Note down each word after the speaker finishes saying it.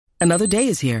Another day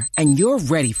is here, and you're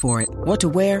ready for it. What to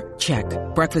wear? Check.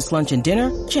 Breakfast, lunch, and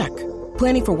dinner? Check.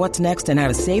 Planning for what's next and how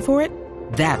to save for it?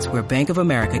 That's where Bank of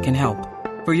America can help.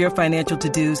 For your financial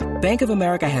to-dos, Bank of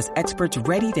America has experts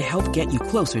ready to help get you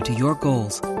closer to your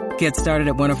goals. Get started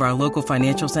at one of our local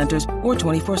financial centers or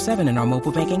 24/7 in our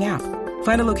mobile banking app.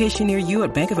 Find a location near you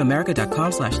at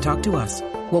bankofamerica.com/talktous.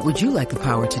 What would you like the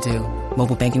power to do?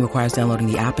 Mobile banking requires downloading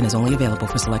the app and is only available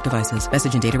for select devices.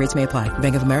 Message and data rates may apply.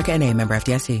 Bank of America N.A., member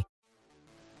FDIC.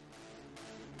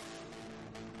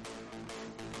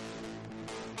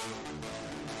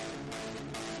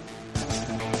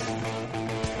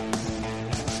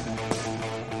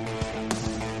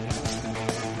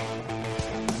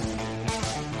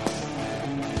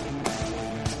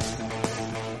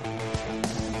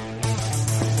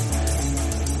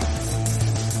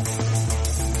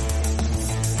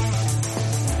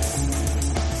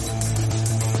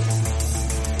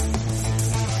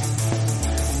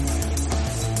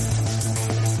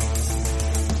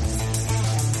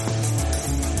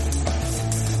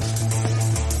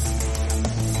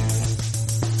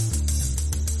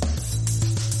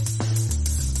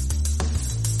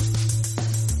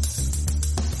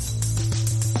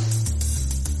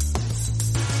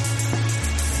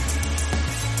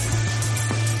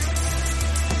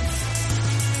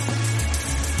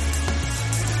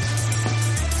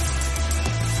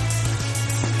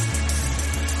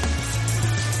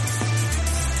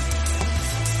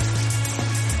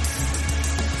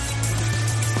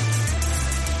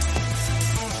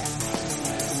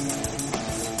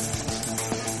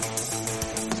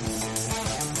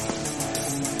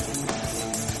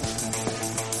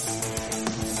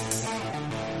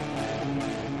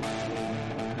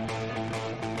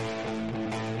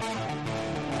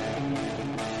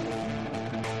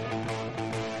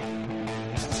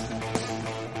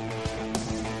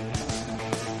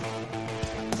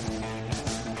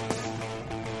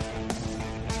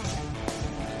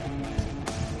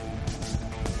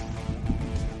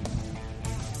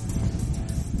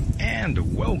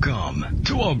 And welcome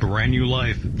to a brand new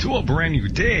life, to a brand new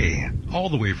day, all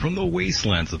the way from the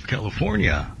wastelands of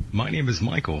California. My name is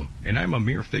Michael, and I'm a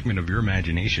mere figment of your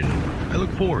imagination. I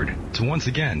look forward to once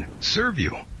again serve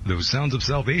you those sounds of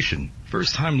salvation.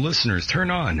 First-time listeners,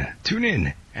 turn on, tune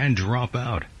in, and drop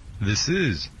out. This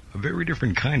is a very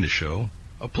different kind of show,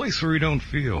 a place where you don't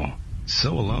feel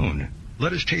so alone.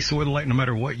 Let us chase away the light no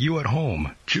matter what you at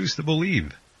home choose to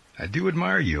believe. I do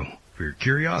admire you for your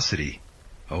curiosity.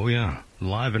 Oh yeah,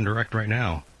 live and direct right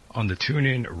now on the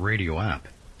TuneIn radio app.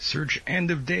 Search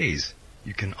End of Days.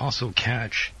 You can also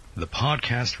catch the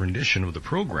podcast rendition of the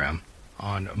program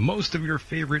on most of your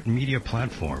favorite media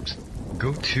platforms.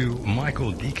 Go to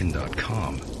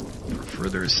michaeldeacon.com for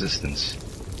further assistance.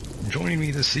 Joining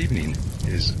me this evening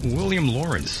is William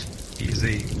Lawrence. He is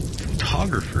a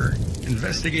photographer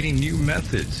investigating new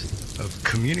methods of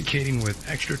communicating with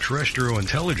extraterrestrial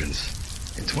intelligence.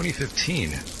 In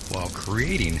 2015, while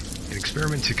creating an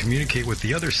experiment to communicate with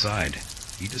the other side,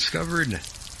 he discovered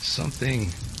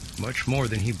something much more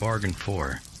than he bargained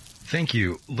for. Thank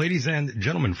you, ladies and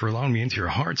gentlemen, for allowing me into your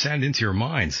hearts and into your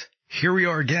minds. Here we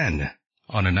are again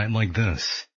on a night like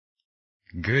this.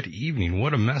 Good evening.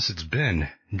 What a mess it's been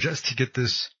just to get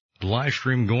this live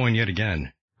stream going yet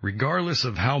again. Regardless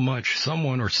of how much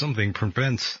someone or something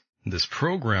prevents this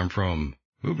program from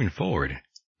moving forward,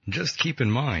 just keep in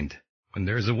mind, when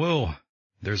there's a will,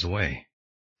 there's a way.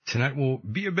 Tonight will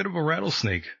be a bit of a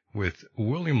rattlesnake with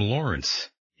William Lawrence.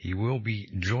 He will be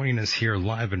joining us here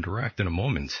live and direct in a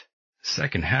moment.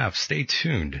 Second half, stay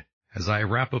tuned as I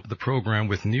wrap up the program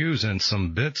with news and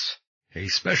some bits. A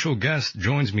special guest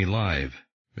joins me live,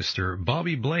 Mr.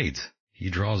 Bobby Bladez. He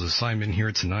draws assignment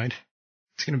here tonight.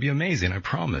 It's going to be amazing, I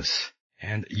promise.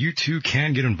 And you too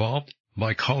can get involved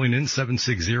by calling in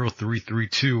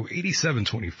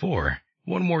 760-332-8724.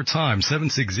 One more time,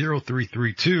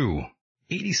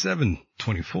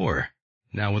 760-332-8724.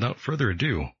 Now, without further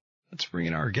ado, let's bring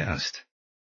in our guest.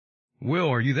 Will,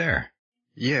 are you there?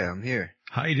 Yeah, I'm here.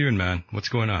 How you doing, man? What's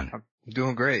going on? I'm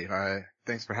doing great.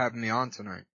 Thanks for having me on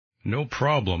tonight. No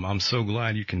problem. I'm so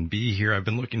glad you can be here. I've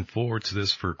been looking forward to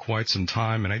this for quite some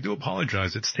time, and I do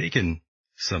apologize. It's taken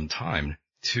some time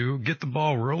to get the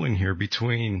ball rolling here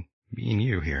between me and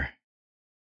you here.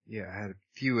 Yeah, I had a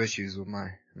few issues with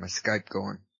my Skype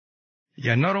going.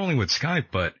 Yeah, not only with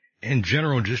Skype, but in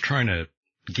general, just trying to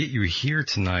get you here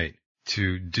tonight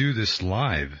to do this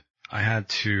live. I had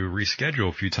to reschedule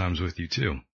a few times with you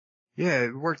too. Yeah,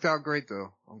 it worked out great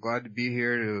though. I'm glad to be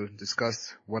here to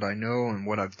discuss what I know and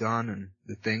what I've done and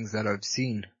the things that I've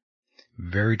seen.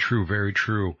 Very true, very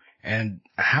true. And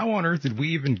how on earth did we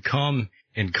even come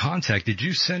in contact. Did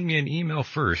you send me an email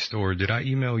first, or did I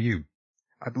email you?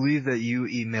 I believe that you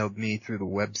emailed me through the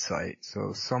website,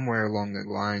 so somewhere along the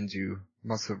lines you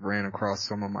must have ran across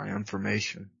some of my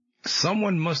information.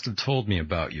 Someone must have told me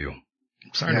about you.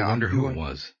 I'm starting to wonder who it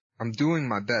was. I'm doing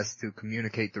my best to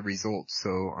communicate the results,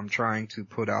 so I'm trying to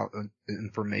put out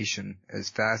information as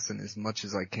fast and as much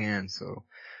as I can, so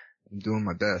I'm doing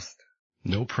my best.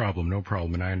 No problem,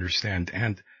 and I understand.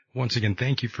 And once again,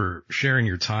 thank you for sharing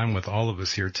your time with all of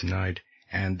us here tonight.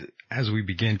 And as we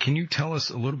begin, can you tell us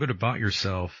a little bit about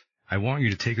yourself? I want you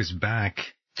to take us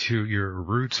back to your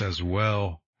roots as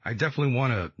well. I definitely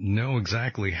want to know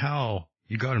exactly how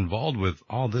you got involved with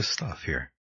all this stuff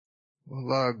here.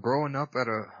 Well, growing up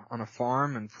on a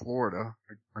farm in Florida,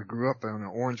 I grew up in an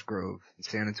orange grove in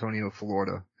San Antonio,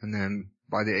 Florida. And then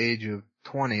by the age of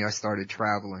 20, I started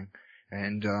traveling.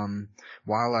 And,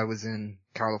 while I was in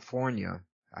California,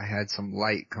 I had some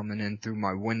light coming in through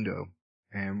my window.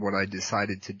 And what I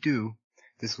decided to do,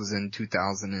 this was in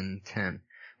 2010,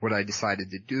 what I decided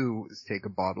to do was take a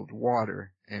bottled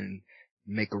water and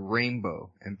make a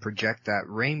rainbow and project that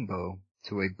rainbow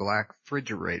to a black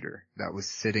refrigerator that was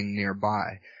sitting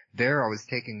nearby. There I was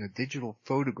taking a digital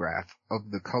photograph of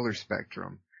the color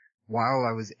spectrum. While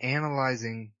I was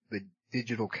analyzing the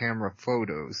digital camera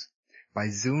photos, by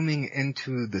zooming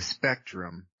into the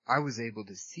spectrum, I was able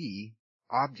to see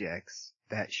objects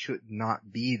that should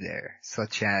not be there,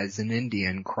 such as an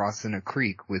Indian crossing a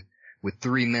creek with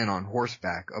 3 men on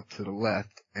horseback up to the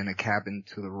left and a cabin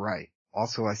to the right.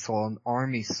 Also, I saw an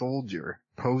army soldier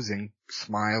posing,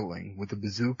 smiling, with a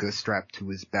bazooka strapped to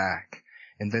his back.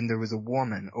 And then there was a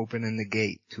woman opening the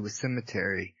gate to a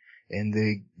cemetery, and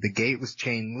the gate was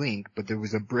chain link, but there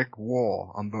was a brick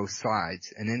wall on both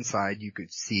sides, and inside you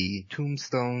could see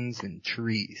tombstones and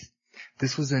trees.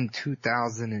 This was in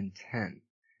 2010.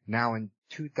 Now in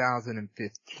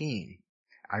 2015,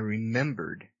 I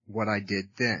remembered what I did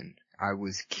then. I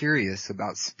was curious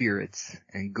about spirits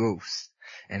and ghosts.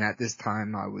 And at this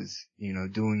time I was,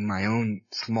 doing my own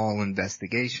small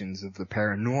investigations of the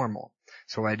paranormal.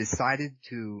 So I decided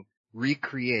to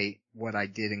recreate what I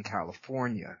did in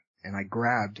California. And I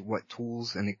grabbed what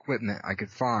tools and equipment I could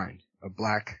find. A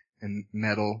black and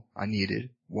metal I needed,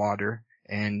 water,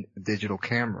 and a digital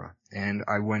camera. And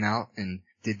I went out and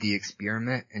did the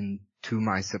experiment, and to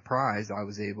my surprise, I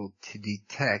was able to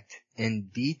detect in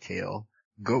detail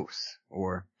ghosts,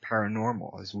 or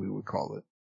paranormal as we would call it.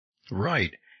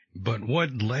 Right. But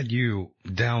what led you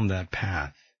down that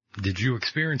path? Did you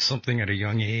experience something at a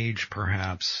young age,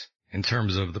 perhaps, in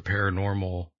terms of the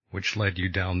paranormal, which led you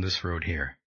down this road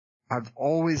here? I've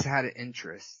always had an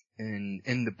interest in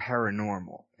the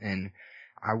paranormal, and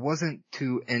I wasn't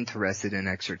too interested in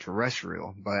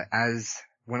extraterrestrial, but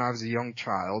when I was a young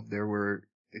child, there were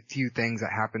a few things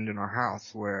that happened in our house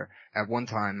where at one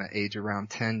time at age around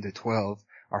 10 to 12,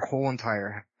 our whole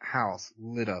entire house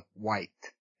lit up white.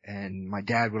 And my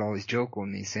dad would always joke with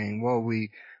me saying, well,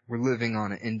 we were living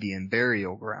on an Indian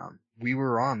burial ground. We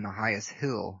were on the highest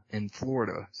hill in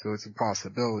Florida, so it's a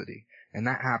possibility. And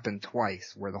that happened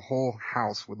twice where the whole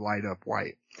house would light up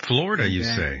white. Florida, you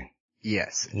say?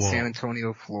 Yes, Well, San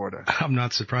Antonio, Florida. I'm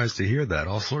not surprised to hear that.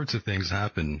 All sorts of things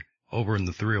happen over in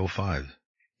the 305.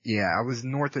 Yeah, I was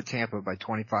north of Tampa by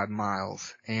 25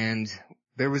 miles, and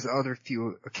there was other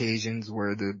few occasions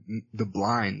where the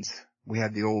blinds, we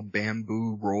had the old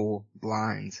bamboo roll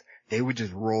blinds, they would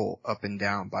just roll up and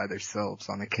down by themselves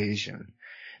on occasion.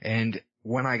 And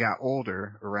when I got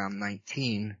older, around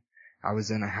 19, I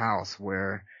was in a house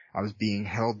where I was being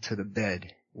held to the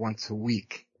bed once a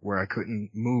week where I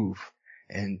couldn't move,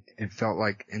 and it felt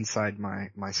like inside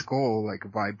my skull like a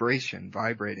vibration,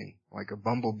 vibrating like a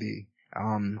bumblebee.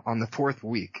 On the 4th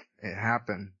week it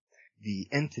happened, the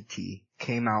entity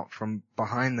came out from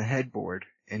behind the headboard,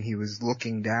 and he was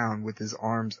looking down with his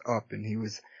arms up, and he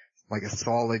was like a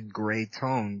solid gray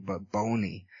tone but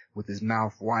bony, with his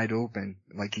mouth wide open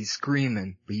like he's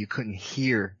screaming, but you couldn't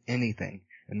hear anything,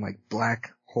 and like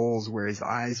black holes where his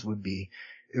eyes would be.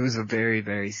 It was a very,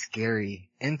 very scary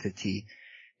entity.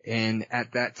 And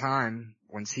at that time,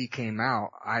 once he came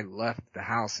out, I left the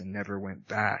house and never went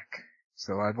back.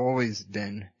 So I've always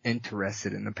been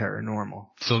interested in the paranormal.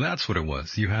 So that's what it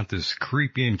was. You had this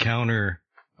creepy encounter.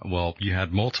 Well, you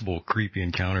had multiple creepy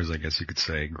encounters, I guess you could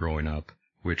say, growing up,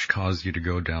 which caused you to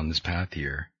go down this path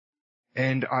here.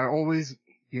 And I always,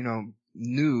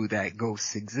 knew that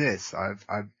ghosts exist.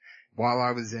 While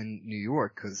I was in New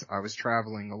York, cause I was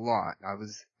traveling a lot,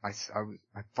 I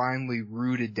finally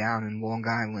rooted down in Long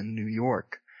Island, New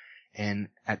York. And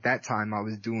at that time I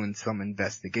was doing some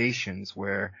investigations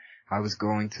where I was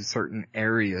going to certain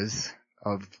areas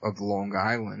of Long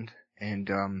Island, and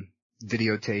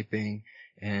videotaping,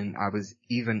 and I was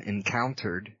even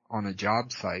encountered on a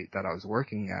job site that I was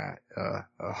working at,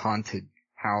 a haunted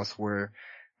house where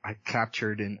I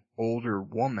captured an older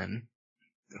woman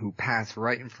who passed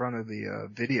right in front of the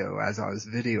video as I was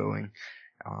videoing.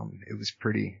 It was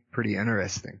pretty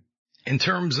interesting. In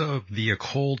terms of the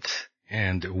occult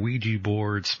and Ouija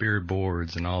boards, spirit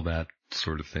boards, and all that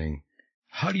sort of thing,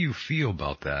 how do you feel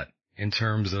about that in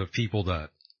terms of people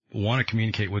that want to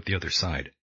communicate with the other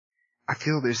side? I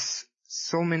feel there's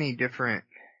so many different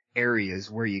areas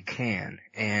where you can,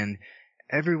 and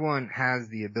everyone has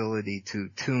the ability to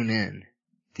tune in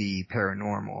the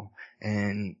paranormal,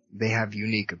 and they have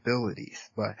unique abilities,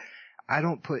 but I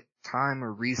don't put time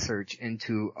or research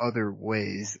into other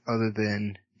ways other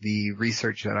than the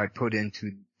research that I put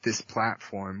into this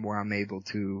platform where I'm able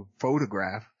to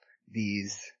photograph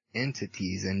these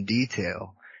entities in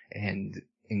detail and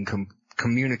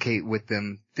communicate with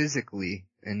them physically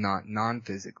and not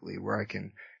non-physically, where I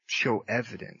can show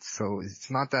evidence. So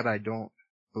it's not that I don't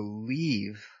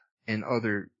believe in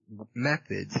other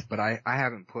methods, but I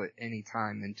haven't put any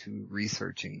time into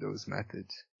researching those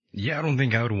methods. Yeah, I don't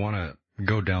think I would want to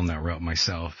go down that route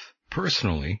myself,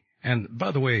 personally. And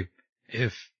by the way,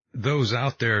 if those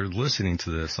out there listening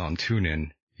to this on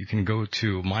TuneIn, you can go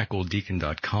to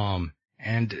michaeldeacon.com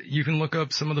and you can look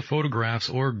up some of the photographs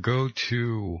or go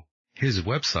to his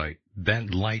website,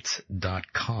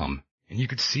 bentlights.com, and you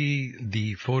could see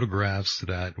the photographs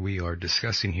that we are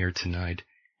discussing here tonight.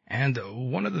 And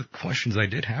one of the questions I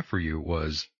did have for you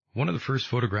was, one of the first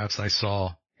photographs I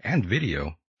saw and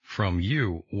video from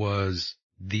you was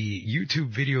the YouTube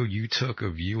video you took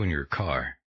of you in your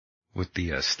car with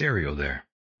the stereo there.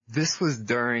 This was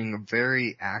during a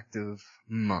very active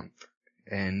month,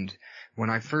 and when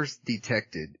I first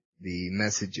detected the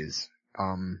messages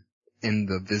in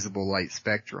the visible light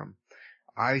spectrum,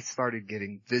 I started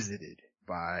getting visited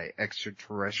by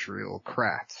extraterrestrial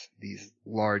crafts, these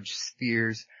large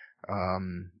spheres,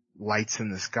 lights in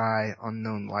the sky,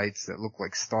 unknown lights that look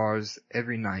like stars.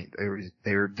 Every night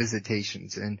there were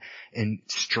visitations, and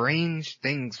strange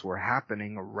things were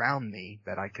happening around me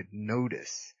that I could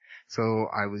notice. So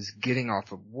I was getting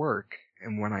off of work,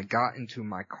 and when I got into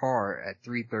my car at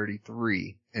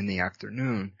 3:33 in the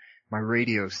afternoon, my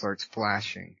radio starts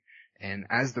flashing. And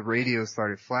as the radio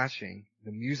started flashing,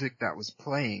 the music that was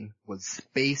playing was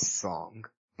Space Song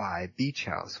by Beach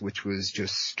House, which was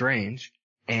just strange.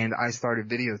 And I started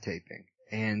videotaping.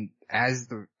 And as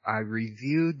I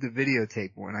reviewed the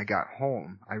videotape when I got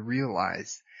home, I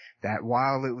realized that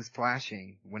while it was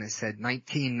flashing, when it said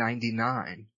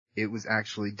 1999, it was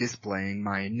actually displaying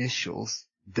my initials,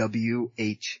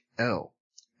 WHL.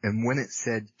 And when it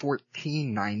said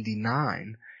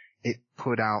 1499, it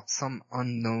put out some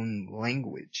unknown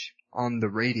language on the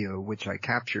radio, which I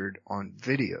captured on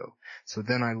video. So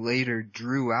then I later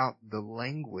drew out the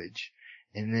language,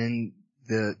 and then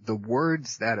the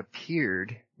words that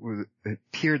appeared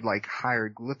like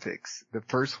hieroglyphics. The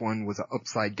first one was an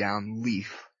upside down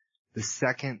leaf. The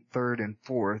second, third, and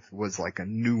fourth was like a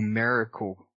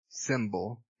numerical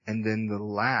symbol. And then the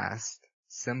last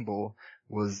symbol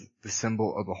was the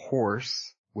symbol of a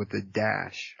horse with a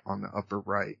dash on the upper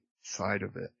right side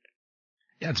of it.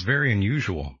 Yeah, it's very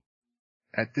unusual.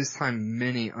 At this time,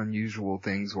 many unusual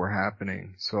things were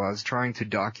happening, so I was trying to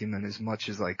document as much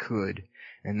as I could,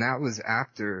 and that was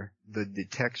after the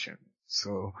detection.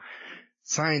 So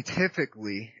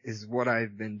scientifically is what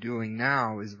I've been doing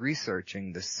now, is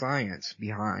researching the science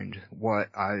behind what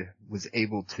I was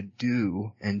able to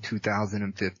do in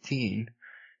 2015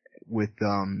 with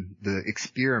the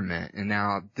experiment. And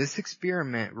now this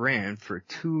experiment ran for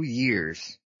 2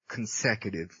 years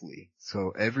consecutively.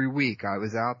 So every week I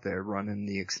was out there running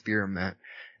the experiment,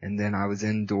 and then I was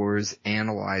indoors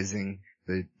analyzing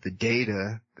the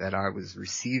data that I was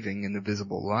receiving in the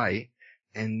visible light.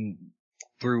 And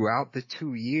throughout the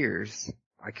 2 years,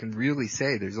 I can really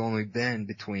say there's only been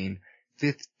between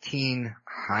 15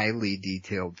 highly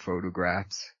detailed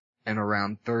photographs and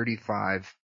around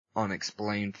 35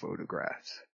 unexplained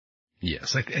photographs.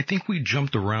 Yes, I think we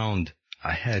jumped around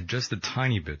ahead just a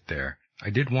tiny bit there. I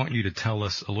did want you to tell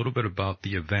us a little bit about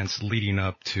the events leading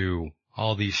up to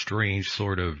all these strange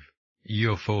sort of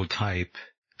UFO type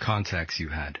contacts you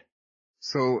had.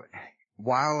 So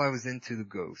while I was into the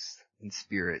ghosts and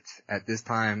spirits, at this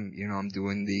time, I'm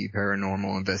doing the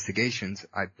paranormal investigations,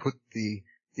 I put the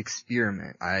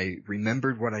experiment. I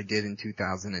remembered what I did in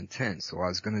 2010, so I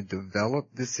was going to develop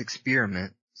this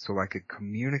experiment so I could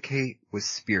communicate with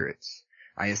spirits.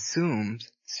 I assumed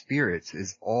spirits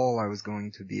is all I was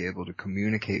going to be able to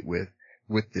communicate with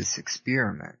this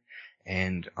experiment.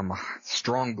 And I'm a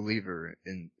strong believer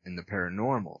in the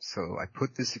paranormal. So I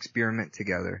put this experiment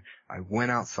together. I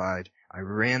went outside. I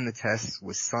ran the tests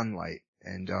with sunlight.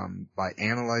 And by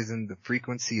analyzing the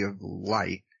frequency of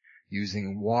light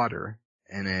using water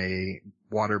in a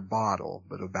water bottle,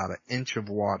 but about an inch of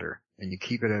water, and you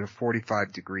keep it at a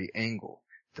 45-degree angle,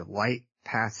 the light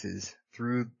passes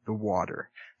through the water.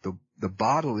 The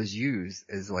bottle is used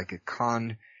as like a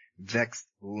convex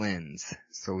lens,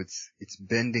 so it's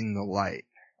bending the light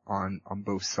on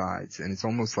both sides, and it's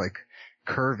almost like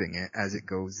curving it as it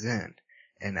goes in.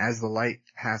 And as the light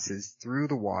passes through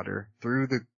the water, through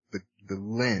the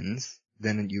lens,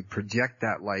 then you project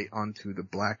that light onto the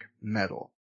black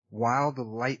metal. While the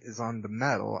light is on the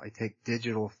metal, I take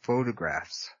digital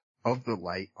photographs of the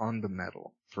light on the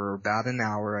metal. For about an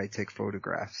hour, I take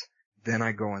photographs. Then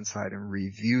I go inside and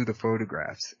review the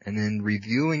photographs. And in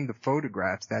reviewing the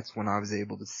photographs, that's when I was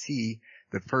able to see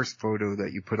the first photo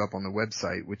that you put up on the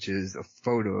website, which is a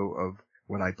photo of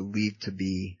what I believe to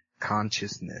be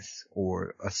consciousness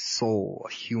or a soul,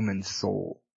 a human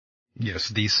soul. Yes,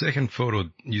 the second photo,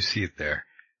 you see it there.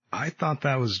 I thought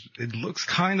it looks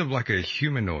kind of like a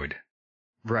humanoid.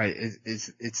 Right.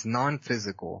 It's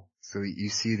non-physical. So you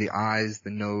see the eyes,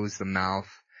 the nose, the mouth,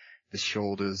 the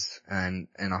shoulders, and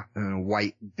a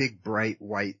white, big, bright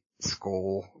white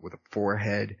skull with a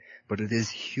forehead. But it is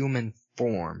human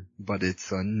form, but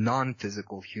it's a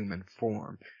non-physical human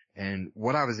form. And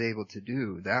what I was able to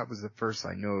do, that was the first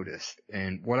I noticed.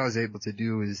 And what I was able to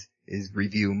do is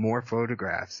review more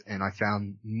photographs, and I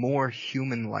found more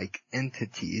human-like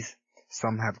entities.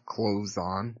 Some have clothes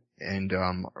on and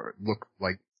look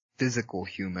like physical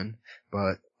human,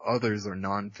 but others are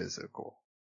non-physical.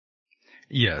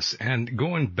 Yes, and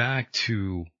going back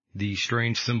to the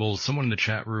strange symbols, someone in the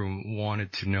chat room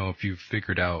wanted to know if you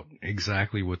figured out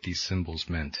exactly what these symbols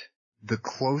meant. The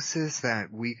closest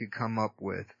that we could come up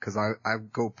with, because I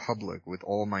go public with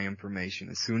all my information.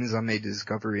 As soon as I made the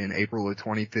discovery in April of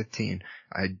 2015,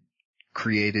 I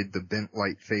created the Bent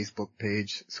Light Facebook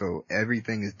page, so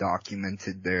everything is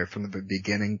documented there from the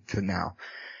beginning to now.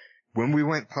 When we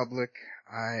went public,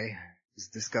 I was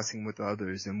discussing with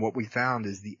others, and what we found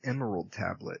is the Emerald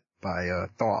Tablet by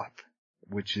Thoth,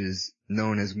 which is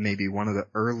known as maybe one of the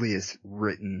earliest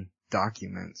written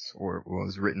documents, or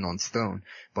was written on stone.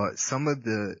 But some of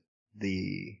the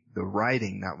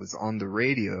writing that was on the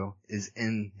radio is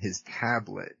in his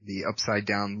tablet, the upside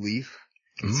down leaf,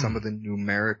 and some of the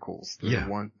numericals,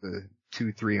 the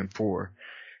 2, 3, and 4.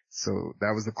 So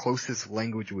that was the closest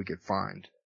language we could find.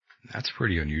 That's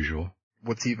pretty unusual.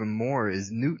 What's even more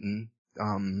is Newton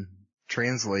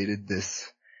translated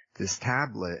this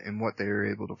tablet, and what they were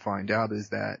able to find out is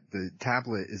that the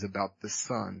tablet is about the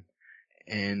sun,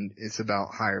 and it's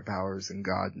about higher powers and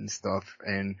God and stuff.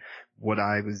 And what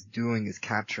I was doing is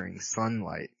capturing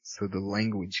sunlight, so the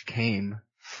language came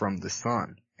from the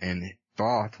sun. And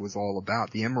Thoth was all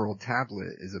about, the Emerald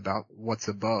Tablet is about what's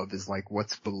above is like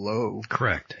what's below.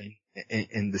 Correct.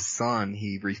 And the sun,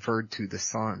 he referred to the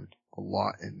sun a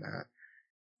lot in that.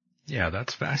 Yeah,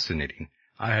 that's fascinating.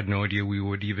 I had no idea we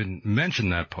would even mention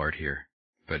that part here,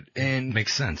 but it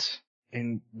makes sense.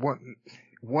 And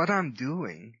what I'm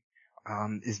doing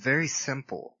is very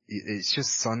simple. It's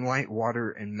just sunlight,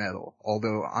 water, and metal.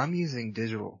 Although I'm using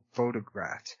digital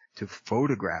photographs to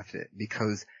photograph it,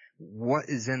 because what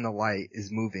is in the light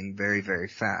is moving very, very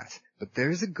fast. But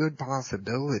there's a good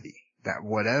possibility that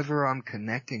whatever I'm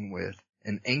connecting with,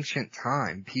 in ancient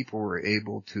time, people were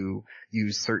able to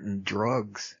use certain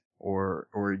drugs or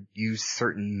use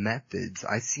certain methods.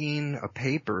 I seen a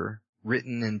paper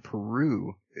written in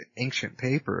Peru, ancient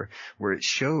paper, where it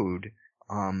showed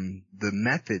the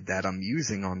method that I'm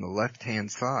using on the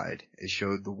left-hand side. It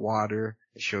showed the water,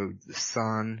 it showed the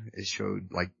sun, it showed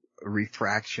like a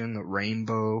refraction, a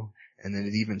rainbow, and then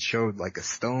it even showed like a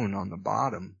stone on the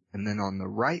bottom. And then on the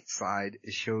right side,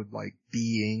 it showed like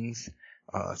beings,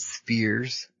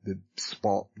 spheres,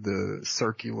 the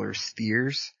circular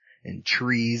spheres, and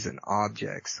trees and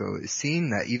objects. So it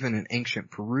seemed that even in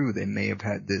ancient Peru, they may have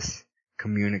had this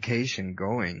communication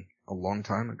going a long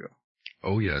time ago.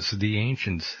 Oh yes, the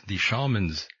ancients, the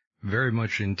shamans, very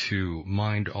much into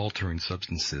mind-altering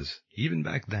substances, even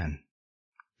back then.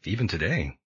 Even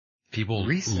today, people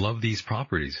love these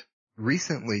properties.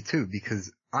 Recently too,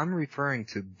 because I'm referring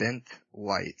to bent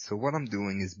light. So what I'm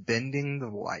doing is bending the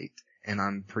light, and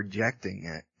I'm projecting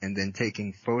it, and then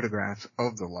taking photographs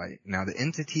of the light. Now the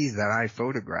entities that I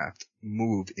photographed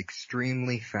move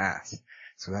extremely fast.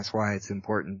 So that's why it's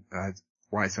important,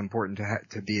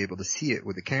 to be able to see it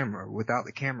with the camera. Without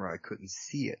the camera, I couldn't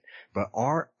see it. But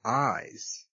our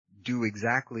eyes do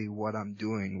exactly what I'm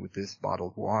doing with this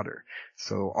bottled water.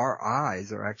 So our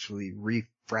eyes are actually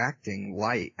refracting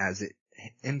light as it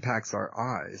impacts our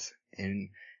eyes. And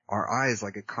our eye is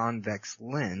like a convex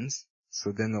lens.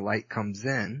 So then the light comes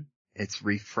in, it's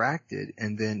refracted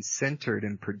and then centered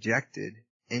and projected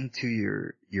into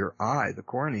your eye, the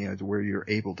cornea, to where you're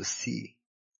able to see.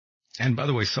 And by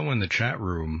the way, someone in the chat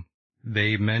room,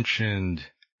 they mentioned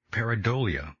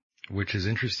pareidolia, which is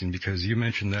interesting because you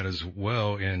mentioned that as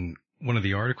well in one of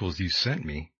the articles you sent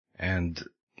me. And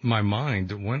my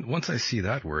mind, once I see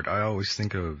that word, I always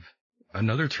think of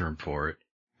another term for it,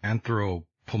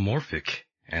 anthropomorphic,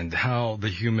 and how the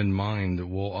human mind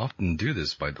will often do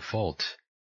this by default.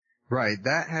 Right.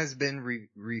 That has been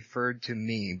referred to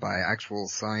me by actual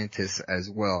scientists as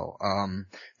well.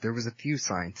 There was a few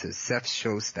scientists, Seth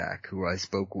Shostak, who I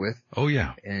spoke with. Oh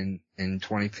yeah. In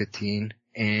 2015,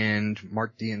 and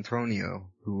Mark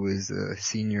D'Antonio, who is a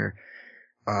senior,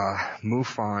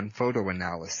 MUFON photo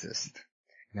analyst.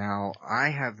 Now, I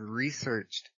have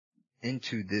researched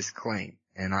into this claim,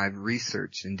 and I've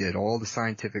researched and did all the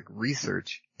scientific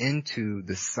research into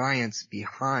the science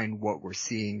behind what we're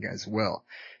seeing as well.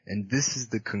 And this is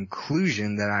the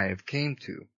conclusion that I have came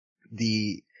to.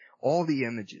 All the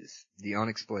images, the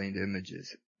unexplained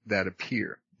images that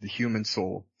appear, the human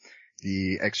soul,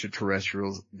 the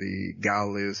extraterrestrials, the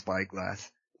Galileo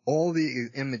spyglass, all the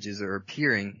images are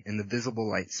appearing in the visible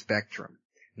light spectrum.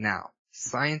 Now,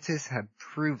 scientists have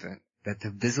proven that the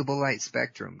visible light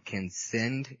spectrum can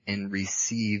send and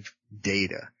receive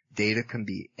data. Data can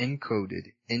be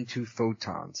encoded into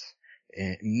photons,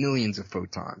 millions of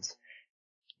photons.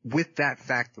 With that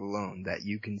fact alone, that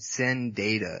you can send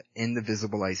data in the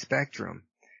visible light spectrum,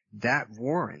 that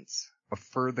warrants a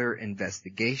further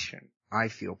investigation, I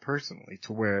feel personally,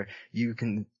 to where you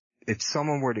can, if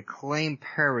someone were to claim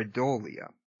pareidolia,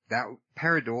 that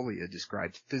pareidolia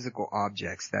describes physical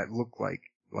objects that look like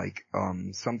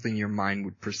something your mind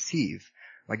would perceive,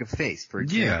 like a face, for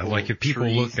example. Yeah, like if people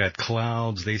trees. look at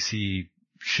clouds, they see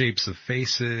shapes of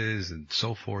faces and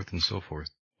so forth and so forth.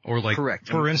 Or like, Correct.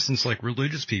 For instance, like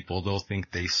religious people, they'll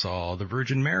think they saw the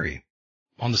Virgin Mary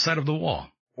on the side of the wall.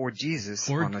 Or Jesus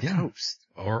on a toast.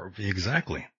 Or,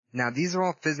 exactly. Now, these are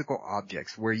all physical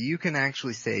objects where you can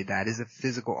actually say that is a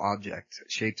physical object,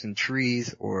 shapes in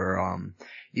trees or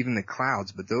even the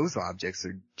clouds, but those objects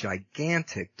are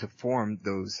gigantic to form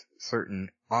those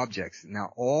certain objects.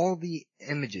 Now, all the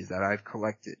images that I've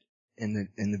collected in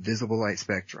the visible light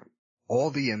spectrum,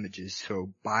 all the images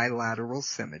show bilateral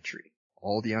symmetry.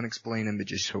 All the unexplained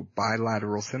images show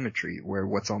bilateral symmetry, where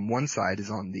what's on one side is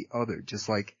on the other, just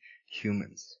like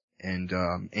humans and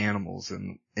animals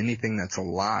and anything that's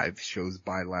alive shows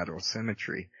bilateral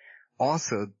symmetry.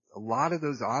 Also, a lot of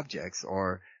those objects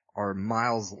are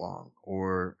miles long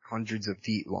or hundreds of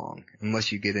feet long,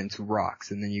 unless you get into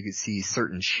rocks, and then you can see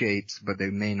certain shapes, but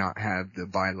they may not have the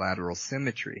bilateral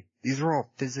symmetry. These are all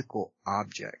physical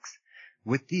objects.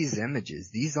 With these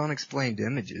images, these unexplained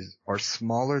images are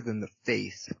smaller than the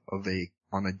face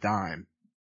on a dime.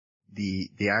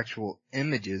 The actual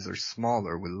images are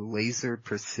smaller with laser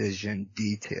precision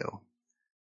detail.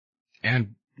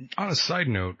 And on a side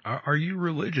note, are you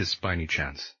religious by any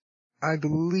chance? I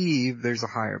believe there's a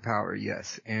higher power,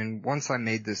 yes. And once I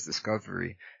made this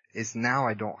discovery, it's now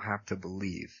I don't have to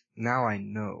believe. Now I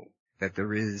know that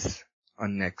there is a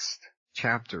next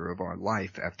chapter of our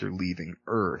life after leaving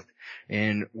Earth.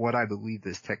 And what I believe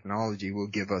this technology will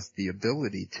give us the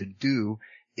ability to do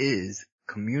is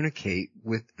communicate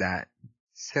with that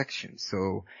section.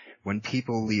 So when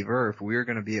people leave Earth, we're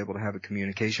going to be able to have a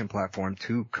communication platform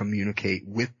to communicate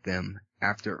with them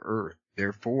after Earth.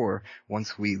 Therefore,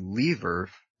 once we leave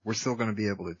Earth, we're still going to be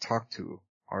able to talk to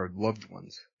our loved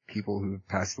ones, people who have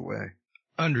passed away.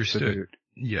 Understood. So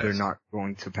yes. They're not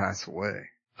going to pass away.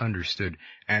 Understood.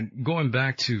 And going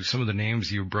back to some of the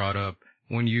names you brought up,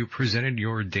 when you presented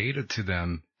your data to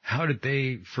them, how did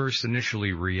they first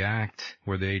initially react?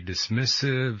 Were they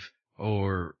dismissive,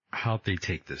 or how'd they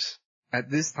take this?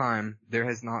 At this time, there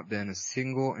has not been a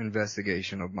single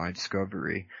investigation of my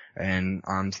discovery, and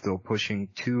I'm still pushing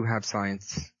to have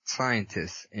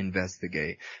scientists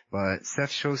investigate. But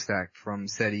Seth Shostak from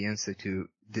SETI Institute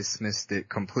dismissed it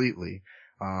completely.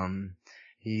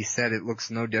 He said it looks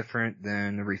no different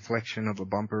than a reflection of a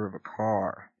bumper of a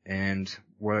car, and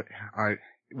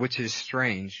which is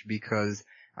strange because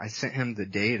I sent him the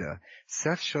data.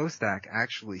 Seth Shostak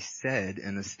actually said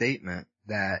in a statement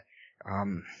that,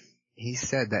 he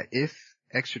said that if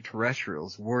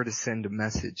extraterrestrials were to send a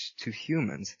message to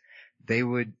humans, they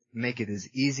would make it as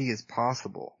easy as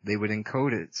possible. They would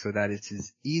encode it so that it's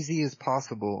as easy as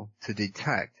possible to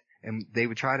detect, And they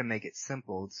would try to make it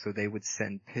simple, so they would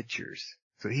send pictures.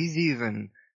 So he's even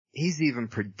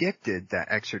predicted that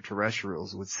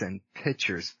extraterrestrials would send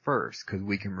pictures first, because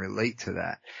we can relate to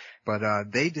that.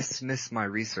 But they dismissed my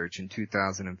research in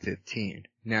 2015.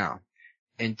 Now,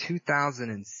 in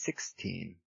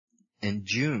 2016, in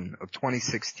June of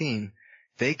 2016,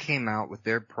 they came out with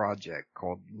their project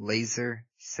called Laser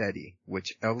SETI,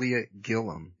 which Elliot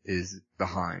Gillum is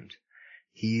behind.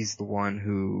 He's the one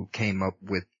who came up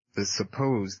with the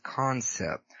supposed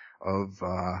concept of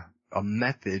a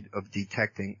method of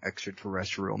detecting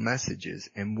extraterrestrial messages.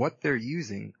 And what they're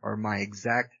using are my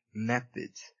exact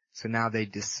methods. So now they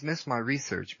dismiss my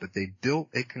research, but they built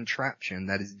a contraption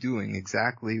that is doing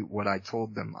exactly what I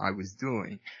told them I was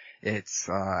doing. It's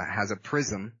has a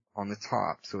prism on the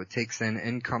top, so it takes in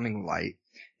incoming light,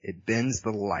 it bends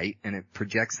the light, and it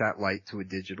projects that light to a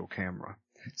digital camera.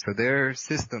 So their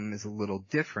system is a little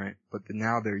different, but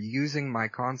now they're using my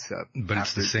concept but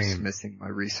after it's the same. dismissing my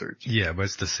research. Yeah, but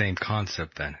it's the same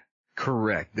concept then.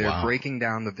 Correct. They're Wow. breaking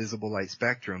down the visible light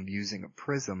spectrum using a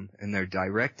prism, and they're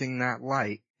directing that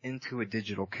light into a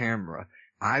digital camera.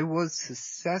 I was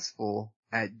successful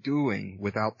at doing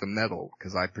without the metal,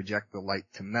 because I project the light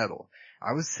to metal.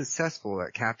 I was successful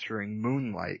at capturing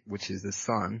moonlight, which is the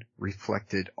sun,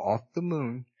 reflected off the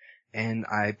moon, and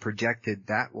I projected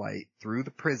that light through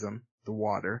the prism, the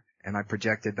water, and I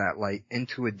projected that light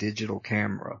into a digital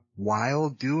camera.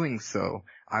 While doing so,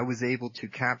 I was able to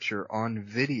capture on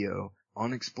video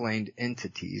unexplained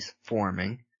entities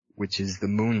forming, which is the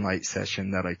moonlight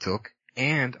session that I took,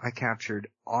 and I captured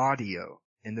audio.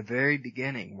 In the very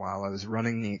beginning, while I was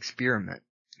running the experiment,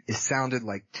 it sounded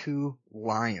like two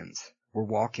lions were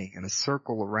walking in a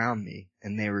circle around me,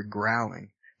 and they were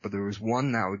growling, but there was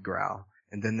one that would growl,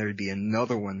 and then there'd be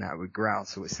another one that would growl,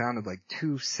 so it sounded like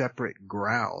two separate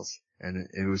growls, and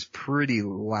it was pretty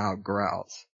loud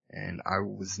growls, and I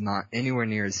was not anywhere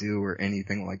near a zoo or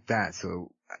anything like that,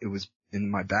 so it was in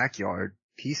my backyard,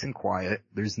 peace and quiet.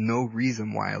 There's no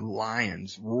reason why a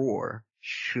lion's roar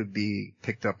should be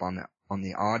picked up on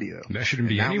the audio. That shouldn't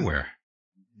be anywhere.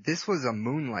 This was a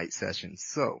moonlight session,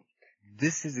 so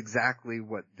this is exactly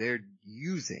what they're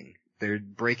using. They're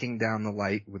breaking down the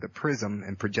light with a prism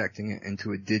and projecting it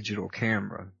into a digital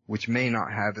camera, which may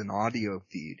not have an audio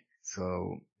feed.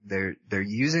 So they're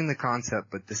using the concept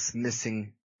but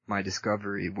dismissing my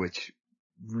discovery, which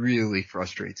really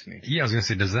frustrates me. Yeah, I was going to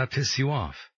say, does that piss you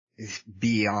off? It's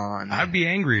beyond I'd be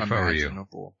angry if I were you.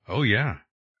 imaginable. Oh, yeah.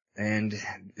 And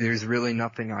there's really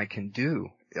nothing I can do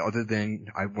other than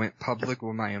I went public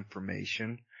with my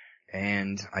information,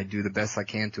 and I do the best I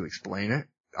can to explain it.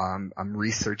 I'm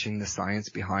researching the science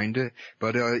behind it,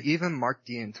 but even Mark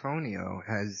D'Antonio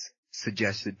has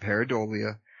suggested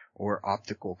pareidolia or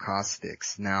optical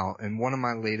caustics. Now, in one of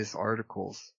my latest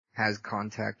articles, has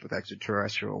contact with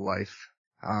extraterrestrial life.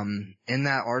 In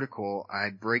that article,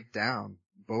 I break down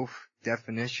both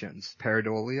definitions,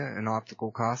 pareidolia and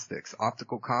optical caustics.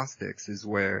 Optical caustics is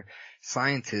where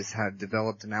scientists have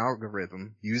developed an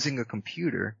algorithm using a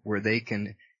computer where they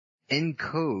can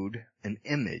encode an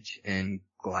image in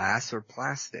glass or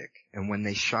plastic, and when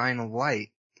they shine a light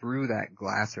through that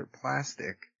glass or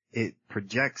plastic, it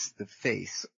projects the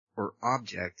face or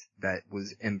object that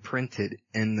was imprinted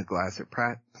in the glass or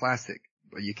plastic,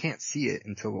 but you can't see it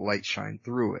until the light shines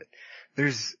through it.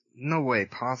 There's no way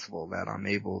possible that I'm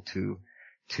able to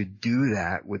do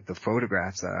that with the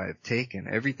photographs that I've taken.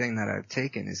 Everything that I've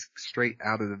taken is straight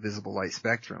out of the visible light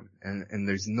spectrum, and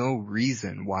there's no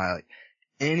reason why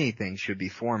anything should be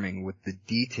forming with the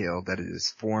detail that it is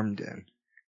formed in.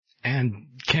 And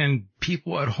can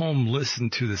people at home listen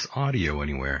to this audio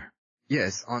anywhere?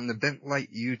 Yes, on the Bent Light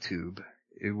YouTube,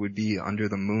 it would be under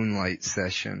the Moonlight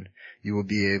session. You will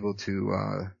be able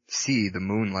to see the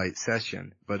Moonlight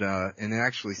session, but and it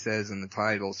actually says in the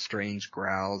title, strange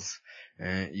growls,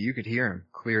 and you could hear them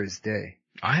clear as day.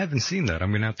 I haven't seen that.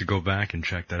 I'm going to have to go back and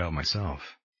check that out myself.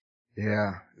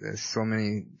 Yeah, there's so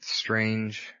many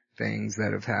strange things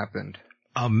that have happened.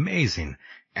 Amazing.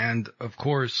 And of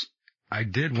course, I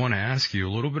did want to ask you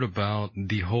a little bit about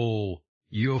the whole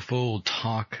UFO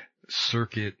talk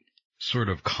circuit sort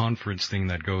of conference thing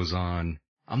that goes on.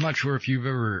 I'm not sure if you've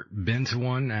ever been to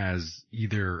one as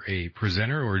either a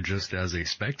presenter or just as a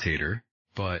spectator,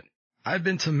 but I've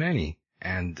been to many,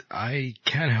 and I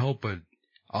can't help but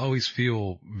always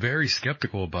feel very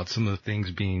skeptical about some of the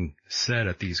things being said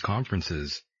at these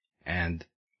conferences. And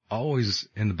always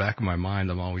in the back of my mind,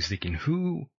 I'm always thinking,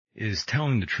 who is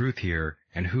telling the truth here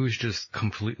and who's just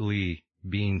completely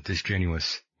being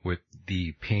disingenuous with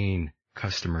the paying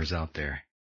customers out there?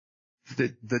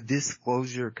 The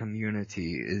disclosure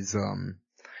community is,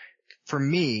 for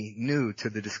me, new to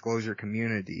the disclosure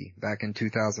community back in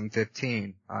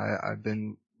 2015, I've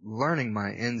been learning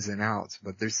my ins and outs,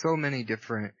 but there's so many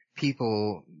different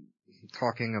people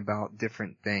talking about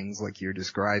different things like you're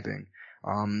describing.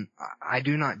 I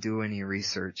do not do any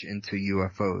research into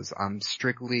UFOs. I'm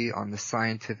strictly on the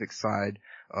scientific side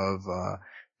of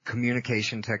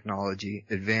communication technology,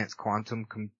 advanced quantum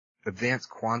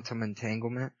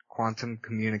entanglement, quantum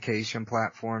communication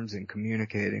platforms, and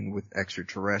communicating with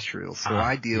extraterrestrials. So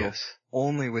I deal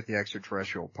only with the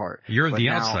extraterrestrial part. You're the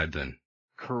outside then?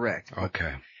 Correct.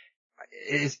 Okay.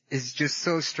 It's just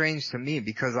so strange to me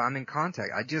because I'm in contact.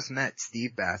 I just met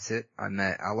Steve Bassett. I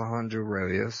met Alejandro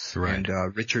Reyes and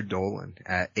Richard Dolan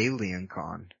at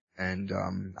AlienCon. And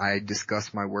I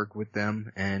discussed my work with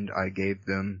them, and I gave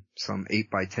them some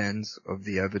 8x10s of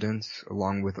the evidence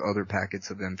along with other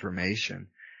packets of information.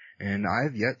 And I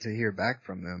have yet to hear back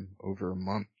from them over a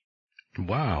month.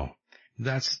 Wow.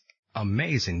 That's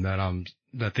amazing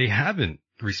that they haven't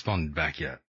responded back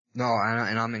yet. No,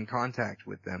 and I'm in contact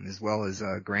with them as well as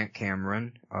Grant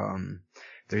Cameron.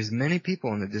 There's many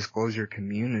people in the disclosure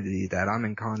community that I'm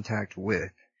in contact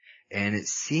with, and it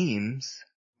seems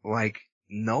like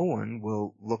no one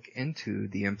will look into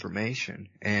the information.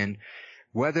 And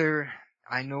whether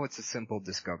I know it's a simple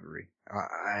discovery,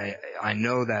 I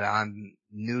know that I'm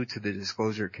new to the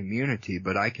disclosure community,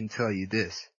 but I can tell you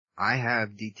this. I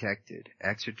have detected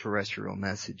extraterrestrial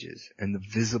messages in the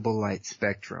visible light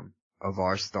spectrum of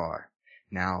our star.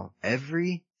 Now,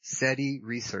 every SETI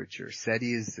researcher,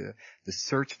 SETI is the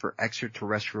search for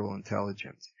extraterrestrial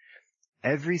intelligence.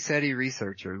 Every SETI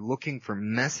researcher looking for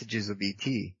messages of ET,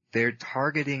 they're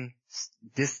targeting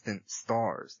distant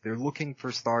stars. They're looking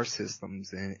for star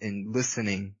systems and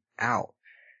listening out.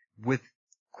 With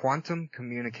quantum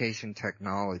communication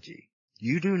technology,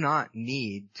 you do not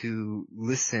need to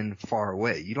listen far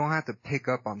away. You don't have to pick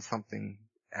up on something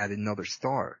at another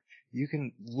star. You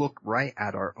can look right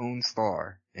at our own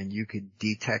star and you could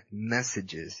detect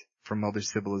messages from other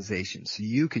civilizations. So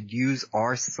you could use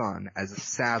our sun as a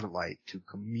satellite to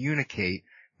communicate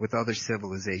with other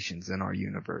civilizations in our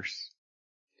universe.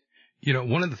 You know,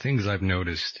 one of the things I've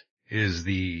noticed is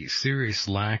the serious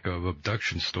lack of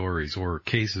abduction stories, or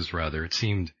cases rather. It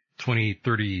seemed 20,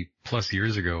 30 plus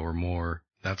years ago or more,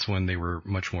 that's when they were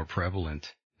much more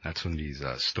prevalent. That's when these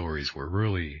stories were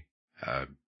really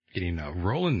getting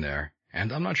rolling there.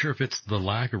 And I'm not sure if it's the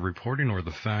lack of reporting or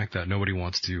the fact that nobody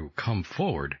wants to come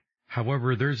forward.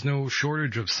 However, there's no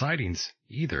shortage of sightings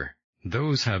either.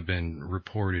 Those have been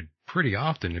reported pretty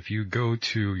often. If you go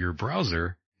to your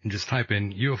browser and just type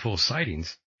in UFO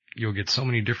sightings, you'll get so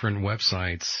many different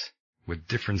websites with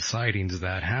different sightings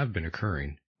that have been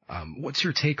occurring. What's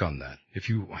your take on that? If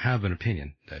you have an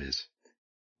opinion, that is.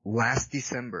 Last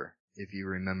December, if you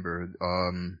remember,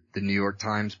 the New York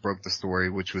Times broke the story,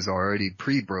 which was already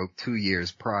pre-broke 2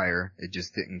 years prior. It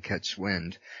just didn't catch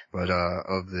wind, but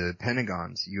of the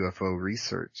Pentagon's UFO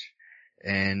research.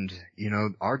 And, you know,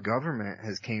 our government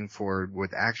has came forward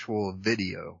with actual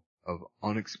video of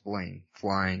unexplained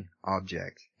flying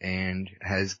objects and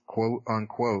has quote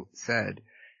unquote said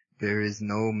there is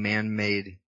no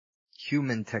man-made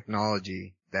human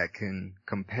technology that can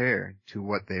compare to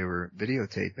what they were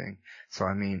videotaping. So,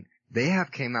 I mean, they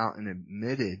have came out and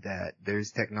admitted that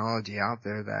there's technology out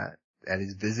there that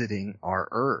is visiting our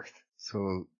Earth.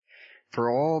 So for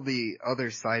all the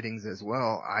other sightings as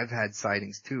well, I've had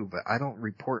sightings too, but I don't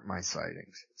report my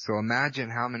sightings. So imagine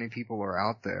how many people are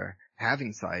out there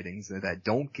having sightings that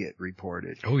don't get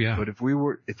reported. Oh yeah. But if we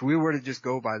were to just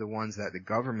go by the ones that the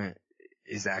government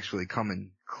is actually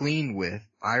coming clean with,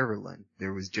 Ireland,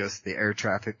 there was just the air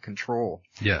traffic control.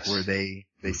 Yes. Where they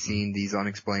seen these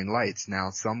unexplained lights.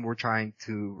 Now some were trying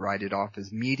to write it off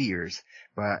as meteors,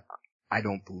 but I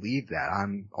don't believe that.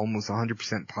 I'm almost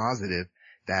 100% positive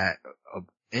that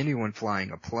anyone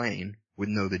flying a plane would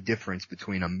know the difference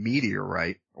between a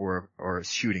meteorite or a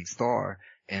shooting star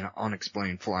and an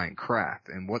unexplained flying craft.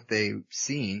 And what they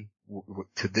seen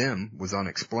to them was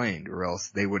unexplained, or else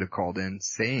they would have called in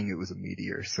saying it was a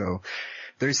meteor. So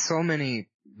there's so many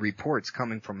reports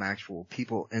coming from actual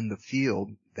people in the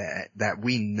field that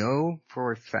we know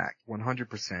for a fact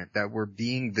 100% that we're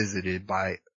being visited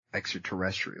by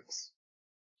extraterrestrials.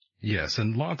 Yes,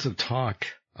 and lots of talk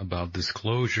about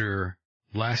disclosure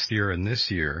last year and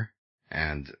this year,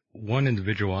 and one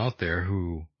individual out there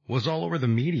who was all over the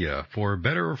media, for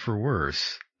better or for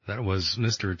worse, that was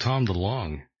Mr. Tom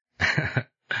DeLonge.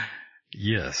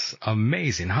 Yes,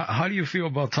 amazing. How do you feel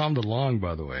about Tom DeLonge,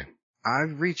 by the way?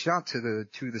 I've reached out to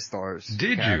the Stars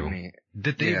Did Academy. you?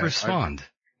 Did they respond?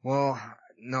 Well,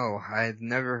 No, I've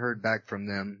never heard back from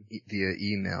them via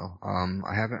email.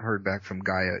 I haven't heard back from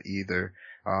Gaia either.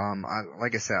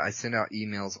 Like I said, I send out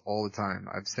emails all the time.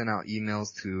 I've sent out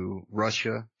emails to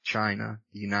Russia, China,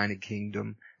 the United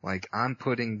Kingdom. Like, I'm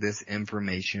putting this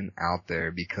information out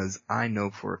there because I know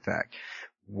for a fact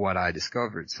what I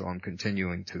discovered. So I'm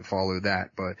continuing to follow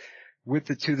that. But with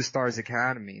the To the Stars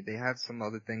Academy, they have some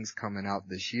other things coming out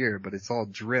this year, but it's all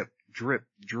drip,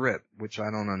 which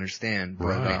I don't understand.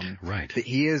 But, right.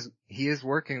 He is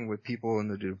working with people in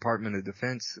the Department of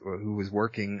Defense who was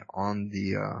working on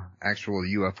the, actual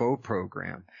UFO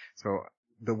program. So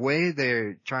the way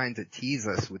they're trying to tease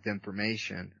us with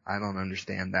information, I don't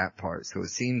understand that part. So it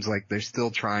seems like they're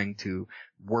still trying to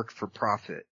work for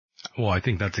profit. Well, I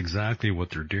think that's exactly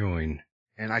what they're doing.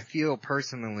 And I feel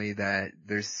personally that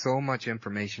there's so much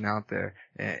information out there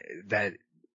that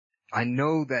I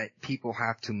know that people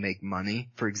have to make money.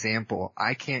 For example,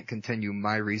 I can't continue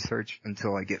my research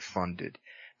until I get funded.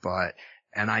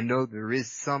 And I know there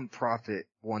is some profit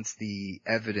once the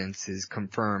evidence is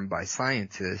confirmed by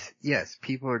scientists. Yes,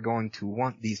 people are going to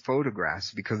want these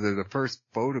photographs because they're the first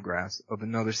photographs of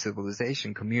another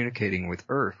civilization communicating with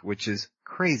Earth, which is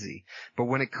crazy. But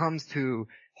when it comes to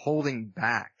holding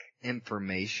back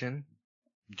information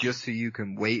just so you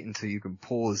can wait until you can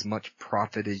pull as much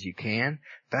profit as you can,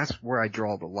 that's where I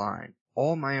draw the line.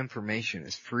 All my information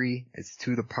is free. It's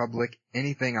to the public.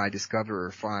 Anything I discover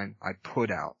or find, I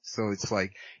put out. So it's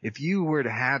like, if you were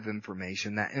to have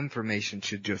information, that information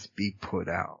should just be put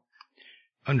out.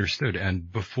 Understood. And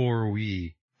before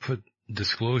we put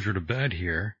disclosure to bed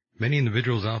here, many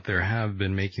individuals out there have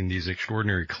been making these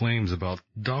extraordinary claims about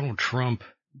Donald Trump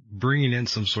bringing in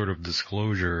some sort of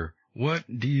disclosure. What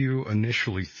do you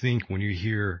initially think when you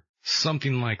hear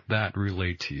something like that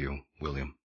relate to you,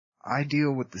 William? I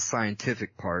deal with the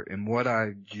scientific part, and what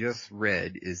I just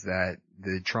read is that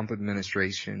the Trump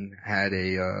administration had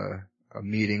a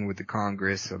meeting with the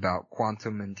Congress about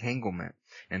quantum entanglement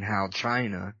and how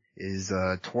China is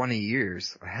 20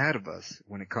 years ahead of us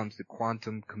when it comes to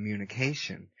quantum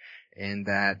communication, and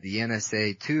that the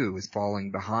NSA too is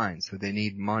falling behind, so they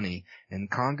need money. And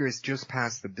Congress just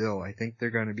passed the bill. I think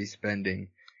they're going to be spending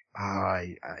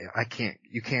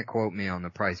you can't quote me on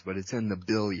the price, but it's in the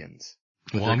billions.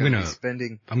 Well, I'm going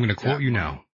to quote you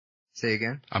now. Say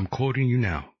again? I'm quoting you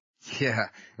now. Yeah.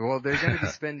 Well, they're going to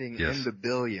be spending yes. in the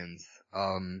billions,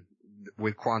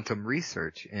 with quantum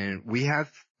research, and we have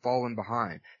fallen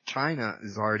behind. China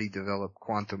has already developed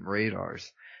quantum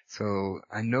radars. So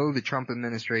I know the Trump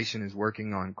administration is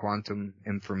working on quantum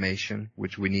information,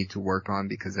 which we need to work on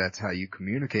because that's how you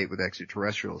communicate with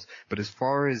extraterrestrials. But as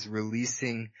far as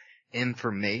releasing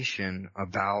information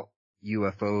about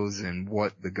UFOs and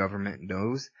what the government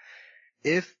knows,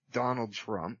 if Donald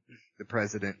Trump, the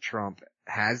President Trump,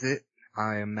 has it,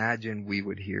 I imagine we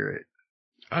would hear it.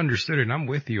 Understood. And I'm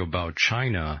with you about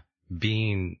China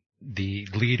being the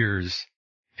leaders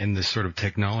in this sort of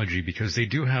technology because they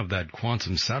do have that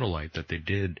quantum satellite that they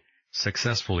did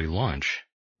successfully launch.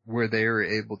 Where they were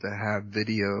able to have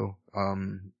video,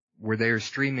 where they are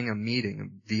streaming a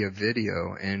meeting via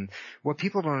video. And what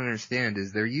people don't understand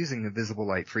is they're using the visible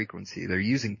light frequency. They're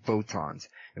using photons.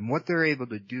 And what they're able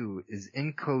to do is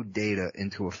encode data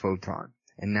into a photon.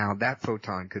 And now that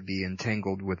photon could be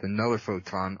entangled with another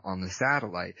photon on the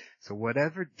satellite. So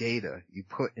whatever data you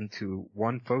put into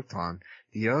one photon,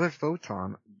 the other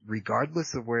photon,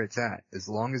 regardless of where it's at, as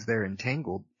long as they're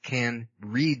entangled, can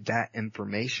read that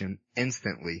information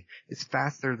instantly. It's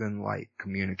faster than light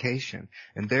communication.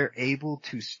 And they're able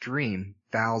to stream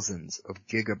thousands of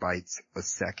gigabytes a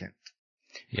second.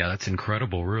 Yeah, that's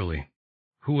incredible, really.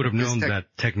 Who would have known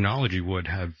that technology would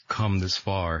have come this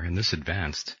far and this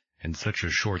advanced in such a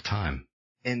short time?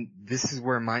 And this is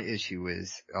where my issue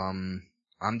is.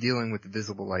 I'm dealing with the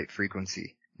visible light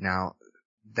frequency. Now,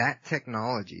 that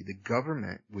technology, the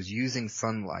government was using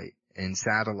sunlight and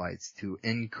satellites to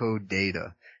encode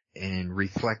data and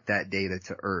reflect that data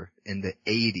to Earth. In the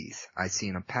 80s, I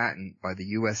seen a patent by the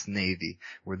U.S. Navy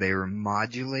where they were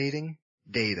modulating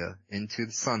data into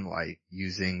the sunlight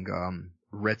using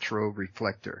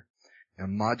retroreflector. A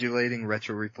modulating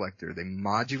retroreflector. They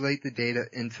modulate the data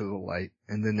into the light,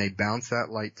 and then they bounce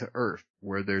that light to Earth,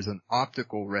 where there's an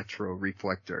optical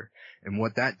retroreflector. And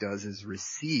what that does is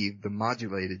receive the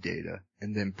modulated data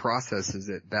and then processes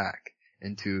it back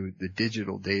into the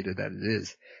digital data that it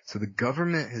is. So the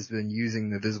government has been using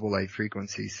the visible light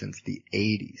frequency since the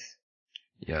 80s.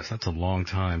 Yes, that's a long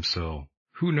time, so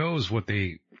who knows what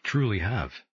they truly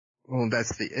have? Well,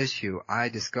 that's the issue. I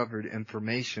discovered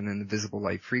information in the visible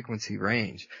light frequency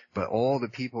range, but all the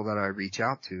people that I reach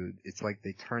out to, it's like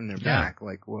they turn their back,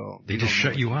 like, well... They just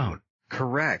shut you out.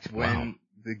 Correct. When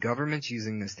the government's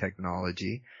using this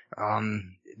technology.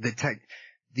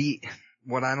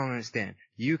 What I don't understand,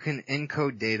 you can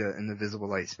encode data in the visible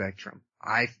light spectrum.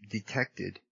 I've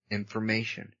detected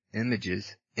information,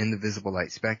 images in the visible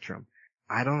light spectrum.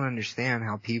 I don't understand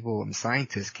how people and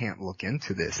scientists can't look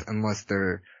into this unless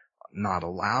they're not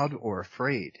allowed or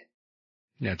afraid.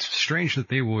 Yeah, it's strange that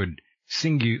they would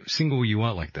single you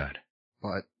out like that.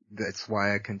 But that's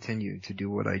why I continue to do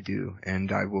what I do,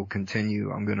 and I will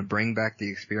continue. I'm going to bring back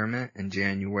the experiment in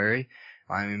January.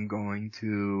 I'm going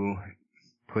to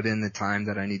put in the time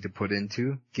that I need to put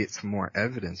into, get some more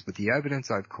evidence. But the evidence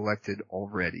I've collected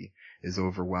already is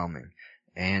overwhelming.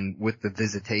 And with the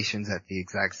visitations at the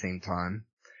exact same time,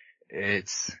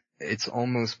 it's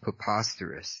almost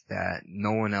preposterous that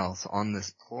no one else on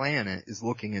this planet is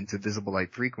looking into visible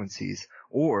light frequencies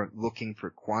or looking for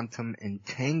quantum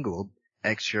entangled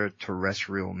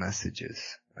extraterrestrial messages.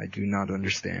 I do not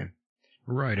understand.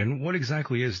 Right, and what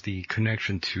exactly is the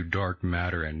connection to dark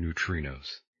matter and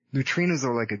neutrinos? Neutrinos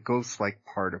are like a ghost-like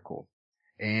particle,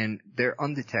 and they're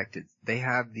undetected. They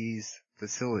have these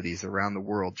facilities around the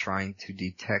world trying to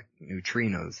detect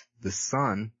neutrinos. The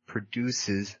sun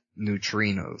produces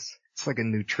neutrinos. It's like a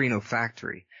neutrino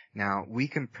factory. Now, we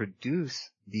can produce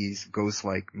these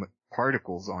ghost-like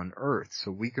particles on Earth,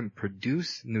 so we can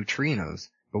produce neutrinos,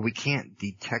 but we can't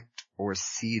detect or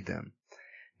see them.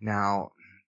 Now,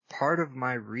 part of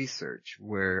my research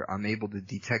where I'm able to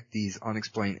detect these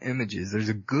unexplained images, there's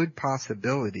a good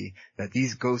possibility that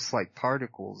these ghost-like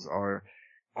particles are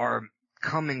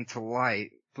coming to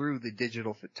light through the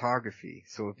digital photography.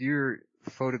 So if you're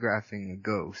photographing a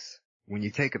ghost, when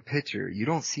you take a picture, you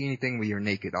don't see anything with your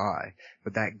naked eye,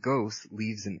 but that ghost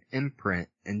leaves an imprint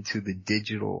into the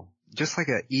digital, just like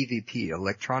a EVP,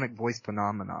 electronic voice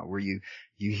phenomena, where you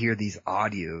hear these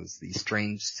audios, these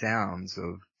strange sounds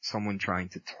of someone trying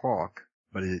to talk,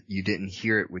 but you didn't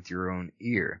hear it with your own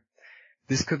ear.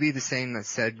 This could be the same that's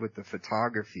said with the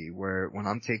photography, where when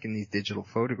I'm taking these digital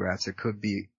photographs, it could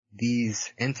be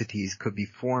these entities could be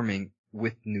forming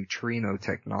with neutrino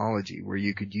technology, where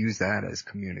you could use that as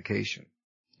communication.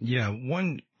 Yeah,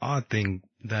 one odd thing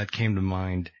that came to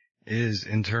mind is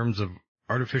in terms of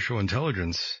artificial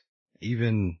intelligence,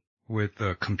 even with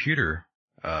a computer,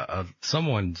 of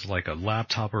someone's like a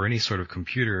laptop or any sort of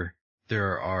computer,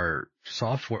 there are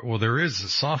software, well, there is a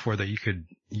software that you could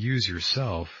use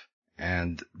yourself,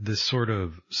 and this sort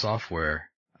of software,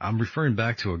 I'm referring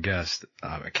back to a guest,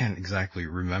 I can't exactly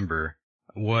remember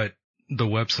what the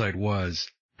website was,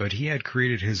 but he had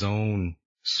created his own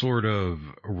sort of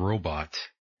robot,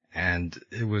 and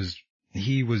he was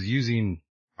using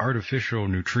artificial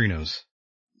neutrinos,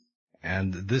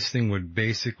 and this thing would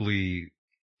basically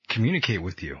communicate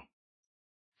with you.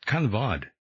 Kind of odd.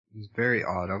 It's very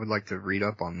odd. I would like to read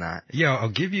up on that. Yeah, I'll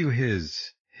give you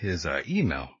his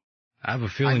email. I have a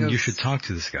feeling you should talk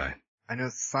to this guy. I know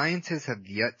scientists have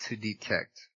yet to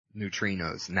detect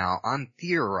neutrinos. Now, I'm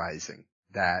theorizing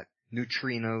that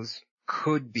neutrinos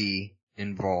could be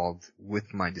involved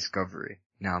with my discovery.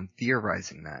 Now, I'm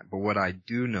theorizing that. But what I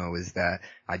do know is that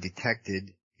I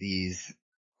detected these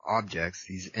objects,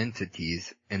 these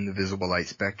entities in the visible light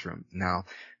spectrum. Now,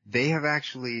 they have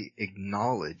actually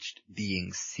acknowledged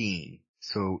being seen.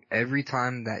 So every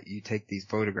time that you take these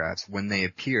photographs, when they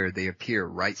appear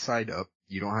right side up.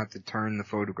 You don't have to turn the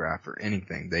photograph or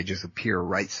anything. They just appear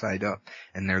right side up,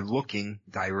 and they're looking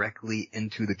directly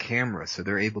into the camera, so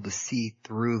they're able to see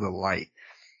through the light.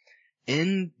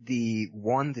 In the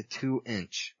 1 to 2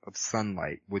 inch of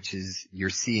sunlight, which is you're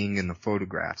seeing in the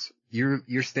photographs,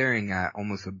 you're staring at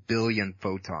almost 1 billion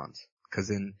photons, because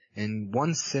in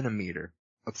 1 centimeter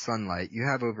of sunlight, you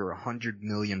have over 100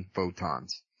 million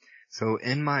photons. So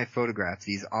in my photographs,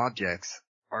 these objects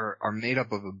are made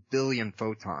up of 1 billion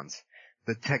photons.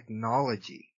 The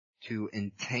technology to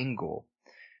entangle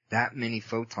that many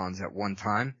photons at one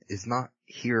time is not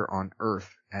here on Earth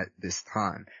at this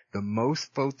time. The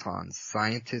most photons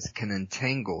scientists can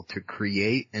entangle to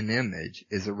create an image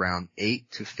is around 8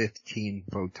 to 15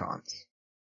 photons.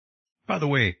 By the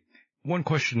way, one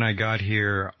question I got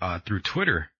here through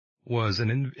Twitter was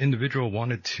an individual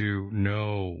wanted to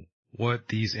know what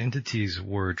these entities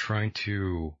were trying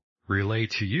to relay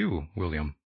to you,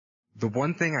 William. The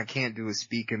one thing I can't do is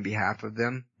speak in behalf of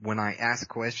them. When I ask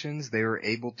questions, they were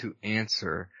able to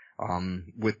answer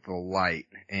with the light.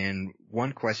 And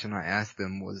one question I asked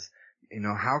them was,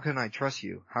 how can I trust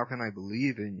you? How can I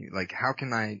believe in you? Like, how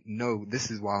can I know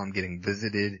this is while I'm getting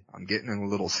visited? I'm getting a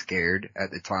little scared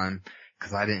at the time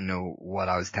because I didn't know what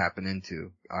I was tapping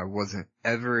into. I wasn't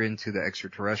ever into the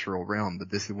extraterrestrial realm, but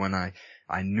this is when I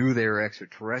knew they were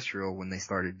extraterrestrial, when they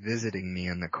started visiting me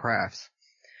in the crafts.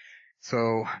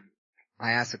 So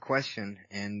I asked a question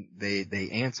and they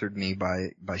answered me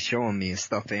by showing me a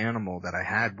stuffed animal that I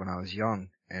had when I was young.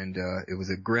 And, it was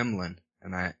a gremlin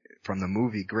from the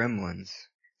movie Gremlins.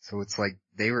 So it's like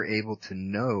they were able to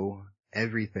know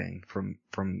everything from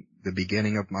the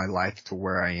beginning of my life to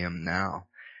where I am now.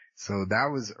 So that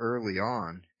was early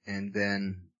on. And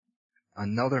then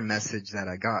another message that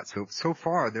I got. So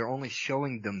far they're only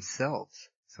showing themselves.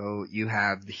 So you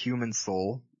have the human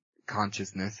soul,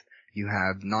 consciousness. You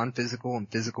have non-physical and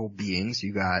physical beings.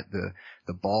 You got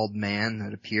the bald man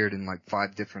that appeared in like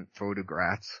 5 different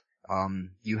photographs.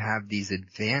 You have these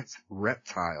advanced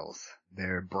reptiles.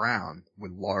 They're brown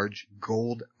with large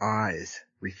gold eyes,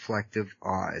 reflective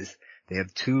eyes. They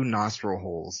have 2 nostril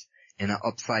holes and an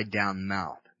upside down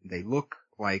mouth. They look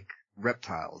like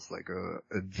reptiles, like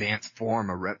a advanced form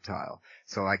of reptile.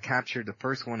 So I captured the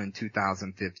first one in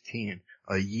 2015.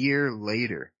 A year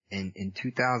later, in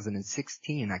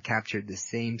 2016, I captured the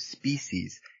same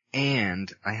species. And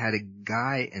I had a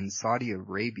guy in Saudi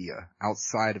Arabia,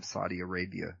 outside of Saudi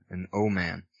Arabia, in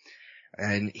Oman.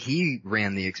 And he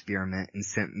ran the experiment and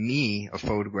sent me a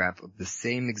photograph of the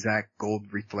same exact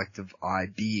gold reflective eye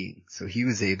being. So he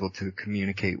was able to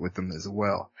communicate with them as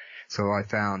well. So I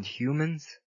found humans,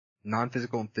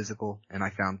 non-physical and physical, and I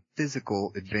found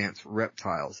physical advanced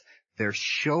reptiles. They're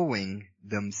showing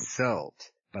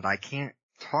themselves, but I can't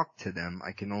talk to them.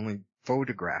 I can only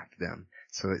photograph them.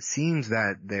 So it seems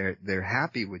that they're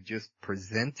happy with just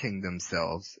presenting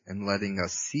themselves and letting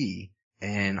us see.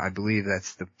 And I believe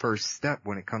that's the first step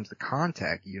when it comes to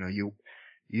contact. You know,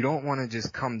 you don't want to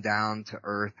just come down to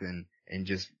earth and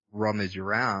just rummage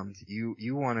around.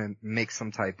 You want to make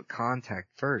some type of contact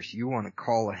first. You want to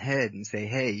call ahead and say,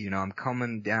 hey, you know, I'm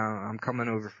coming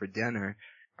over for dinner.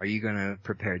 Are you going to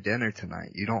prepare dinner tonight?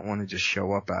 You don't want to just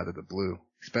show up out of the blue.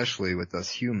 Especially with us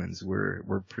humans,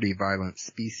 we're pretty violent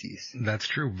species. That's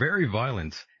true. Very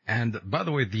violent. And by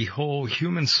the way, the whole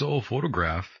human soul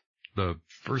photograph, the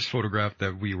first photograph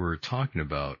that we were talking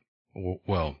about,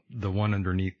 well, the one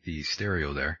underneath the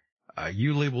stereo there,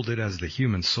 you labeled it as the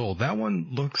human soul. That one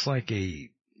looks like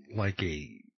a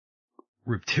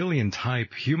reptilian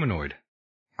type humanoid.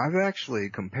 I've actually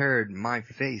compared my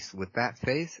face with that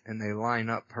face and they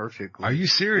line up perfectly. Are you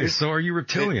serious? So are you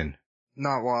reptilian?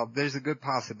 There's a good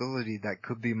possibility that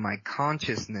could be my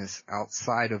consciousness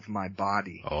outside of my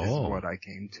body is what I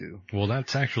came to. Well,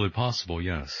 that's actually possible,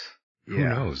 yes. Yeah. Who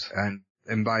knows?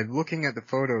 And by looking at the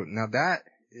photo, now that,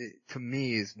 to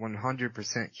me, is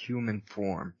 100% human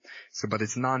form. So, but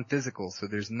it's non-physical, so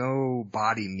there's no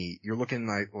body meat. You're looking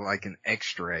like an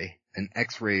X-ray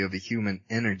of a human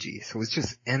energy. So it's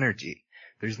just energy.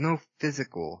 There's no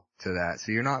physical to that.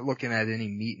 So you're not looking at any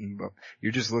meat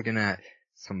you're just looking at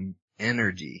some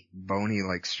energy,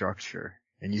 bony-like structure.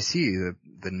 And you see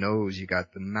the nose, you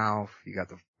got the mouth, you got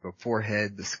the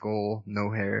forehead, the skull, no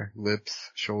hair,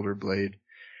 lips, shoulder blade.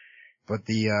 But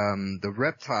the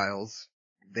reptiles,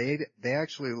 they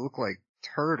actually look like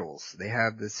turtles. They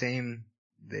have the same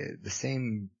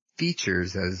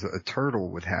features as a turtle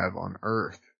would have on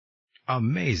Earth.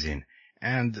 Amazing.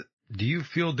 And do you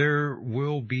feel there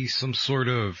will be some sort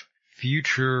of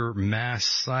future mass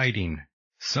sighting?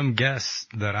 Some guests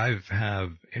that I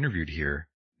have interviewed here,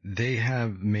 they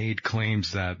have made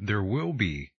claims that there will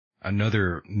be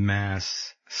another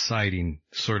mass sighting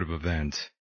sort of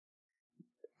event.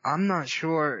 I'm not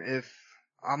sure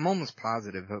I'm almost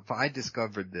positive if I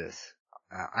discovered this,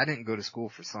 I didn't go to school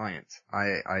for science.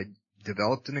 I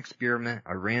developed an experiment.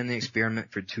 I ran the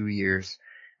experiment for 2 years.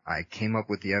 I came up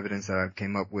with the evidence that I've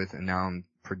came up with, and now I'm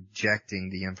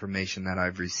projecting the information that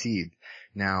I've received.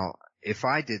 Now, if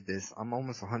I did this, I'm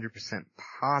almost 100%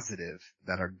 positive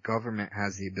that our government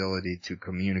has the ability to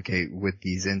communicate with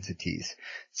these entities.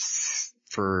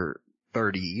 For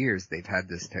 30 years, they've had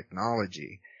this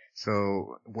technology.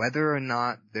 So whether or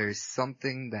not there's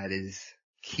something that is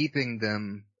keeping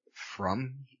them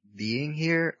from being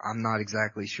here, I'm not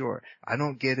exactly sure. I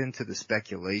don't get into the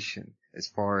speculation as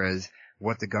far as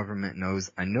what the government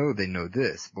knows. I know they know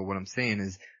this, but what I'm saying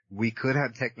is we could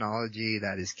have technology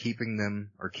that is keeping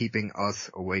them or keeping us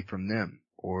away from them,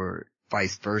 or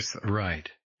vice versa. Right.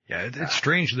 Yeah, it's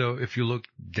strange though if you look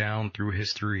down through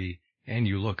history and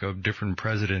you look up different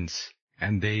presidents,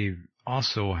 and they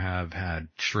also have had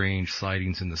strange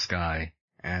sightings in the sky,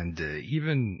 and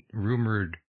even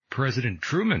rumored President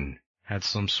Truman had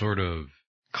some sort of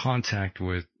contact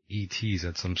with ETs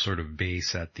at some sort of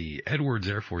base at the Edwards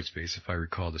Air Force Base, if I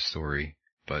recall the story.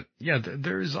 But yeah,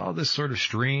 there's all this sort of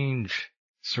strange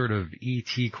sort of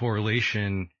ET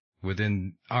correlation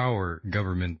within our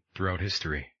government throughout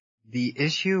history. The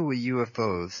issue with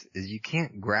UFOs is you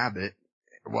can't grab it.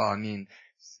 Well, I mean,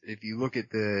 if you look at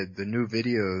the new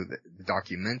video, the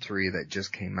documentary that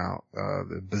just came out,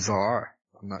 the Bazaar,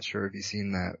 I'm not sure if you've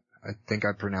seen that. I think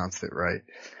I pronounced it right.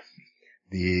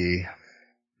 There's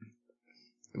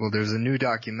a new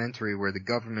documentary where the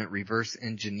government reverse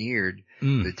engineered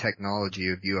the technology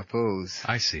of UFOs.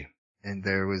 I see. And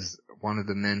there was one of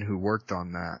the men who worked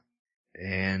on that.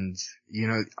 And,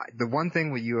 the one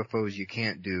thing with UFOs you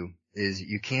can't do is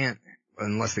you can't,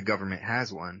 unless the government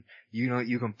has one,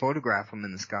 you can photograph them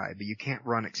in the sky, but you can't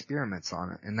run experiments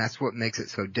on it. And that's what makes it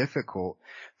so difficult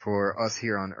for us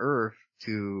here on Earth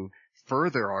to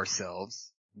further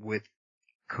ourselves with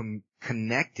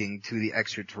connecting to the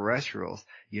extraterrestrials.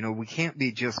 We can't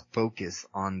be just focused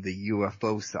on the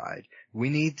UFO side. We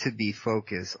need to be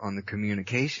focused on the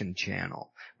communication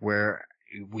channel where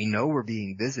we know we're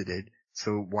being visited.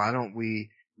 So why don't we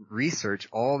research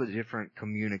all the different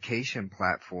communication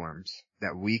platforms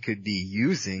that we could be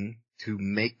using to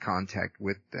make contact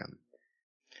with them?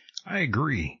 I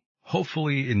agree.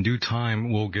 Hopefully in due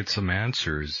time we'll get some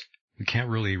answers. We can't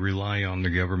really rely on the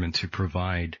government to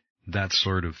provide that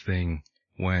sort of thing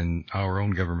when our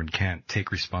own government can't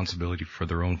take responsibility for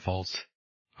their own faults,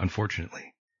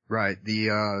 unfortunately. Right.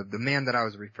 The man that I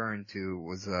was referring to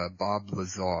was Bob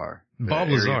Lazar. Bob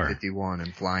Lazar. Area 51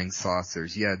 and Flying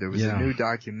Saucers. Yeah, there was a new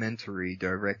documentary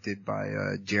directed by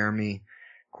Jeremy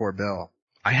Corbell.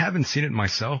 I haven't seen it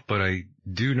myself, but I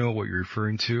do know what you're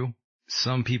referring to.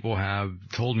 Some people have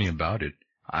told me about it.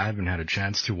 I haven't had a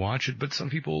chance to watch it, but some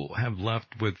people have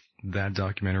left with that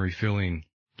documentary feeling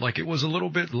like it was a little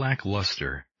bit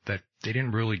lackluster, that they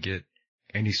didn't really get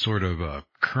any sort of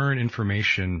current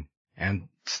information. And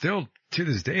still, to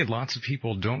this day, lots of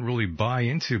people don't really buy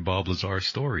into Bob Lazar's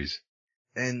stories.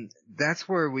 And that's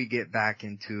where we get back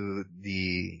into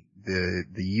the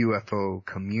UFO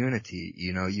community.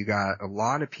 You got a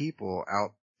lot of people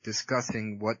out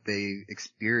discussing what they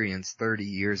experienced 30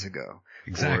 years ago.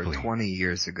 Exactly. Or 20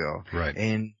 years ago. Right.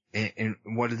 And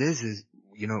what it is,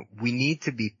 we need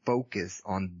to be focused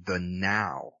on the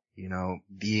now,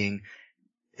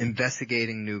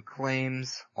 investigating new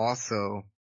claims, also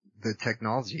the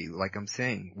technology. Like I'm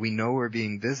saying, we know we're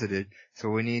being visited, so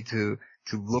we need to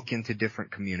look into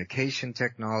different communication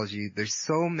technology. There's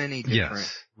so many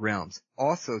different realms.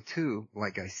 Also, too,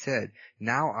 like I said,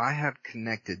 now I have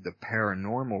connected the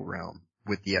paranormal realm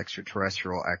with the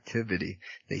extraterrestrial activity.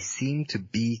 They seem to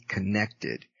be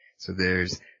connected. So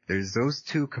there's those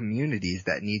two communities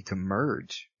that need to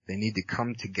merge. They need to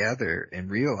come together and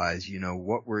realize,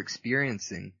 what we're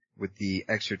experiencing with the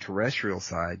extraterrestrial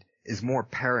side is more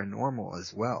paranormal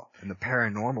as well. And the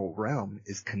paranormal realm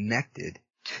is connected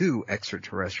to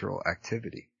extraterrestrial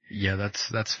activity. Yeah,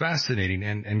 that's fascinating.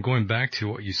 And going back to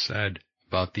what you said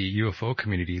about the UFO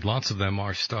community, lots of them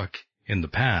are stuck in the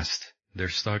past. They're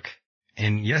stuck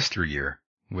in yesteryear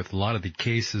with a lot of the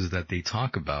cases that they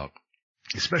talk about,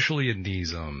 especially in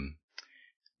these,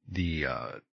 the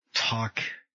talk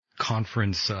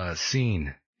conference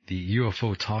scene, the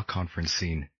UFO talk conference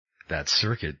scene, that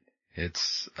circuit.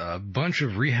 It's a bunch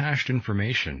of rehashed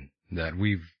information that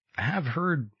have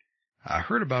heard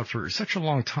about for such a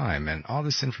long time, and all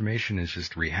this information is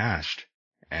just rehashed,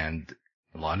 and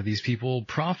a lot of these people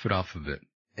profit off of it.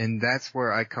 And that's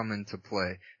where I come into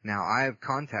play. Now, I have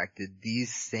contacted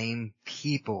these same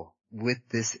people with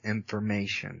this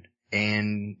information,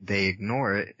 and they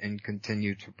ignore it and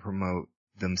continue to promote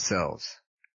themselves.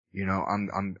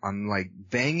 I'm like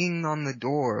banging on the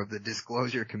door of the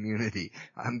disclosure community.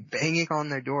 I'm banging on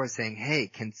their door saying, hey,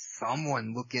 can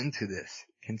someone look into this?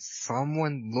 Can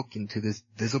someone look into this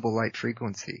visible light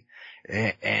frequency?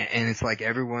 And it's like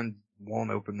everyone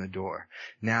won't open the door.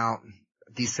 Now,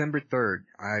 December 3rd,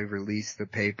 I released a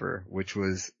paper which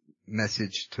was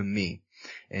messaged to me.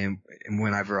 And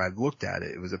whenever I looked at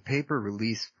it, it was a paper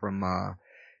released from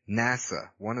NASA,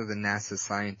 one of the NASA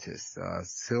scientists,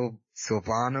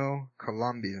 Silvano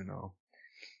Colombiano.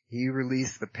 He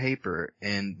released the paper,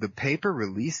 and the paper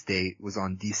release date was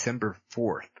on December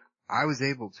 4th. I was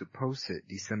able to post it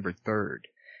December 3rd,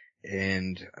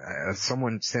 and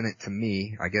someone sent it to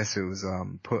me. I guess it was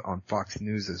put on Fox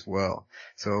News as well.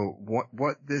 So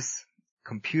what this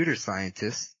computer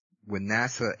scientist with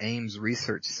NASA Ames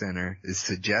Research Center is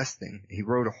suggesting, he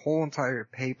wrote a whole entire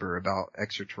paper about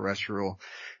extraterrestrial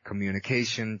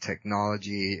communication,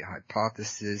 technology,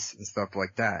 hypothesis, and stuff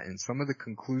like that. And some of the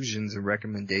conclusions and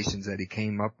recommendations that he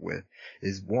came up with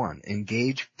is: 1,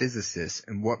 engage physicists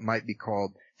in what might be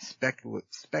called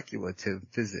speculative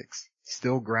physics,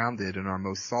 still grounded in our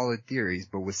most solid theories,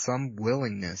 but with some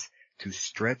willingness to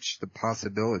stretch the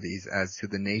possibilities as to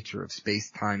the nature of space,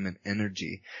 time, and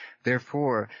energy.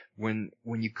 Therefore, when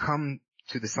you come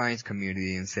to the science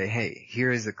community and say, hey,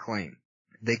 here is a claim,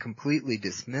 they completely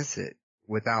dismiss it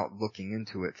without looking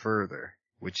into it further,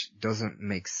 which doesn't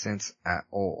make sense at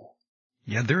all.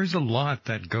 Yeah, there's a lot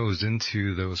that goes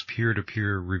into those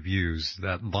peer-to-peer reviews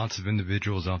that lots of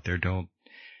individuals out there don't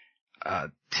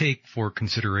take for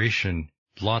consideration.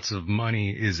 Lots of money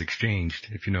is exchanged,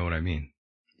 if you know what I mean.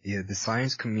 Yeah, the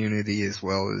science community as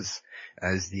well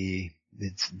as the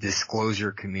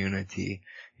disclosure community,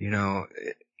 you know,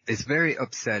 it's very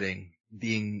upsetting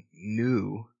being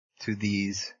new to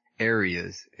these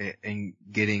areas and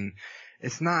getting,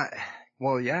 it's not,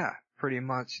 well, yeah, pretty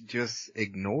much just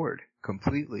ignored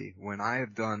completely when I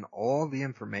have done all the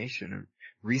information and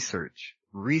research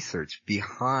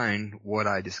behind what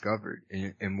I discovered.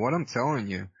 And what I'm telling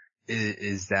you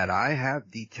is that I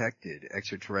have detected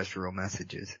extraterrestrial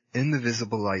messages in the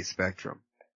visible light spectrum.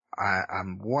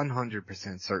 I'm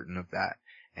 100% certain of that.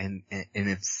 And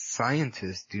if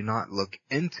scientists do not look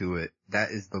into it, that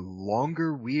is the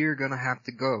longer we're gonna have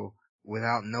to go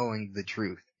without knowing the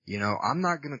truth. You know, I'm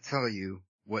not gonna tell you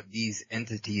what these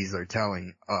entities are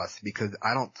telling us because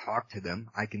I don't talk to them.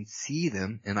 I can see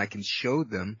them and I can show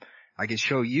them. I can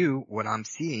show you what I'm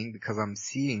seeing because I'm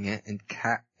seeing it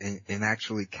and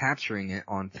actually capturing it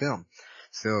on film.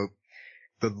 So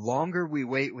the longer we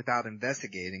wait without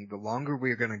investigating, the longer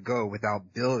we're going to go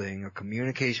without building a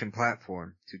communication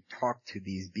platform to talk to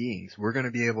these beings. We're going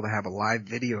to be able to have a live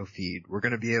video feed. We're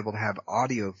going to be able to have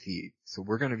audio feed. So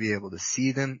we're going to be able to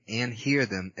see them and hear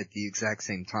them at the exact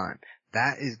same time.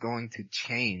 That is going to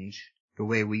change the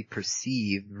way we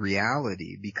perceive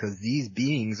reality because these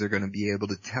beings are going to be able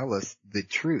to tell us the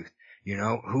truth. You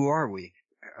know, who are we?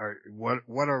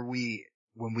 What are we?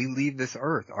 When we leave this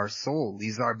earth, our soul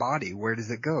leaves our body. Where does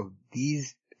it go?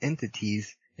 These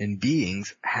entities and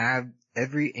beings have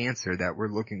every answer that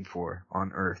we're looking for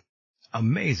on earth.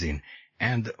 Amazing.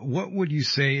 And what would you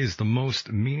say is the most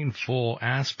meaningful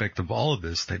aspect of all of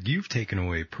this that you've taken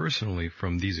away personally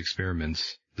from these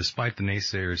experiments, despite the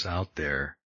naysayers out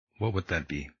there? What would that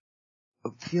be? A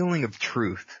feeling of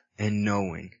truth and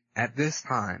knowing. At this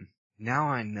time, now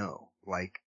I know,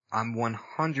 like, I'm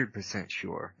 100%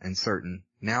 sure and certain.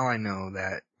 Now I know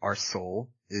that our soul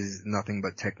is nothing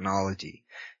but technology,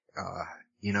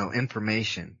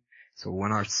 information. So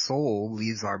when our soul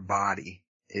leaves our body,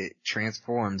 it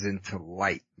transforms into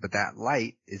light, but that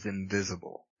light is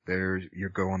invisible. You're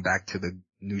going back to the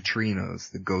neutrinos,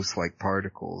 the ghost-like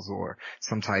particles, or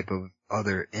some type of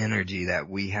other energy that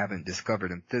we haven't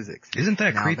discovered in physics. Isn't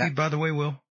that creepy, by the way,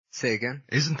 Will? Say again?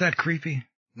 Isn't that creepy?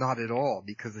 Not at all,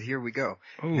 because here we go.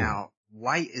 Ooh. Now,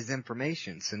 light is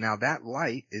information, so now that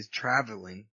light is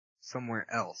traveling somewhere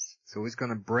else. So it's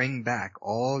going to bring back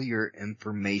all your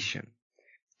information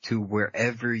to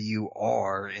wherever you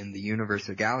are in the universe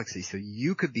or galaxy. So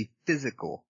you could be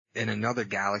physical in another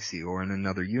galaxy or in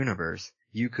another universe.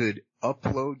 You could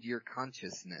upload your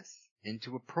consciousness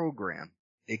into a program.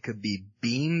 It could be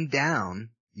beamed down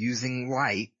using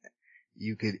light.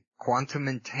 You could quantum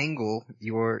entangle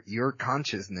your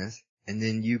consciousness, and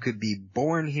then you could be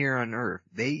born here on Earth.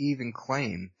 They even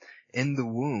claim in the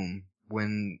womb,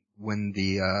 when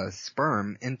the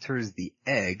sperm enters the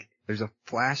egg, there's a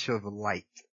flash of light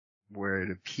where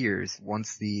it appears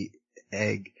once the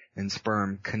egg and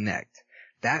sperm connect.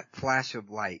 That flash of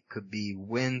light could be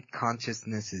when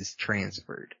consciousness is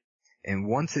transferred. And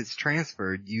once it's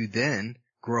transferred, you then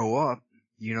grow up.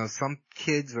 You know, some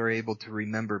kids are able to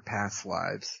remember past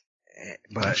lives,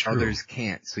 but others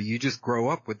can't. So you just grow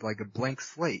up with like a blank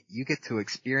slate. You get to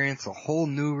experience a whole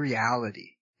new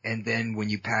reality. And then when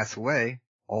you pass away,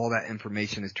 all that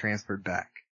information is transferred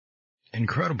back.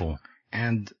 Incredible.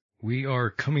 And we are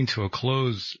coming to a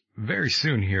close very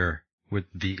soon here with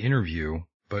the interview,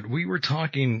 but we were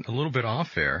talking a little bit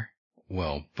off air.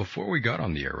 Well, before we got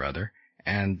on the air, rather,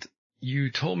 and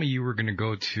you told me you were going to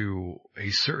go to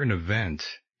a certain event.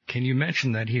 Can you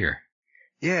mention that here?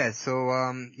 Yeah, so,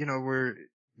 we're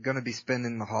going to be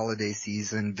spending the holiday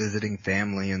season visiting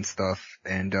family and stuff.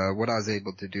 And, what I was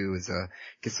able to do is,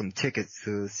 get some tickets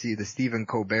to see the Stephen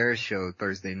Colbert show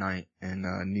Thursday night in,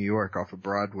 New York off of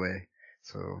Broadway.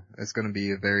 So it's going to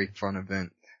be a very fun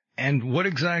event. And what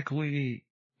exactly,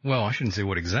 well, I shouldn't say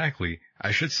what exactly.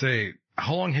 I should say,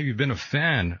 how long have you been a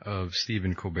fan of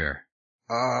Stephen Colbert?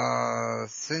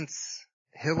 Since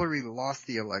Hillary lost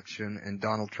the election and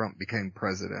Donald Trump became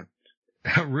president.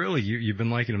 Really? You've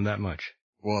been liking him that much?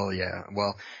 Well, yeah.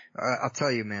 Well, I'll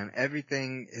tell you, man,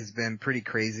 everything has been pretty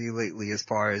crazy lately as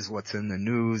far as what's in the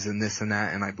news and this and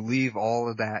that. And I believe all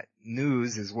of that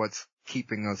news is what's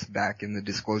keeping us back in the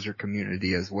disclosure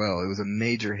community as well. It was a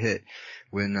major hit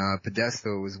when, Podesta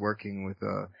was working with,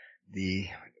 the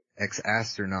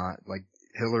ex-astronaut, like,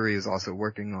 Hillary is also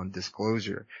working on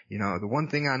disclosure. You know, the one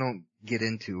thing I don't get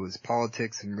into is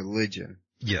politics and religion.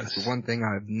 Yes. It's the one thing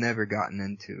I've never gotten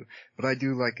into. But I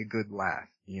do like a good laugh,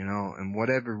 you know, and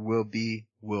whatever will be,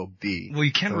 will be. Well,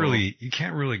 you can't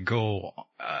really go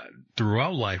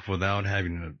throughout life without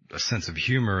having a sense of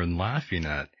humor and laughing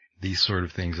at these sort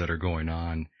of things that are going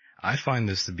on. I find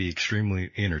this to be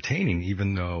extremely entertaining,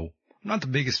 even though I'm not the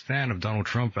biggest fan of Donald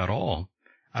Trump at all.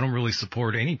 I don't really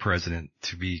support any president,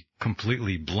 to be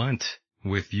completely blunt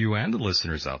with you and the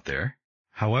listeners out there.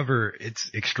 However,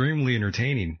 it's extremely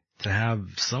entertaining to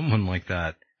have someone like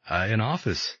that in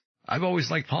office. I've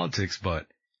always liked politics, but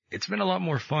it's been a lot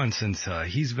more fun since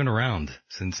he's been around,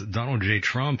 since Donald J.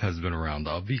 Trump has been around.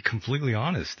 I'll be completely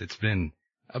honest. It's been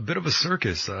a bit of a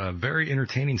circus, a very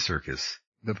entertaining circus.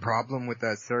 The problem with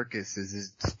that circus is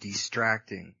it's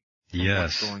distracting from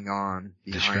Yes. what's going on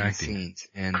behind Distracting. the scenes.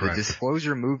 And Correct. the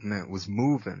disclosure movement was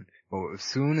moving, but as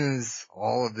soon as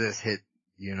all of this hit,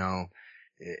 you know,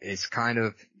 it's kind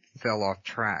of fell off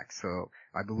track. So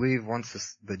I believe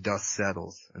once the dust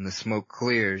settles and the smoke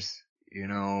clears, you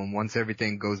know, once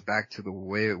everything goes back to the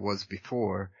way it was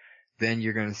before, then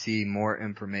you're going to see more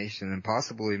information and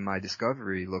possibly my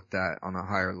discovery looked at on a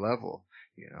higher level.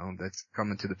 You know, that's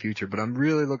coming to the future. But I'm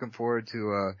really looking forward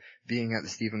to being at the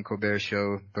Stephen Colbert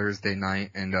Show Thursday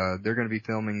night, and they're going to be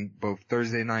filming both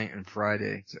Thursday night and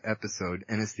Friday's episode,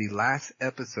 and it's the last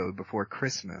episode before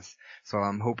Christmas. So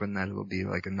I'm hoping that it'll be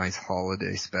like a nice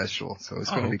holiday special. So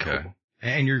it's going to be cool.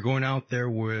 And you're going out there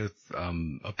with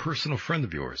a personal friend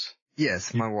of yours.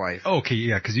 Yes, my wife. Okay,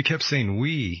 yeah, because you kept saying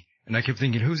we, and I kept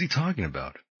thinking, who's he talking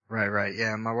about? Right.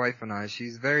 Yeah, my wife and I,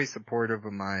 she's very supportive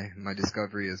of my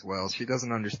discovery as well. She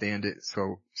doesn't understand it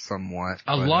somewhat.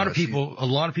 A lot of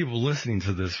people listening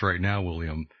to this right now,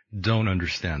 William, don't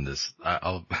understand this.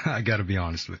 I gotta be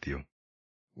honest with you.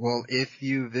 Well, if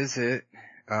you visit,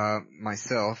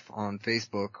 myself on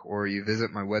Facebook or you visit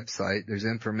my website, there's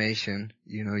information.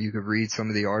 You know, you could read some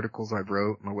of the articles I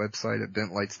wrote on my website at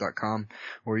bentlights.com,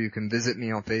 or you can visit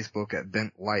me on Facebook at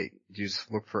bentlight.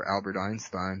 Just look for Albert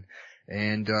Einstein.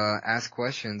 And ask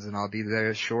questions, and I'll be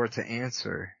there sure to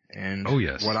answer. And oh,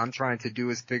 yes. What I'm trying to do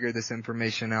is figure this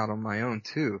information out on my own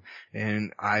too.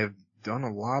 And I've done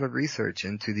a lot of research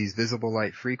into these visible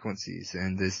light frequencies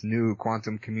and this new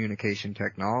quantum communication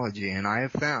technology, and I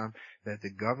have found that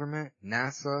the government,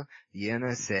 NASA, the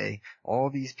NSA, all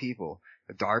these people,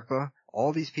 DARPA,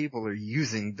 all these people are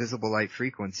using visible light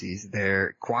frequencies.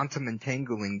 They're quantum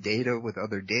entangling data with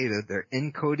other data. They're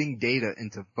encoding data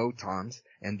into photons,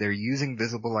 and they're using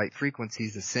visible light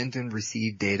frequencies to send and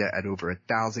receive data at over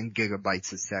 1,000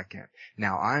 gigabytes a second.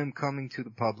 Now, I am coming to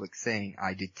the public saying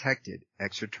I detected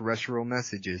extraterrestrial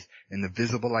messages in the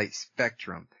visible light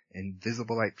spectrum and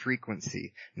visible light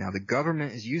frequency. Now, the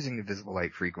government is using the visible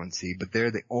light frequency, but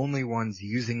they're the only ones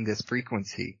using this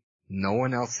frequency. No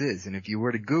one else is. And if you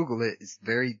were to Google it, it's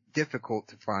very difficult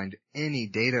to find any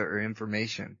data or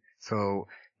information. So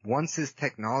once this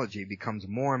technology becomes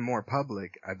more and more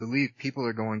public, I believe people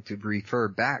are going to refer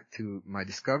back to my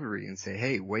discovery and say,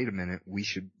 hey, wait a minute, we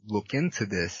should look into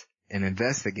this and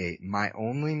investigate. My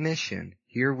only mission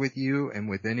here with you and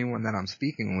with anyone that I'm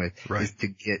speaking with is to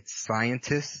get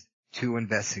scientists to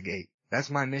investigate. That's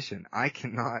my mission. I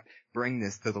cannot bring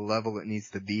this to the level it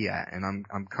needs to be at. And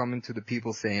I'm coming to the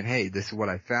people saying, hey, this is what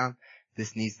I found.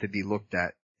 This needs to be looked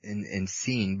at and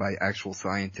seen by actual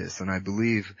scientists. And I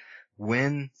believe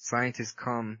when scientists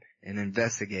come and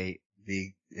investigate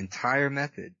the entire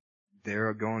method,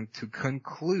 they're going to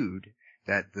conclude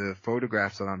that the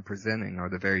photographs that I'm presenting are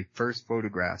the very first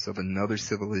photographs of another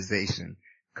civilization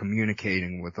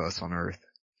communicating with us on Earth.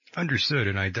 Understood.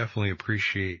 And I definitely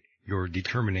appreciate your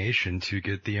determination to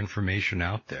get the information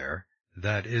out there.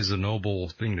 That is a noble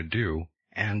thing to do.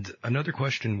 And another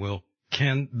question, Will,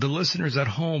 can the listeners at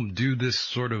home do this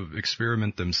sort of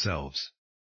experiment themselves?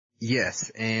 Yes,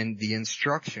 and the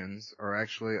instructions are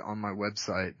actually on my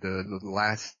website, the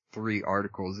last 3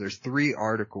 articles. There's 3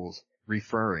 articles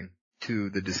referring to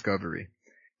the discovery.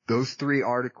 Those 3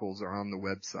 articles are on the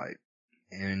website.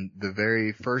 And the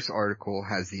very first article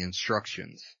has the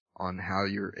instructions on how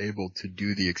you're able to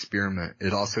do the experiment.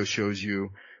 It also shows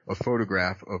you a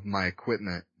photograph of my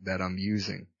equipment that I'm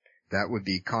using. That would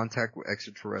be Contact with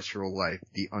Extraterrestrial Life,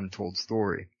 The Untold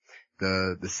Story.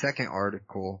 The second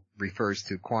article refers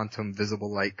to quantum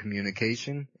visible light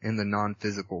communication in the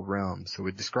non-physical realm. So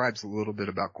it describes a little bit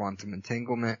about quantum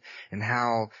entanglement and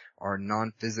how our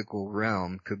non-physical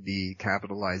realm could be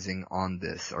capitalizing on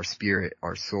this, our spirit,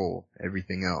 our soul,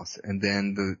 everything else. And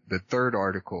then the third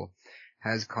article,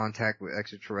 has contact with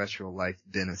extraterrestrial life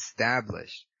been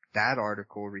established? That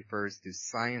article refers to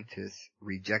scientists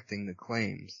rejecting the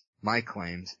claims my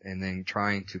claims and then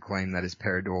trying to claim that it's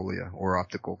pareidolia or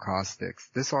optical caustics.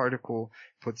 This article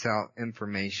puts out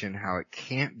information how it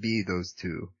can't be those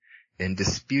two and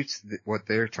disputes what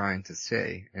they're trying to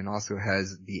say, and also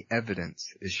has the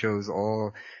evidence. It shows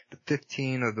all the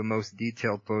 15 of the most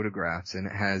detailed photographs, and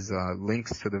it has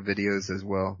links to the videos as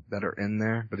well that are in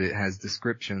there, but it has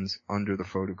descriptions under the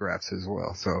photographs as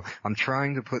well. So I'm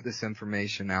trying to put this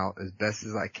information out as best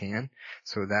as I can,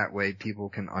 so that way people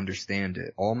can understand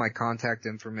it. All my contact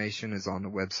information is on the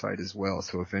website as well,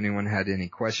 so if anyone had any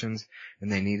questions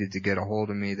and they needed to get a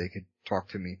hold of me, they could talk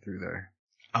to me through there.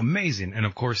 Amazing. And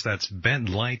of course, that's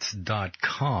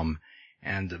bentlights.com.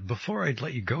 And before I'd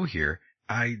let you go here,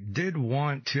 I did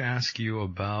want to ask you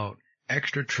about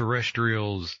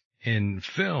extraterrestrials in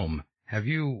film. Have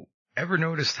you ever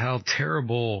noticed how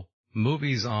terrible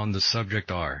movies on the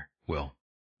subject are, Will?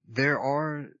 There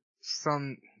are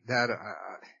some that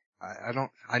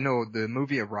I know the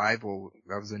movie Arrival,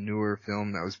 that was a newer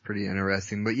film that was pretty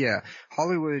interesting. But yeah,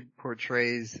 Hollywood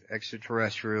portrays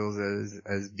extraterrestrials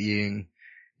as being,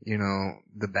 you know,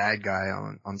 the bad guy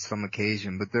on some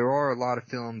occasion. But there are a lot of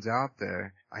films out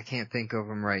there. I can't think of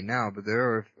them right now, but there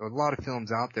are a lot of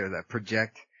films out there that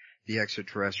project the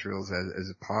extraterrestrials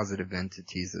as positive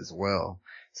entities as well.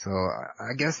 So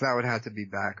I guess that would have to be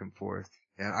back and forth.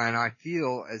 And I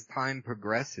feel as time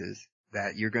progresses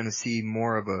that you're going to see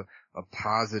more of a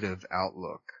positive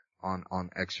outlook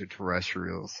on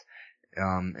extraterrestrials,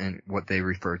 and what they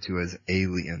refer to as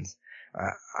aliens.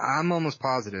 I'm almost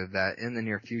positive that in the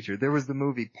near future, there was the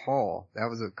movie Paul. That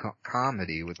was a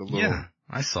comedy with a little Yeah,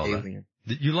 I saw alien.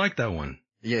 that. You like that one?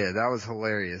 Yeah, that was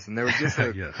hilarious. And there was just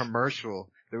a Yes.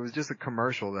 commercial. There was just a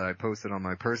commercial that I posted on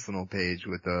my personal page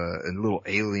with a little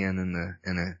alien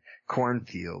in a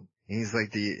cornfield. And he's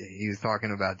like, he was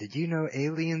talking about, did you know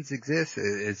aliens exist?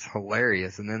 It's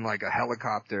hilarious. And then like a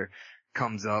helicopter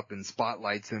comes up and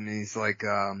spotlights him, and he's like,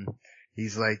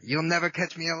 you'll never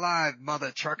catch me alive,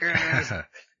 mother truckers.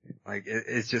 Like,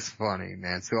 it's just funny,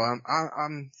 man. So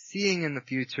I'm seeing in the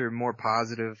future more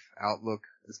positive outlook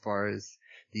as far as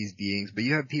these beings, but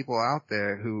you have people out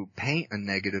there who paint a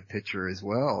negative picture as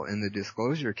well in the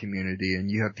disclosure community, and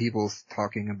you have people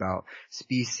talking about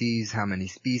species, how many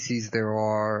species there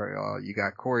are. You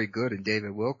got Corey Good and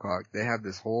David Wilcock. They have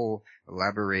this whole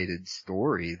elaborated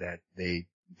story that they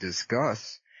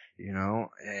discuss, you know,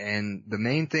 and the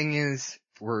main thing is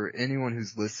for anyone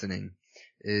who's listening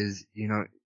is, you know,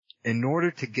 in order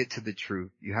to get to the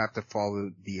truth, you have to follow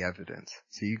the evidence.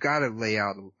 So you got to lay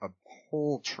out a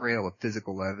whole trail of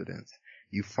physical evidence.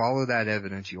 You follow that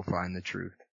evidence, you'll find the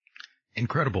truth.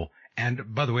 Incredible.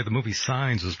 And by the way, the movie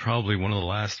Signs was probably one of the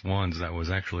last ones that was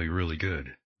actually really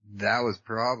good. That was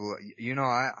probably, you know,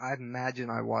 I imagine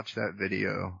I watched that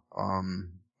video,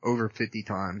 over 50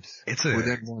 times. It's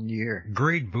within 1 year.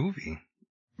 Great movie.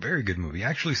 Very good movie. I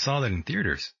actually saw that in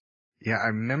theaters. Yeah, I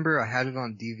remember I had it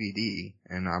on DVD,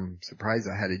 and I'm surprised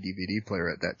I had a DVD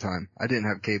player at that time. I didn't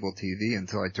have cable TV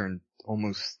until I turned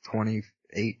almost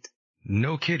 28.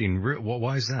 No kidding.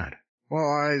 Why is that? Well,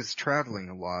 I was traveling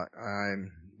a lot.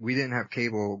 We didn't have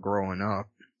cable growing up.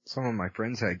 Some of my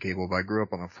friends had cable, but I grew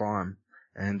up on a farm.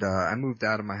 And I moved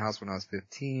out of my house when I was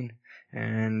 15,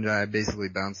 and I basically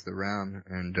bounced around,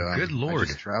 and Good Lord. I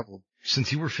just traveled.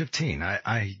 Since you were 15,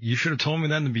 you should have told me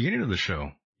that in the beginning of the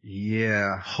show.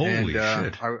 Yeah. Holy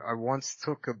shit. I once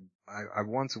I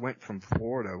once went from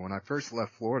Florida. When I first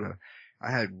left Florida,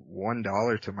 I had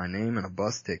 $1 to my name and a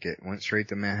bus ticket, went straight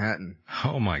to Manhattan.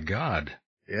 Oh my God.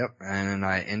 Yep. And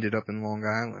I ended up in Long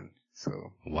Island.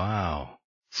 So. Wow.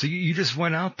 So you just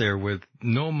went out there with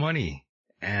no money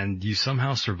and you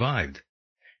somehow survived.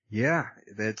 Yeah.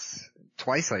 That's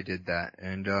twice I did that.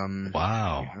 And,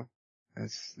 wow. You know,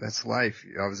 that's life.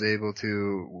 I was able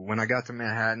to, when I got to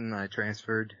Manhattan, I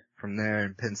transferred from there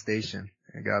in Penn Station.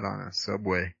 I got on a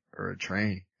subway or a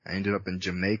train. I ended up in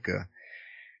Jamaica.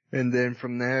 And then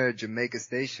from there at Jamaica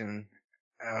Station,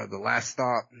 the last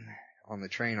stop on the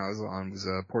train I was on was,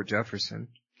 Port Jefferson.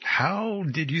 How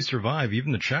did you survive?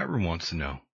 Even the chat room wants to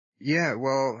know. Yeah,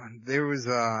 well, there was,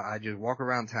 I just walk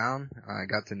around town. I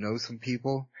got to know some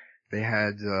people. They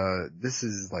had, this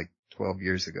is like 12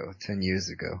 years ago, 10 years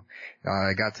ago.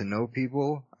 I got to know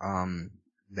people.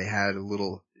 They had a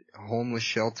little homeless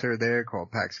shelter there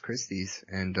called Pax Christie's,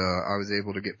 and I was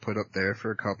able to get put up there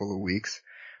for a couple of weeks.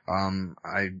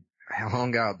 I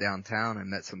hung out downtown. I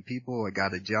met some people. I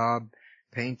got a job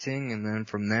painting, and then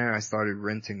from there I started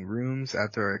renting rooms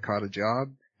after I caught a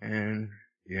job, and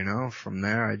you know, from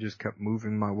there I just kept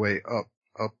moving my way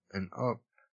up and up.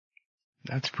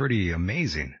 That's pretty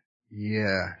amazing.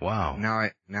 Yeah. Wow. Now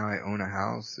I own a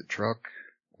house, a truck,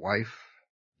 wife.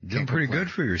 Doing pretty good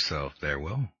for yourself there,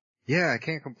 Will. Yeah, I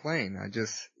can't complain. I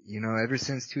just, ever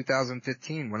since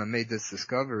 2015 when I made this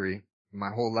discovery, my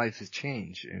whole life has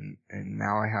changed and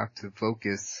now I have to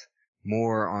focus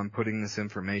more on putting this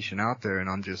information out there, and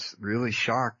I'm just really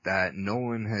shocked that no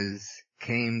one has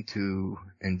came to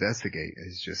investigate.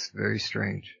 It's just very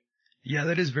strange. Yeah,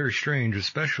 that is very strange,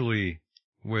 especially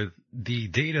with the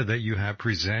data that you have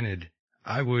presented.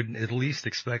 I would at least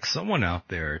expect someone out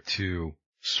there to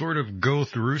sort of go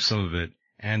through some of it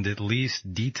and at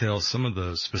least detail some of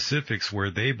the specifics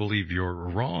where they believe you're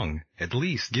wrong. At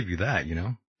least give you that,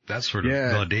 that sort of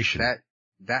validation.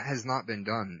 That has not been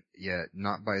done yet,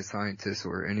 not by a scientist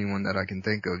or anyone that I can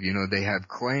think of. They have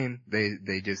claim, they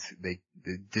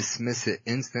dismiss it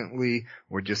instantly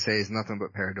or just say it's nothing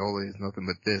but pareidolia, it's nothing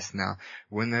but this. Now,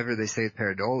 whenever they say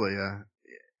pareidolia,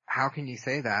 how can you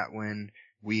say that when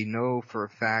we know for a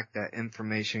fact that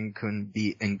information can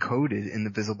be encoded in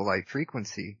the visible light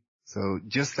frequency? So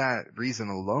just that reason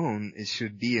alone, it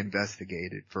should be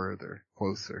investigated further,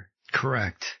 closer.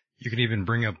 Correct. You can even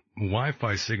bring up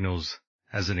Wi-Fi signals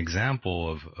as an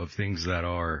example of things that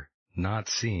are not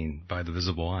seen by the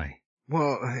visible eye.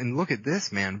 Well, and look at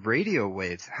this, man. Radio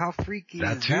waves. How freaky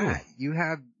is that? You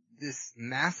have this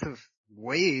massive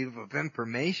wave of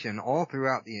information all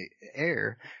throughout the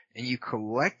air, and you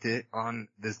collect it on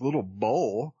this little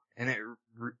bowl, and it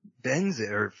bends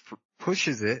it or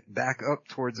pushes it back up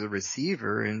towards the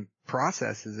receiver and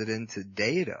processes it into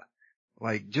data.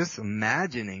 Like, just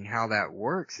imagining how that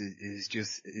works is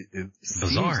just, it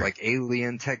bizarre. Seems like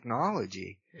alien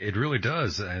technology. It really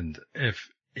does. And if,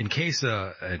 in case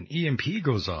an EMP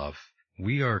goes off,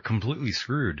 we are completely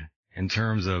screwed in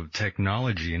terms of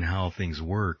technology and how things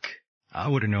work. I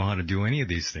wouldn't know how to do any of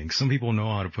these things. Some people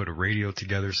know how to put a radio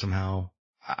together somehow.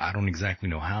 I don't exactly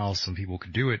know how. Some people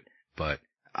could do it, but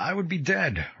I would be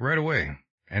dead right away.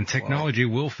 And technology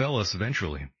will fail us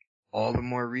eventually. All the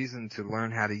more reason to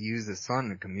learn how to use the sun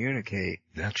to communicate.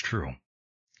 That's true.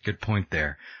 Good point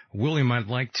there. William, I'd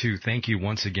like to thank you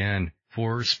once again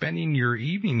for spending your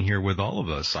evening here with all of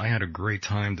us. I had a great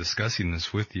time discussing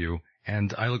this with you,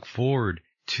 and I look forward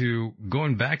to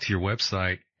going back to your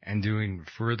website and doing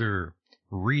further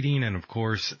reading and, of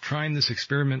course, trying this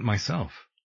experiment myself.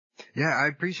 Yeah, I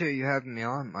appreciate you having me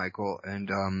on, Michael, and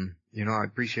I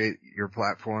appreciate your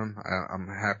platform. I'm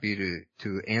happy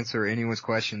to answer anyone's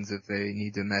questions if they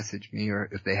need to message me or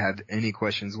if they have any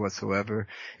questions whatsoever.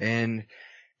 And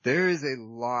there is a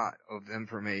lot of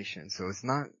information, so it's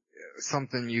not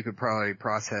something you could probably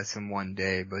process in one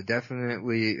day, but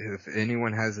definitely if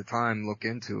anyone has the time, look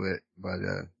into it. But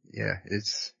yeah,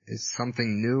 it's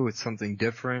something new, it's something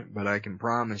different, but I can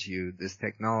promise you this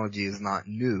technology is not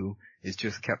new, it's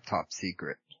just kept top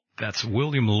secret. That's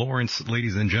William Lawrence,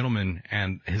 ladies and gentlemen,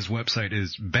 and his website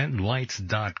is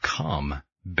bentlights.com.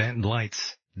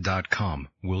 Bentlights.com,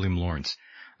 William Lawrence.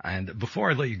 And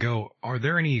before I let you go, are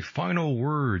there any final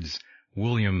words,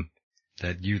 William,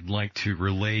 that you'd like to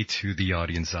relay to the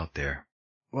audience out there?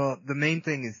 Well, the main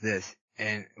thing is this,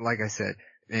 and like I said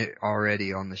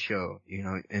already on the show,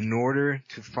 in order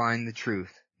to find the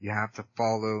truth, you have to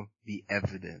follow the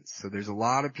evidence. So there's a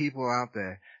lot of people out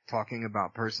there talking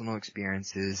about personal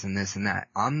experiences and this and that.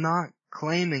 I'm not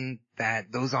claiming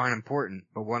that those aren't important,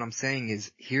 but what I'm saying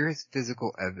is here is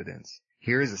physical evidence.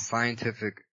 Here is a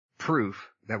scientific proof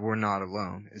that we're not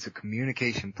alone. It's a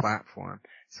communication platform.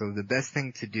 So the best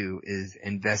thing to do is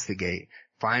investigate.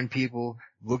 Find people,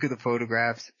 look at the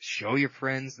photographs, show your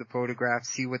friends the photographs,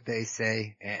 see what they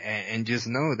say, and just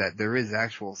know that there is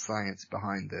actual science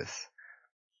behind this.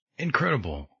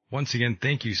 Incredible. Once again,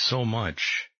 thank you so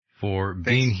much for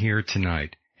being here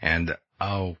tonight, and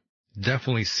I'll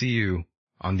definitely see you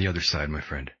on the other side, my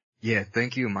friend. Yeah,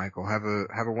 thank you, Michael. Have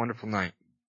a wonderful night.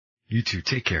 You too.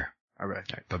 Take care. All right.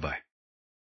 Bye-bye.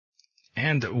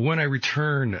 And when I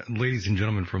return, ladies and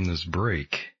gentlemen, from this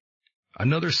break,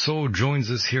 another soul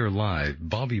joins us here live.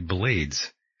 Bobby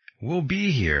Bladez will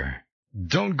be here.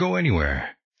 Don't go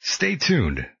anywhere. Stay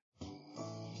tuned.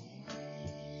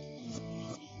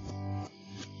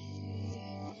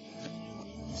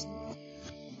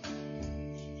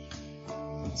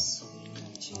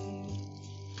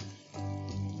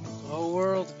 The whole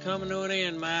world's coming to an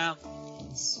end, Mal.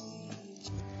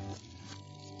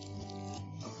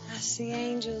 I see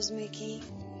angels, Mickey.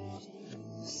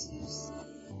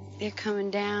 They're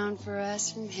coming down for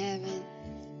us from heaven.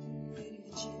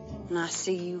 And I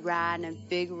see you riding a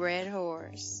big red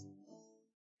horse.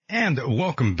 And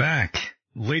welcome back,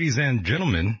 ladies and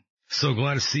gentlemen. So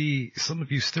glad to see some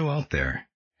of you still out there.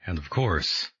 And of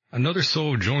course, another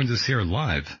soul joins us here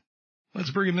live.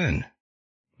 Let's bring him in.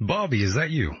 Bobby, is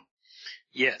that you?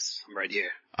 Yes, I'm right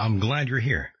here. I'm glad you're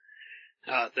here.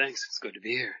 Thanks. It's good to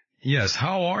be here. Yes,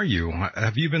 how are you?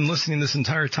 Have you been listening this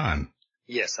entire time?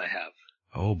 Yes, I have.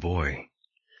 Oh boy.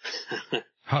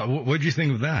 What'd you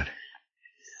think of that?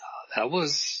 That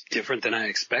was different than I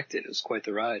expected. It was quite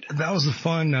the ride. That was a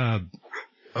fun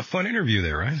interview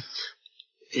there, right?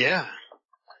 Yeah.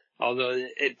 Although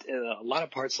a lot of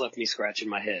parts left me scratching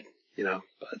my head, but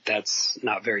that's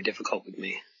not very difficult with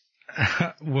me.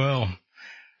 Well,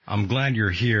 I'm glad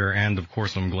you're here, and of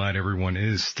course I'm glad everyone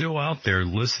is still out there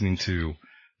listening to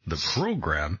the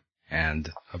program.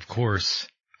 And of course,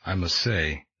 I must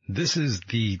say, this is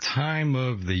the time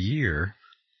of the year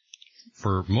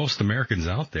for most Americans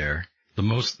out there, the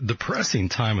most depressing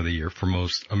time of the year for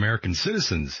most American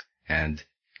citizens. And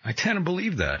I tend to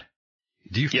believe that.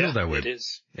 Do you feel that way? It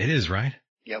is. It is, right?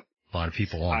 Yep. A lot of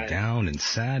people all down and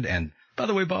sad. And by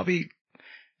the way, Bobby,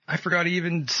 I forgot to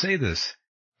even say this.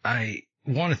 I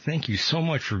want to thank you so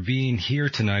much for being here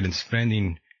tonight and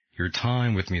spending your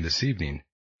time with me this evening.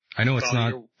 I know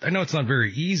it's not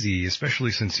very easy,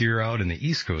 especially since you're out in the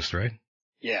East Coast, right?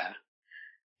 Yeah.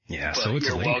 Yeah, but so it's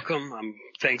you're late. welcome.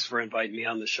 Thanks for inviting me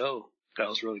on the show. That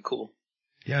was really cool.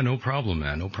 Yeah, no problem,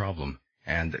 man. No problem.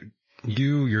 And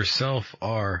you yourself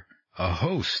are a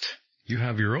host. You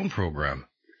have your own program.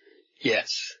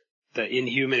 Yes. The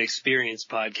Inhuman Experience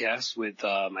podcast with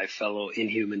my fellow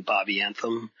Inhuman Bobby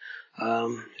Anthem.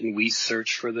 And we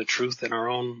search for the truth in our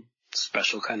own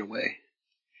special kind of way.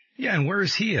 Yeah, and where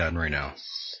is he at right now?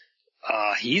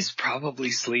 He's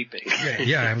probably sleeping.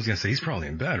 yeah, I was going to say he's probably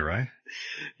in bed, right?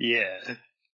 Yeah.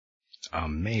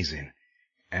 Amazing.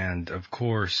 And of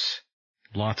course,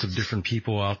 lots of different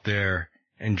people out there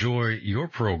enjoy your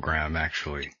program,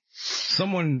 actually.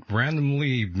 Someone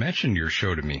randomly mentioned your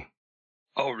show to me.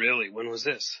 Oh, really? When was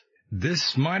this?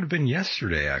 This might have been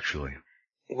yesterday, actually.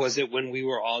 Was it when we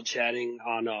were all chatting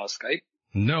on Skype?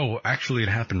 No, actually it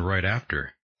happened right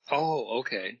after. Oh,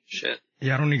 okay. Shit.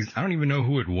 Yeah, I don't even know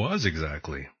who it was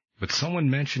exactly, but someone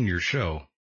mentioned your show.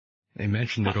 They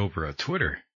mentioned it over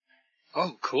Twitter.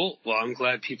 Oh, cool. Well, I'm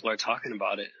glad people are talking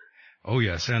about it. Oh,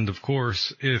 yes. And of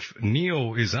course, if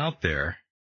Neil is out there,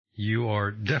 you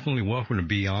are definitely welcome to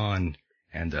be on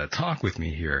and talk with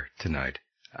me here tonight.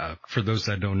 For those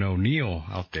that don't know, Neil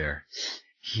out there,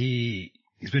 he's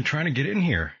been trying to get in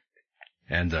here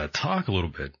and talk a little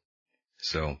bit.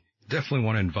 So definitely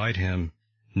want to invite him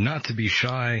not to be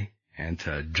shy and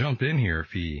to jump in here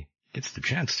if he gets the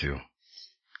chance to.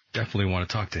 Definitely want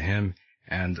to talk to him.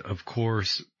 And of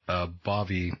course,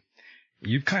 Bobby,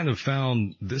 you kind of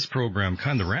found this program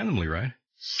kind of randomly, right?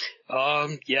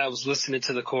 Yeah, I was listening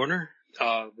to The Corner,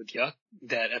 with Yuck,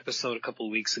 that episode a couple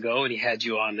of weeks ago, and he had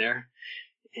you on there.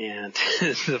 And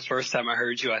the first time I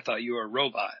heard you, I thought you were a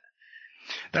robot.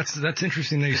 That's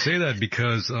interesting that you say that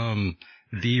because,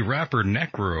 the rapper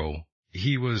Necro,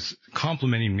 he was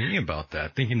complimenting me about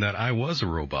that, thinking that I was a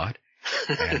robot.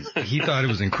 And he thought it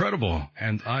was incredible.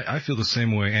 And I feel the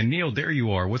same way. And Neil, there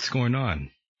you are. What's going on?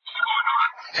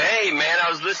 Hey, man, I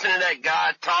was listening to that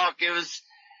guy talk. It was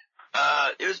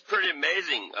pretty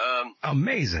amazing.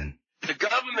 Amazing. The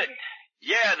government's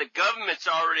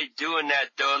already doing that,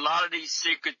 though. A lot of these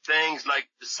secret things, like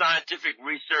the scientific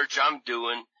research I'm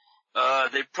doing,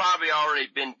 they've probably already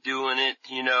been doing it,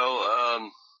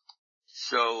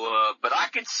 but I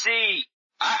could see,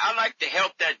 I like to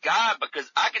help that guy because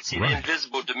I could see the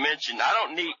invisible dimension.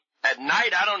 At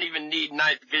night, I don't even need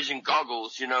night vision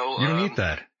goggles, You don't need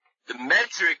that. The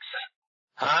metrics,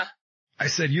 huh? I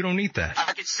said you don't need that.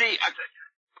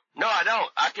 No, I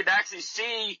don't. I could actually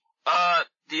see,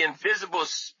 the invisible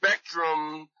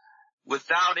spectrum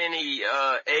without any,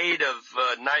 aid of,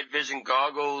 night vision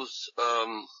goggles,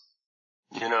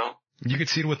 You could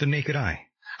see it with the naked eye.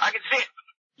 I could see it.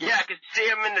 Yeah, I could see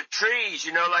them in the trees,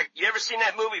 like, you ever seen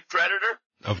that movie Predator?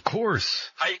 Of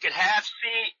course. How you could half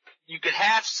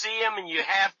see them and you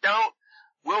half don't?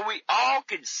 Well, we all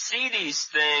could see these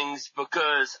things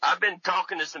because I've been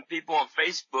talking to some people on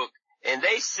Facebook and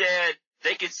they said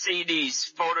they could see these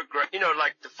photographs,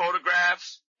 like the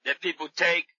photographs that people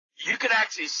take. You could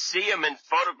actually see them in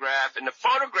photograph and the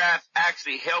photograph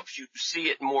actually helps you see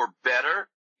it more better,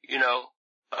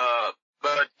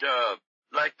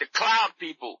 like the cloud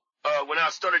people, when I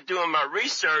started doing my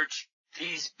research,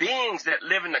 these beings that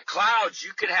live in the clouds,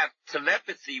 you could have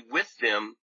telepathy with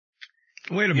them.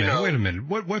 Wait a minute.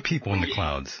 What people in the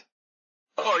clouds?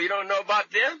 Oh, you don't know about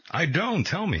them? I don't.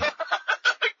 Tell me.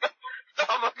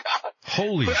 Oh my God.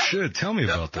 Holy shit. Tell me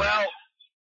about that.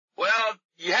 Well,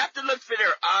 you have to look for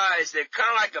their eyes. They're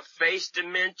kind of like a face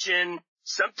dimension.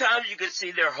 Sometimes you can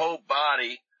see their whole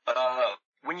body.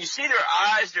 When you see their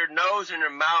eyes, their nose, and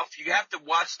their mouth, you have to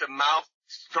watch the mouth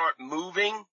start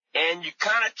moving. and you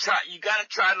gotta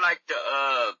try like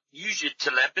to, use your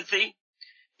telepathy,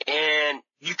 and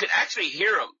you can actually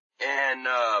hear them and,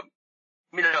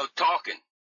 talking.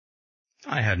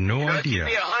 I had no idea. It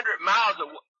could be 100 miles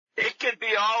away. It could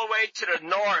be all the way to the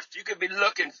north. You could be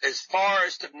looking as far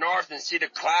as to the north and see the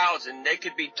clouds, and they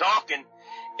could be talking.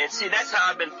 And see, that's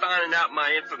how I've been finding out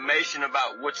my information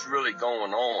about what's really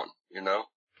going on,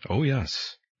 Oh,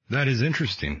 yes. That is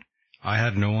interesting. I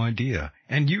had no idea.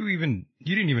 And you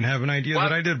didn't even have an idea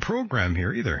that I did a program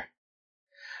here either.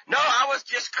 No, I was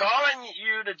just calling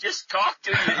you to just talk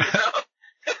to you,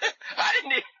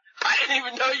 I didn't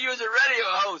even know you was a radio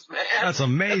host, man. That's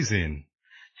amazing.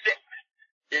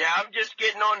 Yeah, I'm just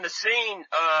getting on the scene.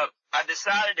 I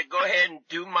decided to go ahead and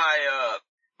do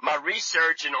my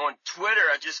research, and on Twitter,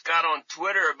 I just got on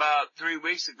Twitter about 3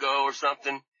 weeks ago or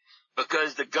something,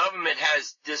 because the government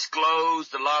has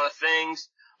disclosed a lot of things,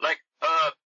 like,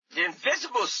 the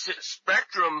invisible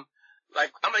spectrum.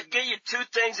 Like, I'm gonna give you 2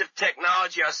 things of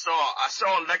technology I saw. I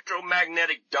saw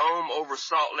electromagnetic dome over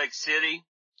Salt Lake City.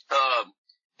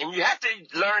 And you have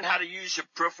to learn how to use your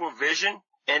peripheral vision.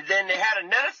 And then they had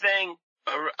another thing.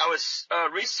 I was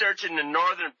researching the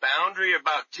northern boundary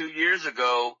about 2 years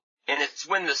ago, and it's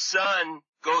when the sun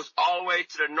goes all the way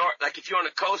to the north. Like, if you're on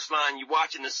the coastline, you're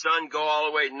watching the sun go all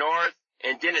the way north,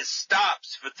 and then it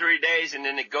stops for 3 days, and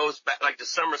then it goes back like the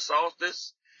summer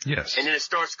solstice. Yes. And then it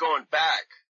starts going back.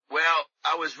 Well,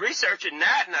 I was researching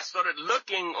that, and I started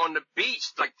looking on the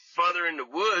beach, like further in the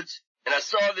woods, and I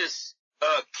saw this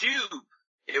cube.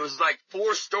 It was like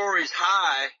 4 stories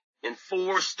high and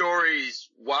 4 stories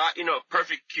wide, a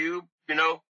perfect cube,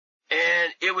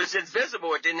 and it was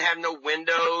invisible. It didn't have no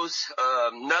windows,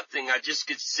 nothing. I just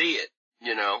could see it,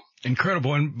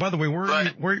 Incredible. And by the way, where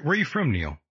are you from,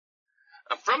 Neil?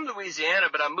 I'm from Louisiana,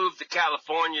 but I moved to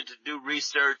California to do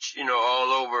research,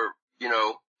 all over,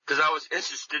 because I was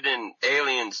interested in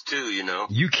aliens too,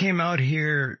 You came out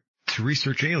here to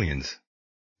research aliens.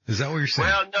 Is that what you're saying?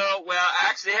 Well, no. Well,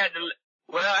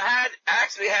 I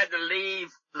actually had to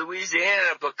leave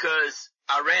Louisiana because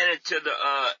I ran into the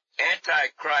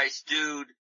Antichrist dude,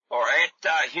 or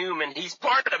anti-human. He's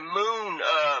part of the moon.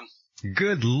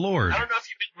 Good Lord. I don't know if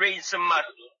you've been reading some of my.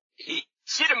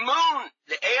 See, the moon,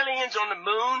 the aliens on the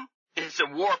moon, it's a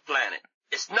war planet.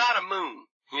 It's not a moon.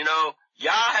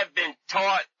 Y'all have been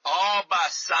taught all by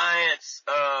science,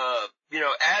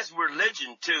 as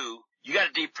religion too. You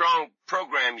got to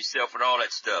deprogram yourself with all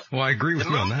that stuff. Well, I agree with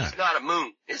you on that. The moon is not a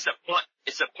moon. It's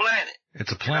a planet.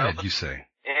 It's a planet, you say.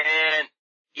 And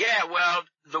yeah, well,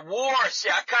 the war. See,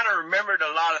 I kind of remembered a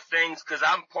lot of things because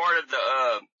I'm part of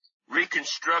the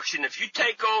Reconstruction. If you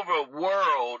take over a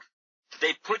world,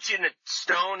 they put you in the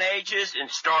Stone Ages and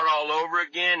start all over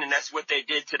again, and that's what they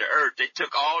did to the Earth. They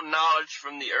took all knowledge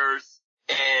from the Earth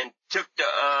and took the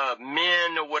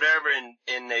men or whatever,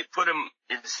 and they put them,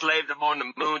 enslaved them on the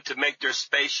moon to make their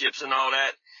spaceships and all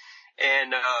that.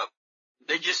 And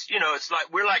they just, it's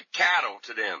like we're like cattle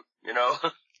to them,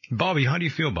 Bobby, how do you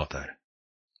feel about that?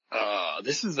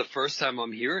 This is the first time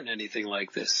I'm hearing anything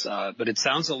like this, but it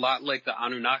sounds a lot like the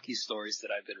Anunnaki stories that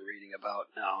I've been reading about,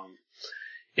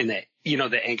 in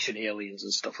the ancient aliens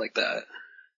and stuff like that.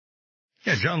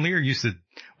 Yeah, John Lear used to,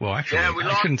 well, actually,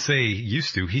 I shouldn't say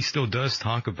used to, he still does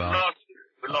talk about.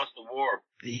 We lost the war.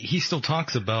 He still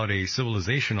talks about a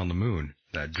civilization on the moon,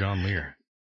 that John Lear.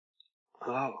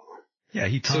 Oh. Yeah,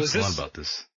 he talks a lot about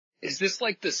this. Is this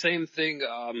like the same thing,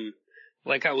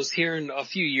 like I was hearing a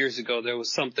few years ago, there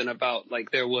was something about,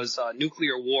 like, there was a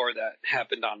nuclear war that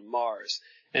happened on Mars,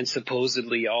 and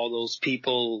supposedly all those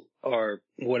people, or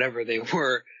whatever they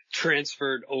were,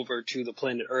 transferred over to the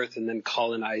planet Earth and then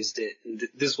colonized it. And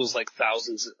this was like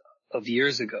thousands of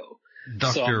years ago.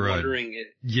 So I'm wondering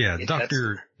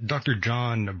Dr.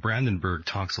 John Brandenburg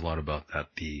talks a lot about that.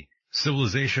 The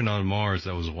civilization on Mars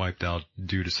that was wiped out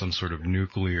due to some sort of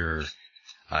nuclear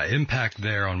impact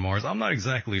there on Mars. I'm not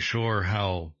exactly sure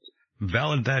how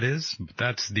valid that is, but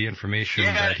that's the information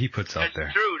that he puts out there.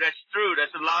 That's true.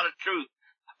 That's a lot of truth.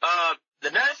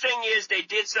 Another thing is they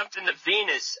did something to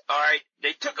Venus, alright?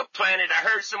 They took a planet, I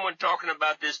heard someone talking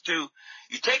about this too.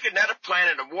 You take another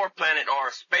planet, a war planet or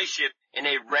a spaceship, and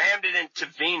they rammed it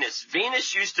into Venus.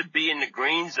 Venus used to be in the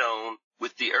green zone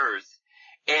with the Earth.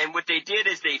 And what they did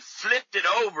is they flipped it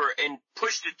over and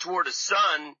pushed it toward the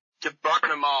sun to burn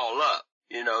them all up,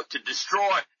 to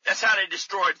destroy. That's how they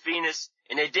destroyed Venus.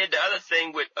 And they did the other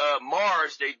thing with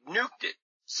Mars, they nuked it.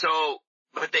 So,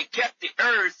 but they kept the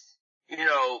Earth,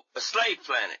 a slave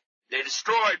planet. They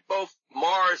destroyed both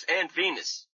Mars and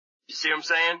Venus. You see what I'm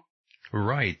saying?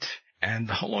 Right. And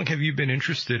how long have you been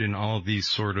interested in all of these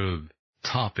sort of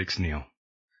topics, Neil?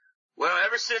 Well,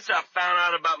 ever since I found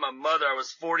out about my mother, I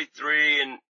was 43,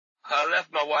 and I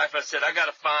left my wife. I said, I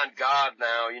gotta find God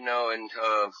now, and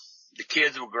the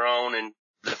kids were grown, and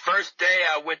the first day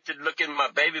I went to look in my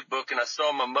baby book and I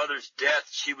saw my mother's death.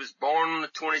 She was born on the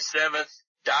 27th,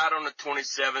 died on the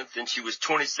 27th, and she was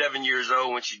 27 years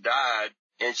old when she died,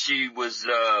 and she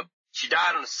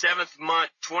died on the 7th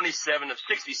month, 27 of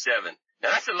 67.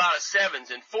 Now that's a lot of sevens,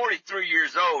 and 43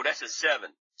 years old, that's a 7.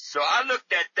 So I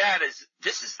looked at that as,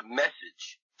 this is the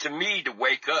message to me to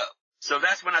wake up. So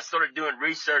that's when I started doing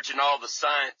research and all the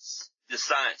science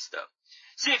stuff.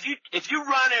 See, if you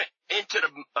run it into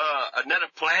another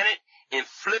planet and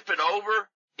flip it over,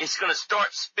 it's gonna start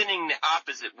spinning the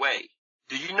opposite way.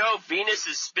 Do you know Venus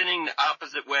is spinning the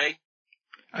opposite way?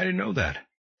 I didn't know that.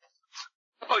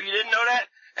 Oh, you didn't know that?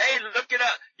 Hey, look it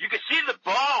up. You can see the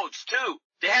bulge too.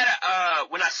 They had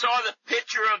when I saw the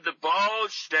picture of the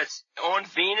bulge that's on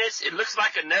Venus, it looks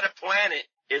like another planet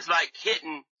is like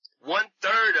hitting 1/3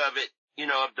 of it,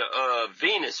 of the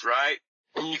Venus, right?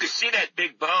 And you can see that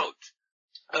big bulge.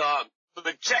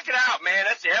 But check it out, man.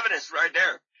 That's the evidence right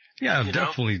there. Yeah, I'll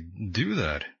definitely do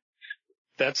that.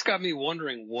 That's got me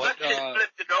wondering what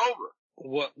flipped it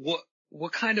over.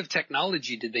 What kind of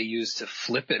technology did they use to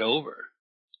flip it over?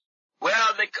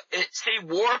 Well, see,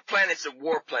 war planet's a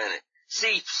war planet.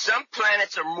 See, some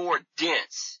planets are more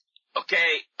dense.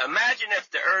 Okay, imagine if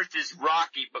the Earth is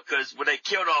rocky because when they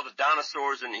killed all the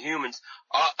dinosaurs and the humans.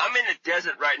 I'm in the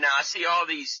desert right now. I see all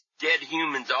these dead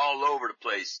humans all over the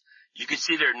place. You can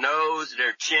see their nose,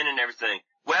 their chin, and everything.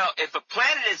 Well, if a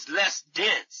planet is less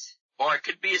dense, or it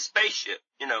could be a spaceship,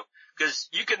 because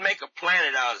you could make a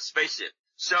planet out of a spaceship.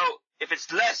 So if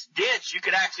it's less dense, you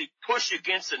could actually push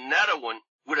against another one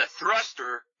with a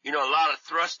thruster, a lot of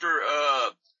thruster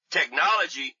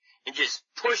technology, and just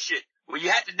push it. What they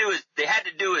had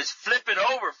to do is flip it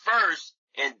over first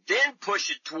and then push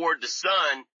it toward the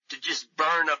sun to just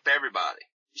burn up everybody.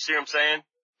 You see what I'm saying?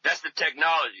 That's the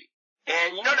technology.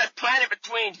 And that planet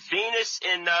between Venus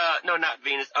and, not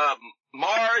Venus,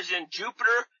 Mars and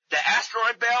Jupiter, the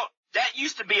asteroid belt, that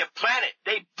used to be a planet.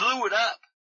 They blew it up.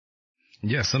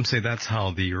 Yeah, some say that's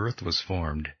how the Earth was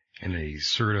formed, in a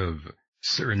sort of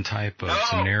certain type of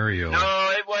scenario.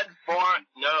 No, it wasn't formed.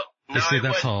 No, say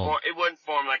it wasn't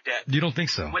formed like that. You don't think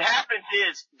so? What happens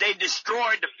is they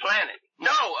destroyed the planet.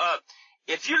 No,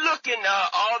 if you look in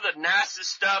all the NASA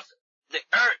stuff, the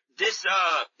Earth,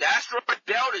 the asteroid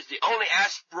belt is the only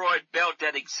asteroid belt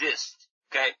that exists.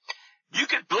 Okay, you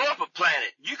could blow up a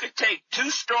planet. You could take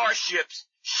 2 starships,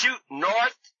 shoot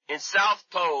north and south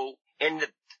pole, and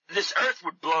this Earth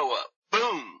would blow up.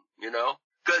 Boom,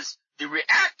 because the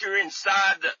reactor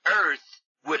inside the Earth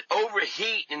would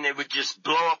overheat and they would just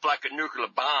blow up like a nuclear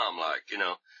bomb,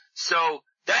 So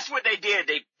that's what they did.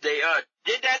 They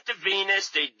did that to Venus.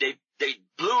 They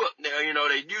blew up,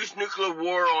 they used nuclear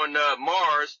war on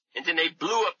Mars, and then they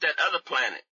blew up that other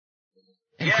planet.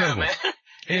 Incredible. Yeah, man.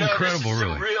 Incredible, this is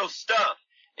really. some real stuff.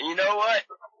 And you know what?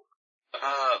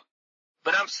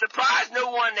 But I'm surprised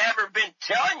no one ever been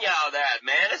telling y'all that,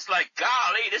 man. It's like,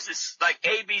 golly, this is like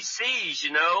ABCs,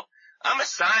 I'm a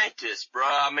scientist, bro.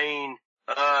 I mean,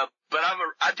 but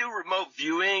I do remote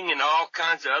viewing and all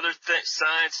kinds of other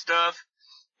science stuff.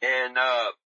 And,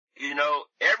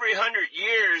 every 100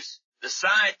 years, the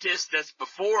scientist that's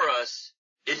before us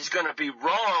is going to be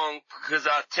wrong because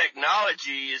our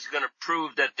technology is going to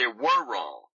prove that they were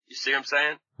wrong. You see what I'm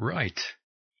saying? Right.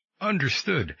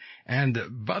 Understood.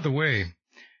 And by the way,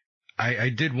 I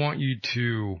did want you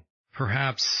to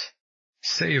perhaps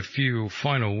say a few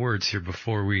final words here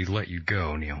before we let you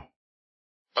go, Neil.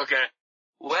 Okay.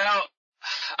 Well,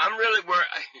 I'm really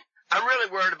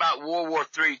worried about World War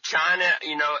III. China,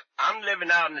 I'm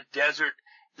living out in the desert.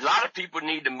 A lot of people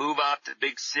need to move out to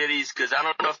big cities because I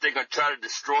don't know if they're going to try to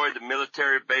destroy the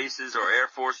military bases or Air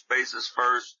Force bases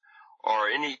first or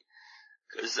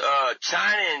because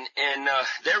China and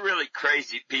they're really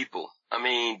crazy people. I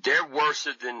mean, they're worse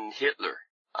than Hitler.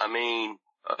 I mean,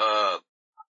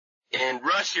 and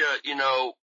Russia,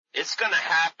 it's going to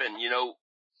happen,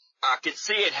 I can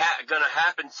see it going to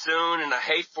happen soon, and I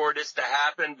hate for this to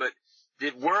happen, but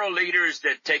the world leaders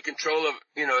that take control of,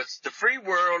 it's the free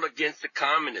world against the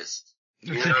communists.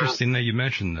 It's interesting that you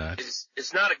mentioned that.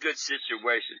 It's not a good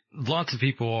situation. Lots of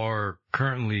people are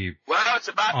currently it's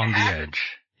about on to the happen.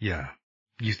 edge. Yeah.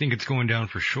 You think it's going down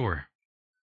for sure?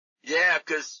 Yeah,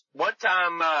 because one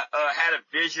time I had a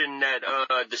vision that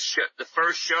the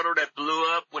first shuttle that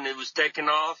blew up when it was taking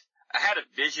off, I had a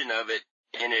vision of it,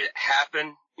 and it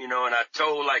happened, and I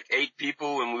told like 8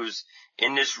 people, and we was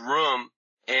in this room,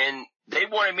 and they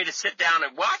wanted me to sit down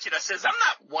and watch it. I says, I'm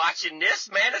not watching this,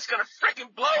 man. It's going to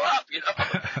freaking blow up,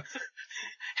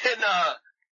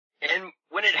 And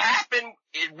when it happened,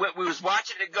 we was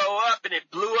watching it go up and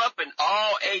it blew up and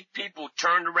all 8 people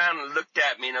turned around and looked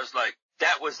at me and I was like,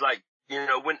 that was like,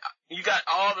 when you got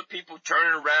all the people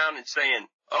turning around and saying,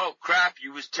 oh crap,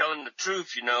 you was telling the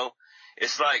truth,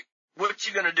 it's like, what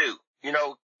you gonna do?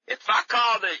 If I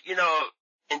call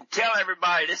and tell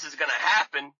everybody this is gonna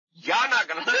happen, y'all not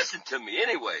gonna listen to me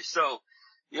anyway. So,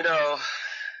 you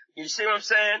see what I'm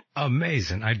saying?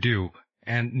 Amazing. I do.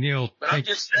 And Neil, I'm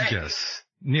just saying. Yes.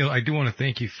 Neil, I do want to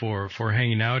thank you for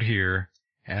hanging out here.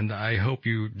 And I hope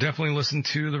you definitely listen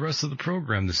to the rest of the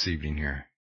program this evening here.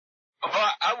 Oh,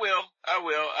 I will.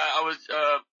 I was,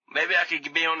 maybe I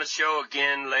could be on the show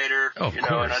again later. Of course.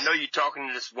 And I know you're talking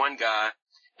to this one guy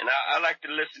and I like to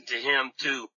listen to him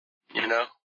too,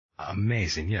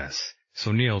 Amazing. Yes.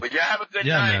 So Neil. But yeah, have a good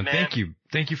night, man. Thank you.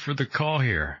 Thank you for the call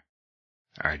here.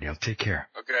 All right, Neil, take care.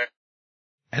 Okay.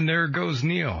 And there goes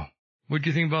Neil. What do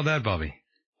you think about that, Bobby?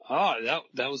 Oh,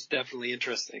 that was definitely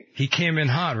interesting. He came in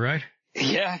hot, right?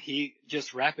 Yeah, he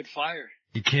just rapid fire.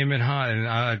 He came in hot, and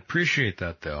I appreciate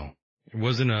that, though. It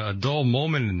wasn't a dull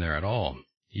moment in there at all.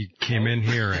 He came in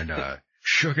here and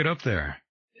shook it up there.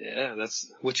 Yeah, that's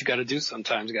what you got to do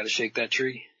sometimes. You got to shake that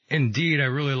tree. Indeed, I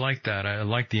really like that. I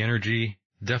like the energy.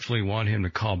 Definitely want him to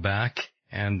call back.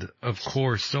 And, of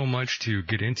course, so much to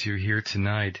get into here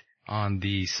tonight on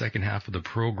the second half of the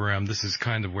program. This is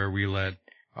kind of where we let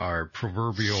our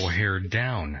proverbial hair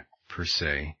down, per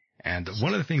se. And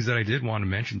one of the things that I did want to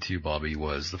mention to you, Bobby,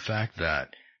 was the fact that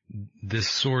this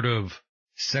sort of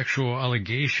sexual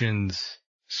allegations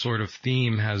sort of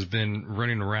theme has been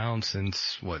running around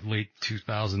since, late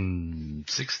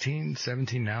 2016,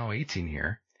 17, now 18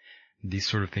 here. These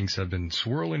sort of things have been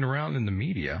swirling around in the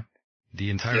media. The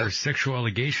entire sexual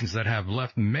allegations that have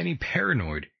left many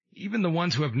paranoid, even the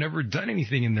ones who have never done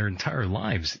anything in their entire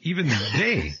lives, even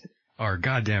they are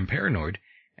goddamn paranoid.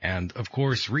 And, of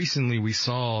course, recently we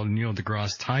saw Neil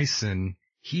deGrasse Tyson.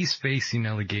 He's facing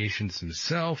allegations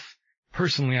himself.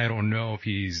 Personally, I don't know if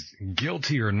he's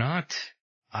guilty or not.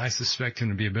 I suspect him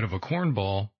to be a bit of a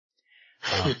cornball.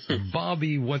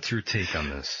 Bobby, what's your take on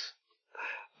this?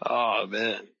 Oh,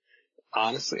 man.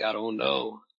 Honestly, I don't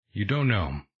know. You don't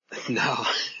know? No.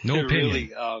 No opinion?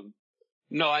 Really,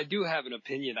 no, I do have an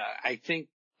opinion. I think,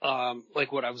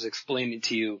 like what I was explaining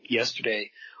to you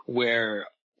yesterday, where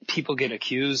people get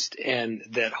accused and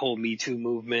that whole Me Too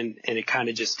movement, and it kind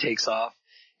of just takes off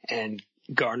and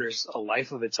garners a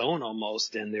life of its own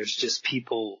almost. And there's just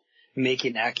people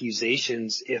making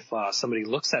accusations if somebody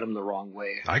looks at them the wrong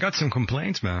way. I got some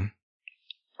complaints, man.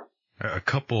 A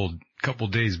couple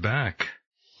days back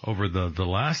over the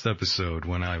last episode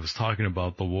when I was talking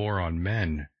about the war on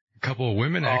men. A couple of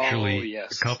women actually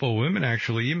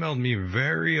emailed me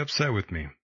very upset with me.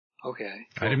 Okay.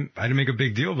 Cool. I didn't make a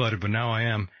big deal about it, but now I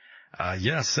am.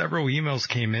 Several emails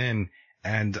came in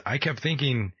and I kept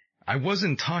thinking I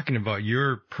wasn't talking about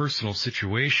your personal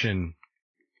situation.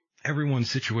 Everyone's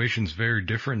situation's very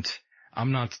different.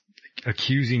 I'm not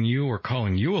accusing you or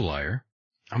calling you a liar.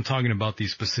 I'm talking about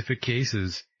these specific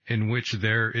cases in which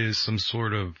there is some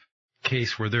sort of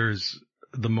case where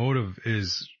the motive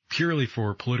is purely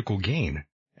for political gain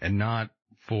and not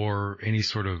for any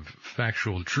sort of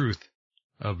factual truth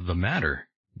of the matter.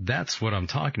 That's what I'm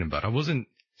talking about. I wasn't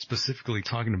specifically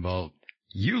talking about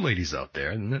you ladies out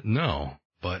there. No,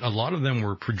 but a lot of them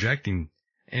were projecting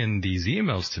in these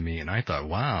emails to me, and I thought,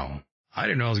 wow, I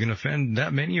didn't know I was going to offend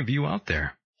that many of you out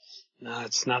there. No,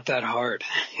 it's not that hard.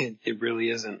 It really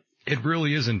isn't. It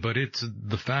really isn't, but it's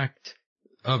the fact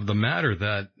of the matter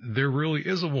that there really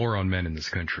is a war on men in this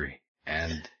country.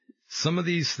 And some of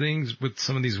these things with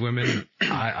some of these women,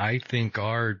 I think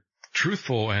are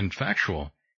truthful and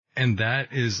factual. And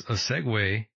that is a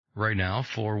segue right now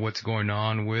for what's going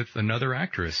on with another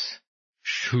actress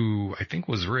who I think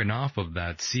was written off of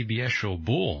that CBS show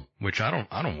Bull, which I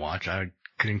don't watch. I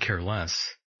couldn't care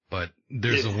less. But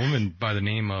there's a woman by the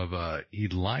name of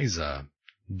Eliza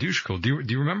Dushku. Do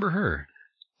you remember her?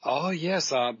 Oh,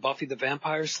 yes. Buffy the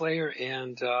Vampire Slayer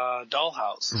and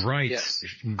Dollhouse. Right. Yes.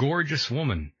 Gorgeous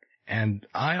woman. And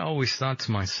I always thought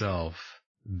to myself,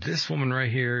 this woman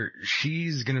right here,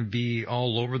 she's going to be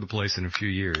all over the place in a few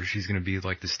years. She's going to be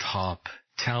like this top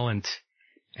talent.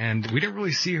 And we didn't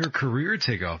really see her career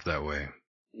take off that way.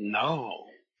 No.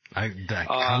 I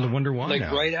kind of wonder why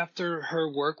now. Right after her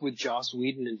work with Joss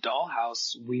Whedon in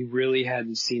Dollhouse, we really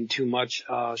hadn't seen too much.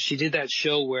 She did that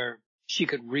show where she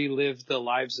could relive the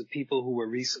lives of people who were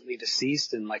recently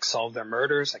deceased and like solve their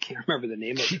murders. I can't remember the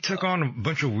name of it. She took on a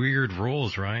bunch of weird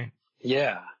roles, right?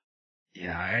 Yeah.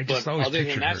 Yeah, I just always pictured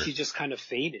her. Other than that, she just kind of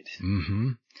faded.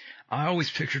 Mm-hmm. I always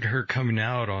pictured her coming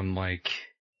out on like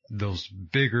those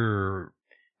bigger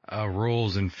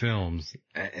roles in films.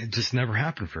 It just never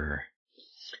happened for her.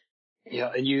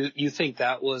 Yeah, and you think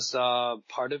that was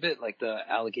part of it, like the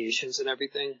allegations and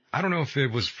everything? I don't know if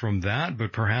it was from that,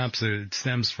 but perhaps it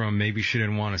stems from maybe she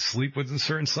didn't want to sleep with a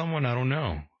certain someone. I don't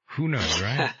know. Who knows,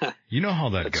 right? You know how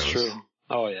that That's goes. True.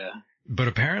 Oh, yeah. But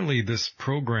apparently this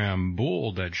program,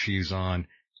 Bull, that she's on,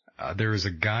 there is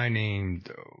a guy named,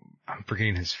 I'm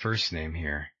forgetting his first name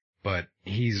here, but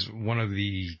he's one of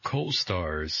the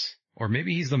co-stars, or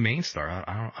maybe he's the main star.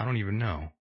 I don't even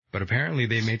know. But apparently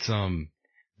they made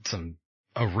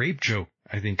a rape joke.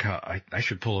 I think I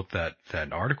should pull up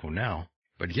that article now.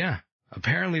 But yeah,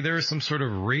 apparently there is some sort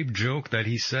of rape joke that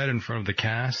he said in front of the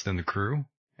cast and the crew.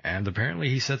 And apparently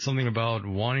he said something about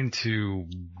wanting to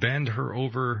bend her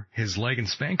over his leg and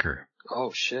spank her.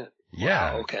 Oh, shit.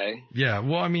 Yeah. Wow, okay. Yeah.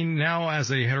 Well, I mean, now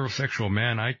as a heterosexual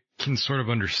man, I can sort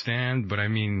of understand, but I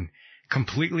mean,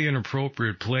 completely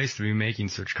inappropriate place to be making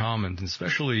such comments,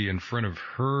 especially in front of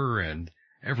her and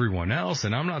everyone else.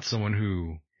 And I'm not someone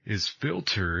who is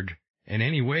filtered in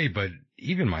any way, but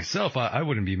even myself, I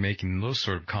wouldn't be making those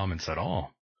sort of comments at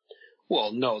all.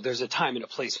 Well, no, there's a time and a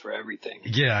place for everything.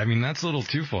 Yeah, I mean, that's a little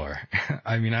too far.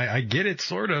 I mean, I get it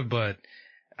sort of, but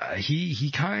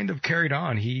he kind of carried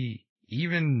on.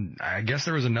 I guess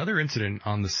there was another incident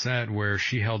on the set where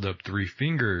she held up 3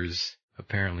 fingers.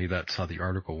 Apparently that's how the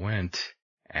article went.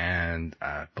 And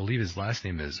I believe his last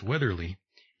name is Weatherly.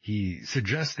 He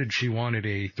suggested she wanted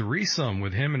a threesome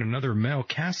with him and another male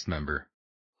cast member.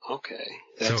 Okay,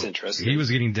 that's interesting. He was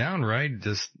getting down, right?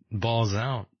 Just balls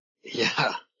out.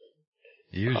 Yeah.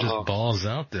 He was just balls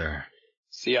out there.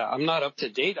 So yeah, I'm not up to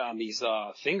date on these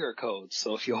finger codes.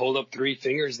 So if you hold up 3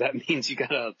 fingers, that means you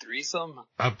got a threesome?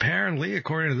 Apparently,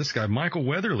 according to this guy, Michael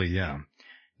Weatherly, yeah.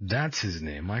 That's his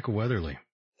name, Michael Weatherly.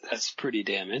 That's pretty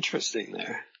damn interesting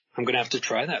there. I'm going to have to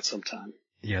try that sometime.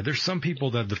 Yeah, there's some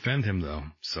people that defend him, though.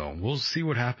 So we'll see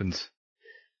what happens.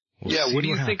 What do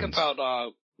you think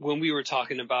about when we were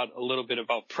talking about a little bit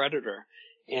about Predator?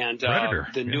 And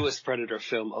the newest Predator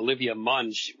film, Olivia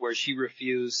Munn, where she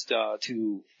refused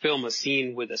to film a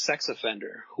scene with a sex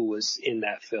offender who was in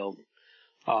that film.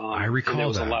 I recall that. There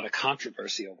was a lot of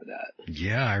controversy over that.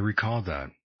 Yeah, I recall that.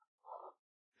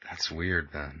 That's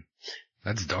weird, man.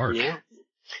 That's dark. Yeah.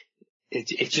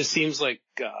 It just seems like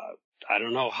I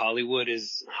don't know.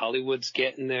 Hollywood's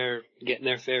getting their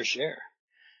fair share.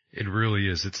 It really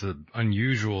is. It's an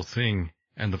unusual thing.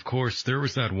 And of course, there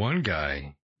was that one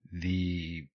guy,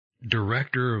 the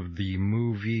director of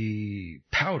Movie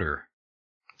Powder.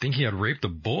 I think he had raped a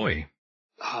boy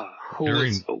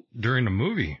during the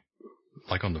movie,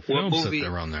 like on the film set they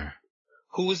were on there.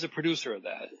 Who was the producer of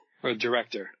that, or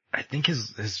director? I think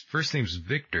his first name's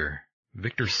Victor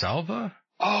Salva.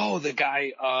 Oh, the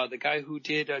guy who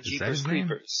did Jeepers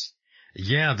Creepers.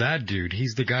 Yeah, that dude.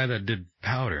 He's the guy that did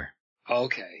Powder.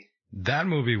 Okay. That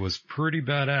movie was pretty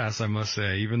badass, I must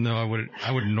say, even though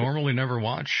I would normally never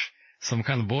watch some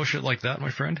kind of bullshit like that,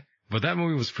 my friend. But that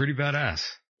movie was pretty badass.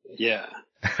 Yeah.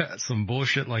 Some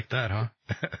bullshit like that,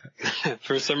 huh?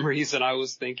 For some reason, I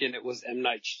was thinking it was M.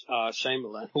 Night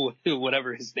Shyamalan,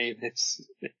 whatever his name is.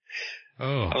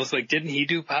 Oh. I was like, didn't he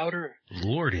do Powder?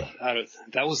 Lordy.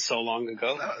 That was so long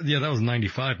ago. Yeah, that was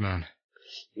 95, man.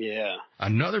 Yeah.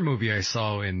 Another movie I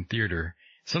saw in theater.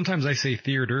 Sometimes I say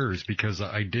theaters because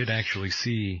I did actually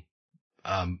see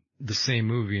the same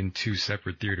movie in 2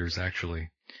 separate theaters, actually.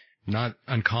 Not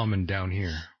uncommon down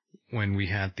here when we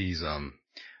had these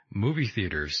movie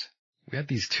theaters. We had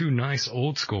these 2 nice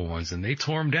old school ones, and they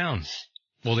tore them down.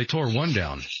 Well, they tore one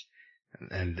down,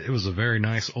 and it was a very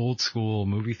nice old school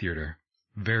movie theater.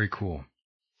 Very cool.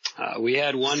 We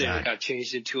had one and it got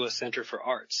changed into a center for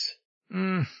arts.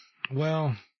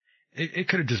 Well, it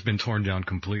could have just been torn down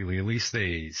completely. At least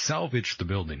they salvaged the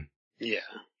building. Yeah.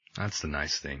 That's the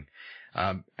nice thing.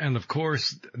 And of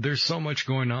course, there's so much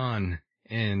going on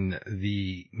in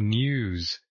the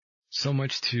news, so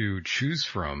much to choose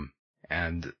from.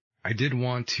 And I did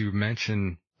want to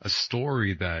mention a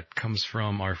story that comes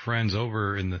from our friends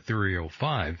over in the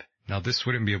 305. Now, this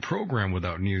wouldn't be a program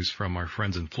without news from our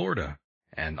friends in Florida.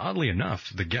 And oddly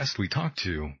enough, the guest we talked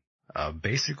to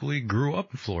basically grew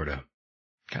up in Florida.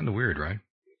 Kind of weird, right?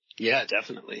 Yeah,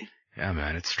 definitely. Yeah,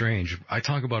 man, it's strange. I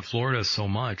talk about Florida so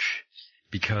much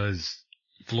because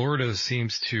Florida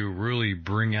seems to really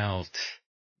bring out,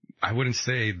 I wouldn't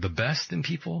say the best in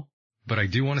people, but I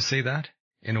do want to say that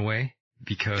in a way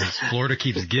because Florida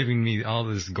keeps giving me all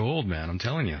this gold, man. I'm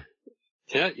telling you.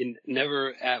 Yeah, you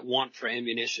never at want for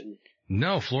ammunition.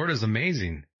 No, Florida's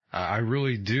amazing. I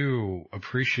really do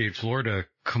appreciate Florida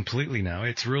completely now.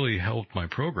 It's really helped my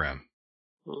program.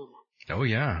 Oh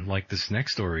yeah, like this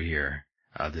next story here.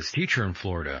 this teacher in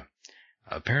Florida.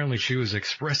 Apparently she was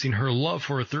expressing her love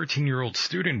for a 13-year-old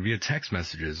student via text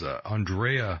messages.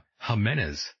 Andrea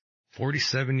Jimenez,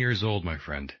 47 years old, my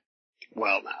friend.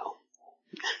 Well, now.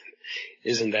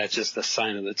 Isn't that just a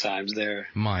sign of the times there?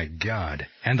 My God.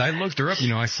 And I looked her up,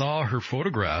 I saw her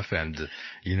photograph and,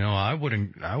 I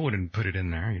wouldn't put it in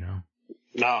there,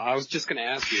 No, I was just going to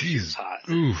ask you if she was hot.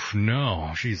 Oof,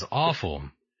 no, she's awful.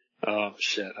 Oh,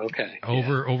 shit. Okay.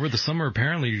 Over the summer,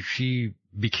 apparently she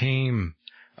became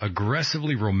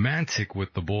aggressively romantic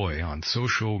with the boy on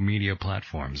social media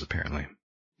platforms, apparently.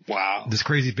 Wow. This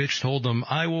crazy bitch told him,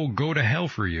 I will go to hell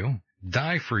for you,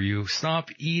 die for you, stop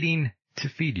eating to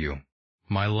feed you.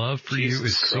 My love for you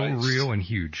is Christ. so real and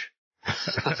huge.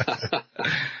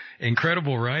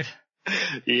 Incredible, right?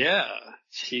 Yeah.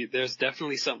 There's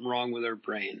definitely something wrong with her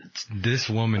brain. This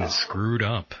woman is screwed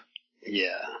up.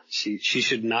 Yeah. She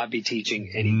should not be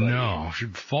teaching anybody. No, she's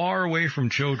far away from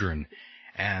children.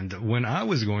 And when I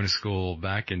was going to school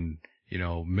back in,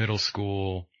 middle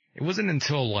school, it wasn't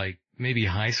until like maybe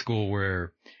high school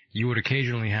where you would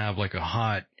occasionally have like a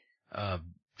hot,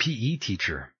 PE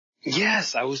teacher.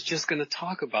 Yes, I was just going to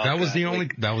talk about that.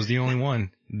 That was the only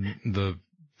one. The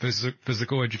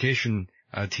physical education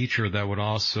teacher that would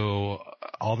also,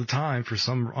 all the time, for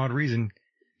some odd reason,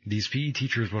 these PE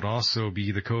teachers would also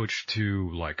be the coach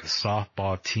to like a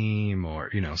softball team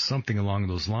or, something along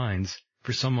those lines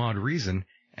for some odd reason.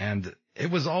 And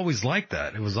it was always like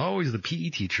that. It was always the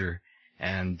PE teacher,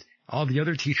 and all the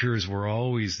other teachers were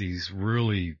always these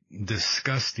really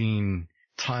disgusting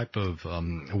type of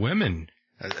women.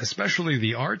 Especially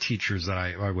the art teachers that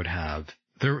I would have.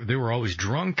 They were always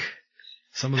drunk.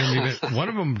 Some of them even, one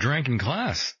of them drank in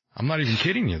class. I'm not even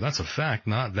kidding you. That's a fact.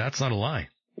 That's not a lie.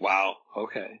 Wow.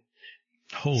 Okay.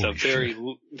 Holy shit. It's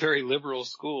a very liberal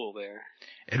school there.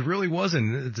 It really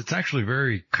wasn't. It's actually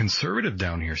very conservative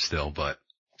down here still, but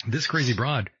this crazy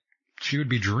broad, she would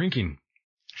be drinking.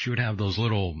 She would have those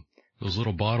little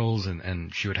bottles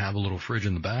and she would have a little fridge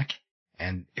in the back.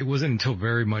 And it wasn't until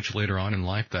very much later on in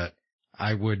life that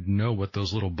I would know what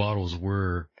those little bottles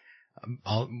were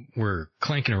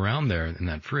clanking around there in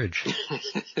that fridge.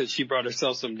 She brought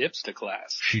herself some nips to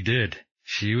class. She did.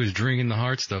 She was drinking the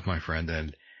hard stuff, my friend,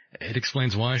 and it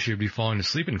explains why she would be falling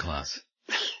asleep in class.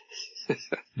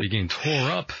 Be getting tore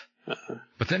up.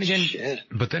 But then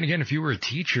again, if you were a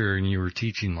teacher and you were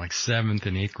teaching like 7th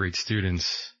and 8th grade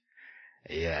students,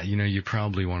 yeah, you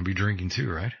probably want to be drinking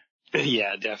too, right?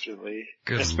 Yeah, definitely.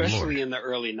 Good Especially Lord. in the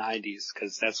early 90s,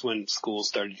 because that's when school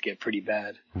started to get pretty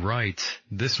bad. Right.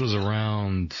 This was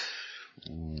around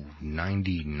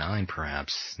 99,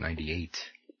 perhaps 98.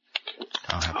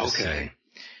 I'll have to say.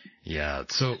 Yeah.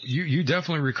 So you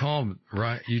definitely recall,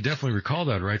 right? You definitely recall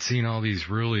that, right? Seeing all these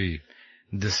really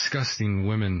disgusting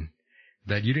women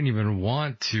that you didn't even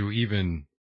want to even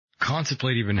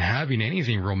contemplate even having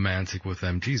anything romantic with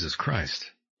them. Jesus Christ.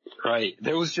 Right.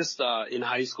 There was just, in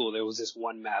high school, there was this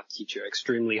one math teacher,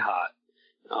 extremely hot.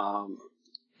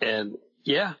 And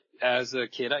yeah, as a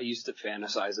kid, I used to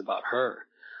fantasize about her.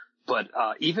 But,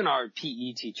 even our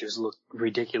PE teachers looked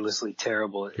ridiculously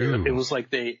terrible. It was like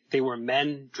they were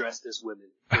men dressed as women.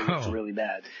 It looked really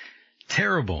bad.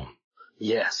 Terrible.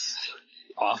 Yes.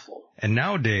 Awful. And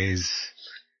nowadays,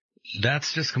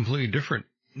 that's just completely different.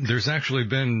 There's actually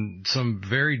been some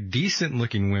very decent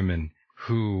looking women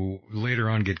who later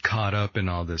on get caught up in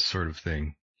all this sort of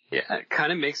thing. Yeah, it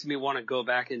kind of makes me want to go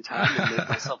back in time and make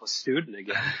myself a student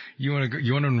again. You want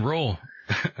to enroll?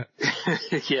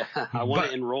 Yeah, I want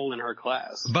to enroll in her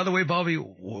class. By the way, Bobby,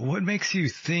 what makes you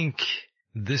think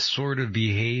this sort of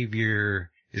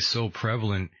behavior is so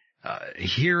prevalent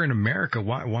here in America?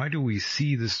 Why do we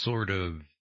see this sort of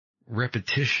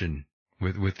repetition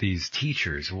with these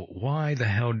teachers? Why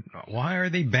are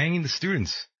they banging the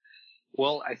students?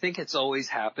 Well, I think it's always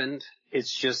happened.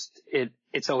 It's just,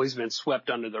 it's always been swept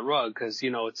under the rug because,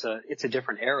 it's a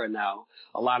different era now.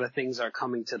 A lot of things are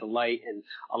coming to the light and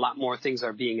a lot more things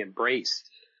are being embraced.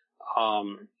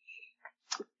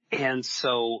 And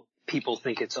so people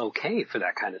think it's okay for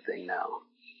that kind of thing now.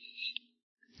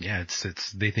 Yeah,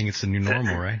 they think it's the new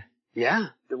normal, right? Yeah.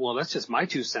 Well, that's just my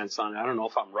 2 cents on it. I don't know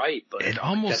if I'm right, but it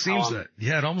almost seems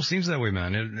that way,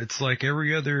 man. It's like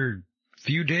every other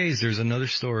few days there's another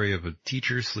story of a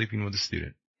teacher sleeping with a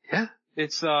student. Yeah.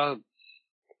 It's, I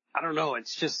don't know.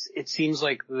 It's just, it seems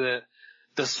like the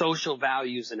social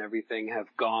values and everything have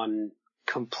gone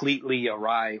completely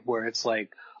awry where it's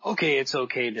like, okay, it's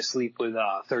okay to sleep with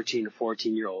 13 to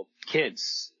 14-year-old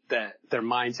kids that their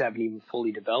minds haven't even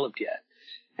fully developed yet.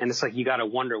 And it's like you got to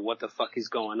wonder what the fuck is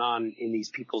going on in these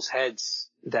people's heads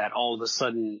that all of a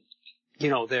sudden,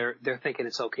 they're thinking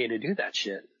it's okay to do that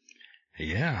shit.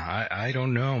 Yeah, I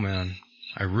don't know, man.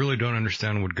 I really don't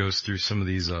understand what goes through some of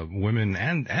these women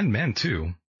and men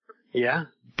too. Yeah.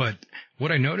 But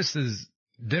what I noticed is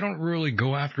they don't really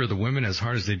go after the women as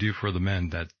hard as they do for the men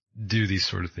that do these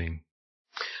sort of things.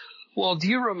 Well, do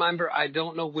you remember, I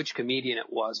don't know which comedian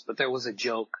it was, but there was a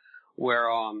joke where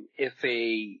if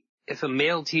a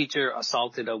male teacher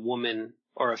assaulted a woman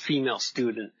or a female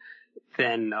student,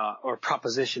 then or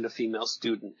propositioned a female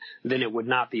student, then it would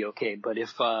not be okay. But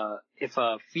if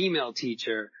a female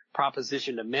teacher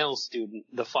propositioned a male student,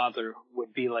 the father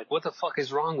would be like, "What the fuck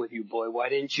is wrong with you, boy? Why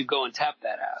didn't you go and tap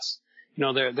that ass?" You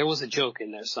know, there was a joke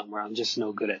in there somewhere. I'm just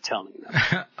no good at telling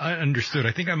them. I understood.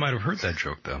 I think I might have heard that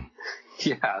joke though.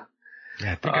 Yeah.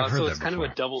 Yeah, I think I've heard so that it's kind before.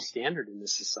 of a double standard in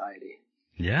this society.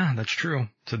 Yeah, that's true.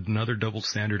 It's another double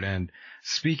standard. And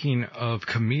speaking of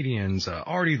comedians,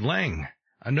 Artie Lang,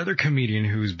 another comedian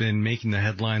who's been making the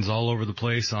headlines all over the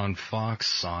place on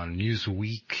Fox, on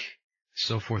Newsweek,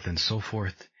 so forth and so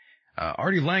forth.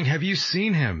 Artie Lang, have you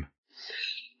seen him?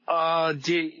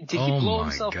 Did he blow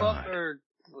himself up or?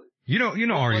 You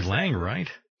know Artie Lang, right?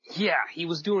 Yeah, he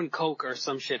was doing coke or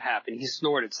some shit happened. He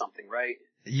snorted something, right?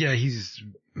 Yeah,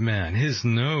 man, his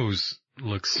nose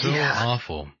looks so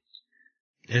awful.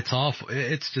 It's awful.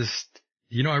 It's just,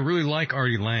 I really like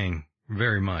Artie Lang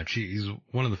very much. He's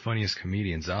one of the funniest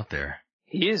comedians out there.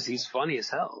 He is. He's funny as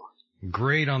hell.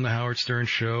 Great on the Howard Stern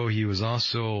show. He was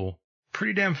also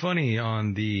pretty damn funny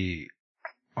on the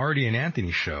Artie and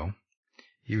Anthony show.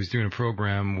 He was doing a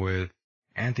program with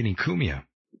Anthony Cumia.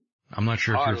 I'm not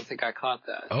sure if I don't think I caught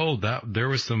that. Oh, there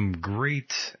was some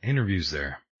great interviews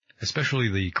there, especially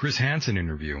the Chris Hansen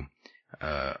interview.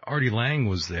 Artie Lang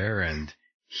was there and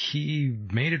he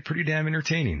made it pretty damn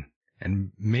entertaining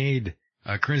and made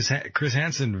Chris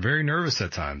Hansen very nervous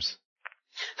at times.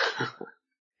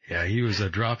 Yeah, he was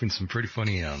dropping some pretty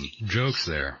funny jokes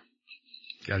there.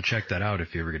 Gotta check that out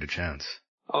if you ever get a chance.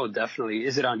 Oh, definitely.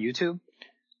 Is it on YouTube?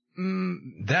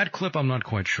 That clip I'm not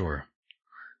quite sure.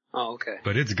 Oh, okay.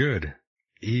 But it's good.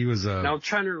 He was Now I'm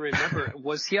trying to remember,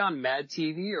 was he on Mad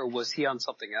TV or was he on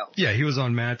something else? Yeah, he was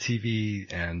on Mad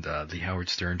TV and the Howard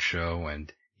Stern show,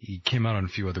 and he came out on a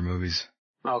few other movies.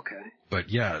 Okay. But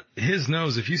yeah, his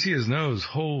nose, if you see his nose,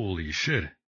 holy shit.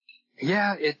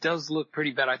 Yeah, it does look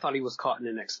pretty bad. I thought he was caught in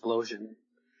an explosion.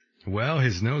 Well,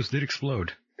 his nose did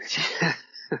explode.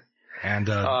 And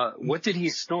what did he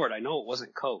snort? I know it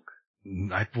wasn't coke.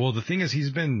 Well, the thing is,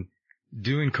 he's been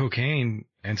doing cocaine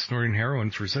and snorting heroin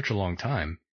for such a long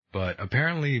time. But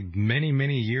apparently many,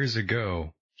 many years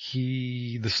ago,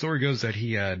 the story goes that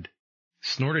he had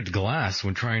snorted glass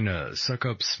when trying to suck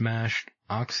up smashed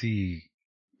Oxycodone,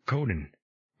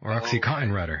 or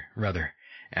Oxycontin rather.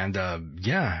 And,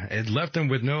 it left him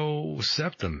with no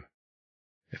septum,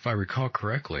 if I recall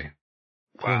correctly.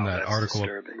 Pulling that that's article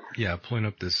disturbing. up. Yeah, pulling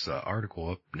up this article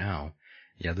up now.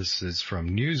 Yeah, this is from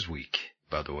Newsweek,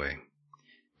 by the way.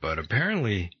 But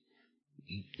apparently,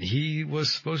 he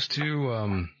was supposed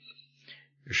to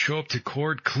show up to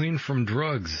court clean from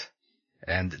drugs.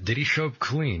 And did he show up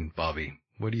clean, Bobby?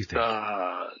 What do you think?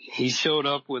 He showed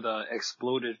up with a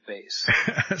exploded face.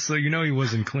 So he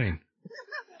wasn't clean.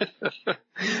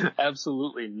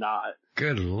 Absolutely not.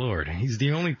 Good Lord. He's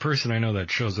the only person I know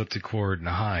that shows up to court in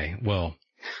a high. Well,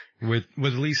 with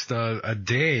at least a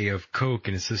day of coke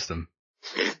in his system.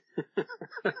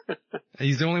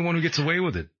 He's the only one who gets away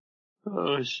with it.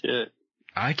 Oh, shit.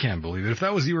 I can't believe it. If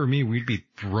that was you or me, we'd be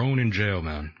thrown in jail,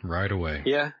 man, right away.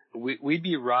 Yeah, we'd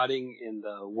be rotting in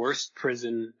the worst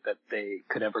prison that they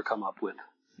could ever come up with.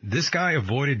 This guy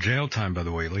avoided jail time, by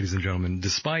the way, ladies and gentlemen,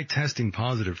 despite testing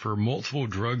positive for multiple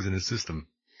drugs in his system.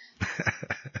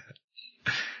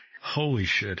 Holy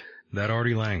shit. That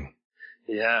Artie Lang.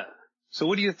 Yeah. So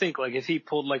what do you think? Like, if he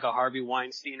pulled like a Harvey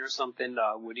Weinstein or something,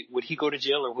 would he go to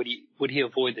jail, or would he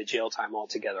avoid the jail time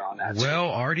altogether on that? Well,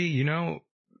 Artie,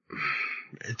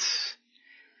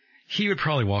 he would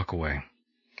probably walk away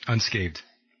unscathed.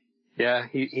 Yeah,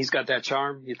 he's got that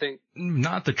charm, you think?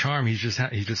 Not the charm. He just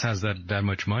has that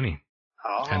much money.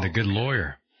 Oh. And a good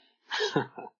lawyer.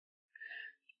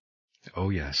 Oh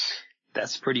yes.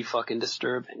 That's pretty fucking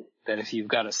disturbing. That if you've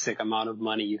got a sick amount of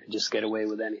money, you can just get away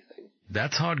with anything.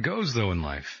 That's how it goes though in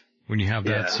life. When you have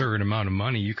that certain amount of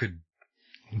money, you could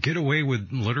get away with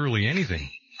literally anything.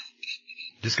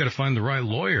 Just gotta find the right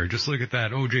lawyer. Just look at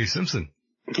that O.J. Simpson.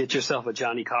 Get yourself a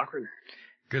Johnny Cochran.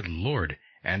 Good Lord.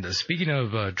 And speaking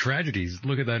of tragedies,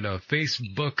 look at that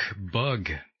Facebook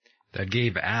bug that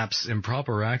gave apps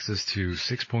improper access to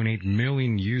 6.8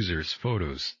 million users'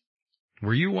 photos.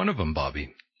 Were you one of them,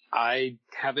 Bobby? I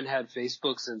haven't had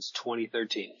Facebook since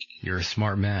 2013. You're a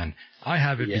smart man. I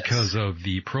have it because of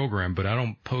the program, but I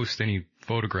don't post any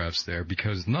photographs there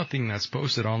because nothing that's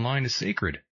posted online is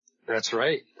sacred. That's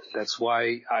right. That's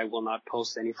why I will not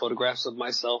post any photographs of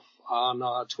myself on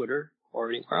Twitter or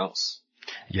anywhere else.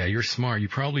 Yeah, you're smart. You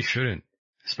probably shouldn't,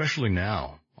 especially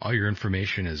now. All your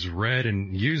information is read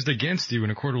and used against you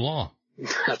in a court of law.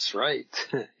 That's right.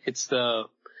 It's the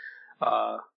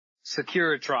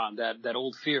Securitron, that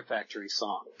old Fear Factory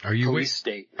song. Are you Police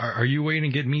State. Are you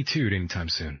waiting to get Me Too'd anytime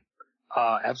soon?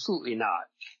 Absolutely not.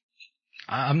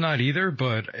 I'm not either,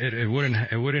 but it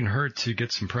wouldn't hurt to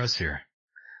get some press here.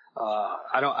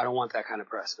 I don't want that kind of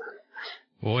press, man.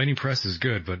 Well, any press is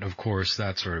good, but of course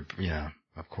that sort of, yeah,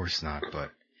 of course not,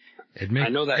 but I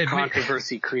know that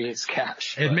controversy creates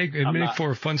cash. It'd make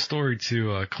for a fun story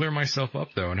to clear myself up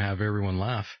though and have everyone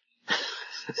laugh.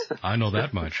 I know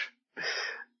that much.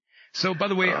 So, by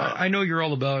the way, I know you're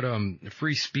all about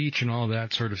free speech and all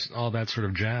that sort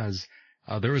of jazz.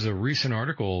 There was a recent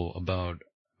article about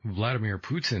Vladimir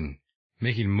Putin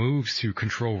making moves to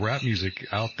control rap music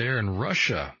out there in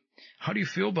Russia. How do you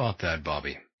feel about that,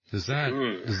 Bobby? Does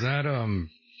that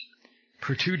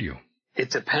pertude you? It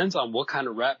depends on what kind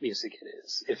of rap music it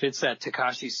is. If it's that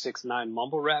Tekashi 6ix9ine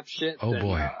mumble rap shit,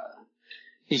 then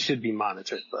he should be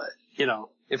monitored. But,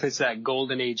 if it's that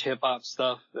golden age hip hop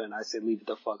stuff, then I say leave it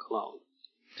the fuck alone.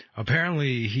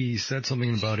 Apparently he said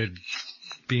something about it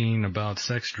being about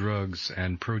sex, drugs,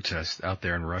 and protest out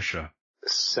there in Russia.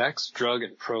 Sex, drug,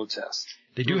 and protest.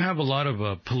 They do have a lot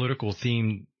of political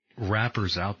themed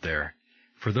rappers out there.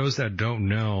 For those that don't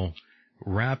know,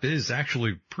 rap is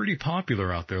actually pretty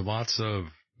popular out there. Lots of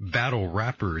battle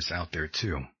rappers out there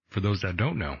too. For those that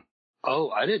don't know. Oh,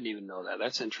 I didn't even know that.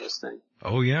 That's interesting.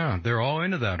 Oh yeah, they're all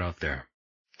into that out there.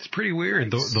 It's pretty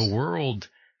weird. Nice. The world,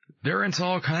 they're into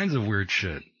all kinds of weird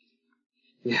shit.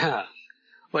 Yeah.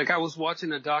 Like I was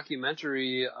watching a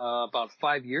documentary about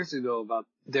 5 years ago about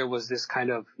there was this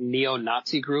kind of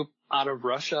neo-Nazi group out of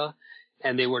Russia,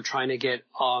 and they were trying to get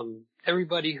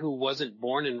everybody who wasn't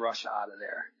born in Russia out of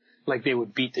there. Like they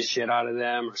would beat the shit out of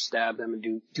them or stab them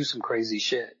and do some crazy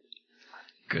shit.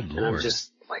 Good Lord. And I'm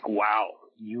just like, wow,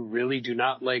 you really do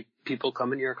not like people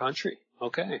coming to your country.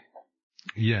 Okay.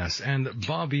 Yes, and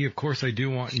Bobby, of course I do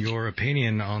want your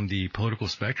opinion on the political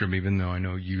spectrum, even though I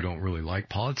know you don't really like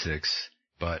politics.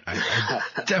 But I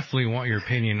definitely want your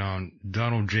opinion on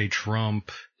Donald J.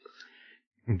 Trump,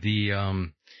 the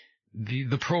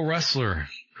pro wrestler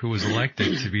who was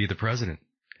elected to be the president,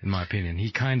 in my opinion. He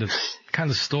kind of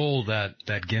stole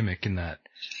that gimmick and that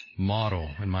model,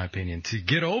 in my opinion, to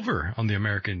get over on the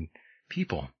American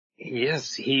people.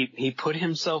 Yes, he put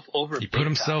himself over. He put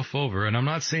himself over, and I'm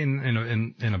not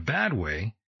saying in a bad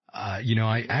way.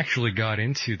 I actually got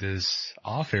into this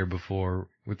off air before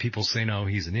with people saying, oh,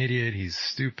 he's an idiot, he's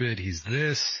stupid, he's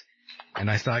this.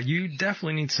 And I thought you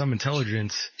definitely need some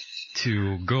intelligence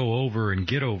to go over and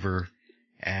get over,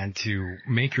 and to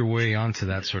make your way onto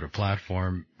that sort of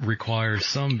platform requires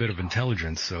some bit of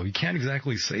intelligence. So you can't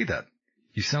exactly say that.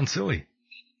 You sound silly.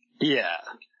 Yeah.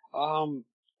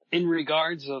 In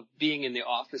regards of being in the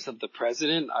office of the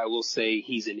president, I will say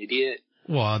he's an idiot.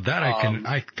 Well, that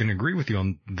I can agree with you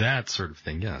on that sort of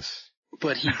thing, yes.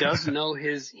 But he does know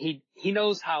he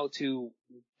knows how to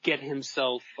get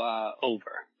himself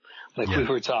over, like we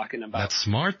were talking about. That's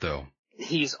smart though.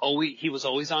 He was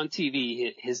always on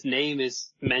TV. His name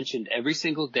is mentioned every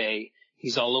single day.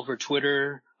 He's all over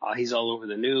Twitter. He's all over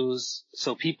the news.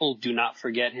 So people do not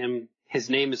forget him. His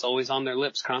name is always on their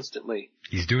lips constantly.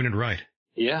 He's doing it right.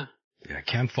 Yeah. Yeah,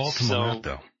 can't fault him on that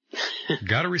though.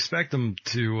 Gotta respect him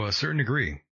to a certain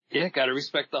degree. Yeah, gotta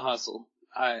respect the hustle.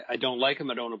 I don't like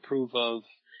him. I don't approve of,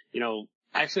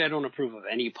 actually I don't approve of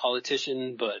any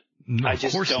politician, but no, I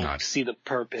just don't see the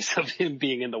purpose of him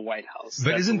being in the White House.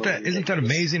 But isn't that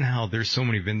amazing how there's so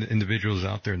many individuals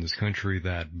out there in this country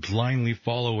that blindly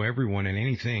follow everyone and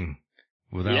anything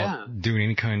without doing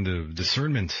any kind of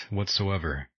discernment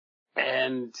whatsoever?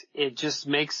 And it just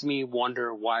makes me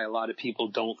wonder why a lot of people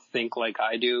don't think like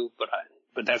I do,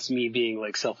 but that's me being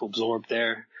like self-absorbed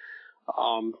there.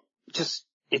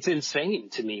 It's insane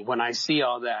to me when I see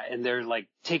all that and they're like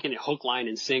taking it hook, line,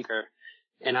 and sinker.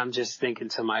 And I'm just thinking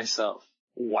to myself,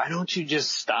 why don't you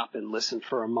just stop and listen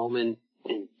for a moment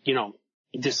and,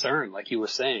 discern like you were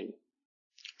saying?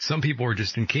 Some people are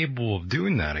just incapable of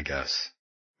doing that, I guess.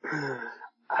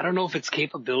 I don't know if it's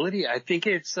capability. I think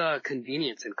it's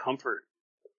convenience and comfort.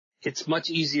 It's much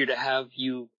easier to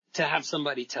have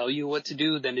somebody tell you what to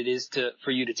do than it is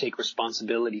for you to take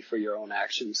responsibility for your own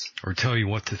actions. Or tell you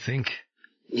what to think.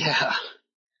 Yeah.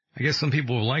 I guess some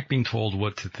people like being told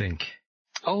what to think.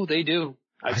 Oh, they do.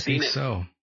 I think so.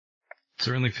 It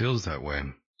certainly feels that way.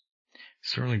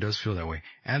 Certainly does feel that way.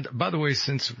 And by the way,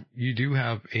 since you do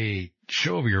have a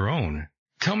show of your own,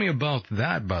 tell me about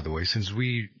that, by the way, since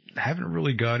we haven't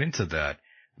really got into that.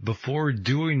 Before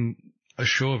doing a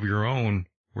show of your own,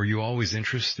 were you always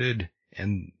interested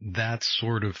in that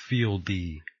sort of field,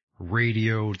 the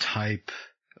radio type,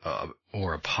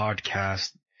 or a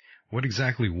podcast? What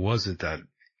exactly was it that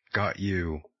got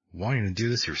you wanting to do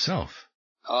this yourself?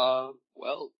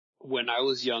 Well, when I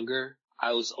was younger,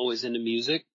 I was always into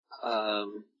music.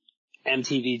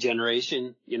 MTV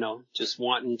generation, just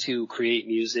wanting to create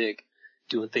music,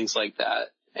 doing things like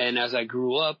that. And as I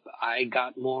grew up, I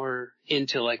got more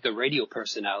into like the radio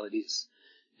personalities.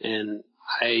 And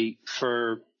I'd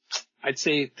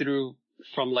say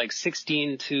from like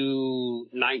 16 to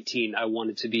 19, I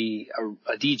wanted to be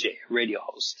a DJ, a radio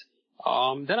host.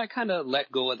 Then I kind of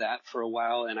let go of that for a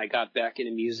while, and I got back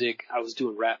into music. I was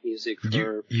doing rap music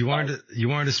for... You wanted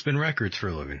to spin records for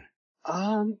a living?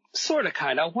 Sort of,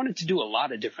 kind of. I wanted to do a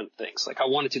lot of different things. Like, I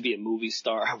wanted to be a movie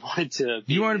star. I wanted to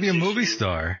be... You wanted to be a movie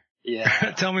star? Yeah.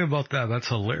 Tell me about that. That's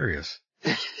hilarious.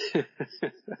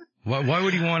 Why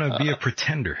would you want to be a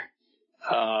pretender?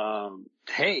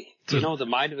 Hey, the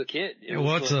mind of a kid. It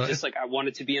was just like I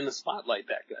wanted to be in the spotlight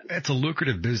back then. It's a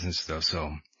lucrative business, though,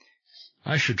 so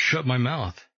I should shut my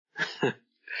mouth.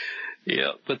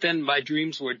 Yeah, but then my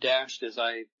dreams were dashed as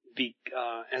I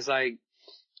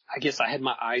guess I had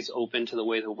my eyes open to the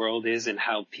way the world is and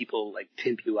how people like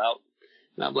pimp you out.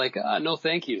 And I'm like, no,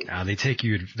 thank you. They take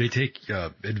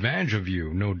advantage of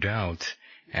you, no doubt.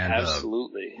 And,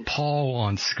 absolutely. Paul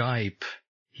on Skype,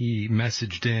 he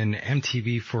messaged in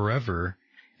MTV Forever.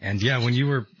 And yeah, when you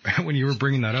were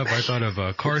bringing that up, I thought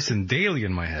of, Carson Daly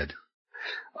in my head.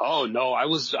 Oh no, I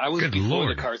was Good before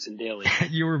Lord. the Carson Daly.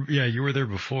 You were there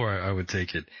before, I would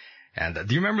take it. And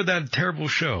do you remember that terrible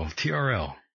show,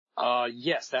 TRL?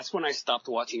 Yes, that's when I stopped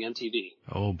watching MTV.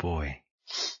 Oh boy.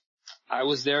 I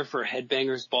was there for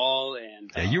Headbangers Ball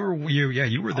and...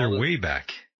 you were there way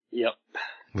back. Yep.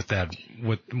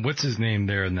 What's his name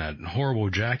there in that horrible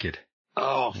jacket?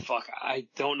 Oh, fuck. I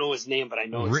don't know his name, but I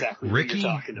know exactly what you're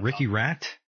talking about. Ricky Rat?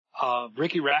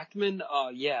 Ricky Rackman?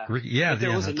 Yeah. But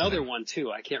there was another one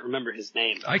too. I can't remember his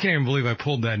name. I can't even believe I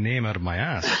pulled that name out of my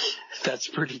ass. That's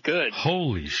pretty good.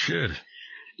 Holy shit.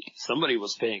 Somebody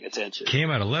was paying attention. Came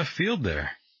out of left field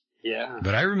there. Yeah.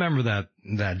 But I remember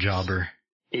that jobber.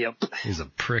 Yep. He's a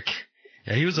prick.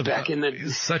 Yeah, he was he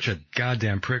was such a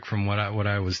goddamn prick from what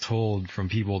I was told from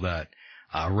people that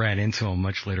ran into him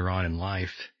much later on in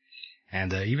life.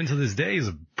 And even to this day, he's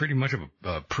pretty much of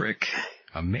a prick.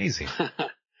 Amazing.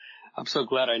 I'm so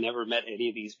glad I never met any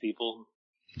of these people.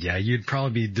 Yeah, you'd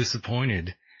probably be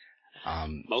disappointed.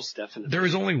 Most definitely. There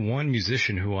was only one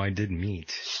musician who I did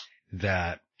meet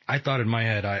that I thought in my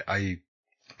head, I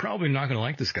probably not going to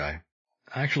like this guy.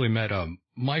 I actually met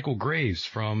Michael Graves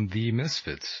from the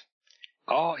Misfits.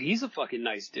 Oh, he's a fucking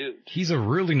nice dude. He's a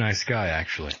really nice guy,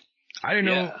 actually. I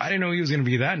didn't know he was going to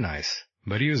be that nice,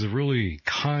 but he was a really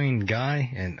kind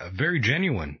guy and very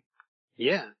genuine.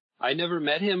 Yeah. I never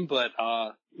met him, but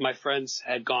my friends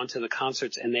had gone to the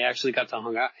concerts and they actually got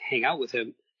to hang out with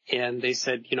him. And they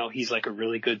said, he's like a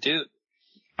really good dude.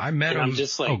 I met him. I'm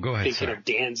just like go ahead, thinking of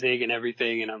Danzig and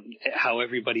everything, and how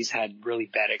everybody's had really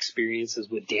bad experiences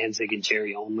with Danzig and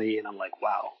Jerry Only, and I'm like,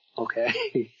 wow,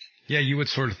 okay. Yeah, you would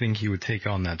sort of think he would take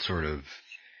on that sort of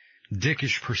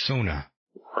dickish persona.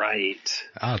 Right.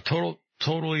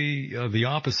 Totally the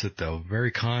opposite, though.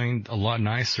 Very kind, a lot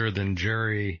nicer than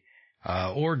Jerry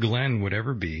or Glenn would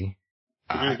ever be.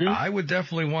 Mm-hmm. I would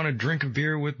definitely want to drink a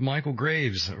beer with Michael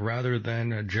Graves rather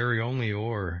than Jerry Only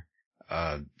or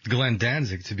Glenn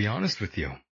Danzig, to be honest with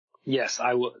you. Yes,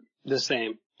 I would. The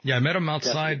same. Yeah, I met him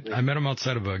outside. Definitely. I met him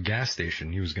outside of a gas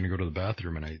station. He was going to go to the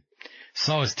bathroom, and I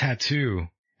saw his tattoo,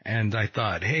 and I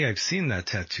thought, hey, I've seen that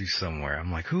tattoo somewhere.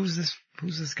 I'm like, who's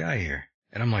this guy here?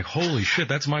 And I'm like, holy shit,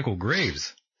 that's Michael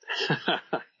Graves.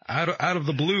 out of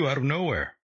the blue, out of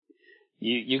nowhere.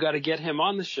 You got to get him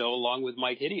on the show along with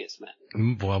Mike Hideous,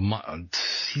 man. Well,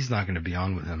 he's not going to be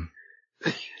on with him.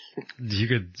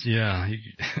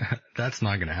 That's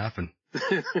not going to happen.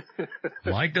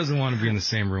 Mike doesn't want to be in the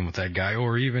same room with that guy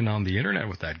or even on the internet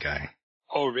with that guy.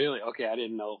 Oh, really? Okay, I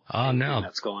didn't know. No.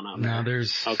 That's going on there.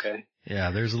 There's... Okay.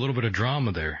 Yeah, there's a little bit of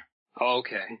drama there.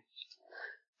 Okay.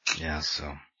 Yeah,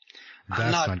 so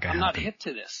that's not going to happen. I'm not hip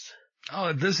to this.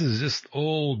 Oh, this is just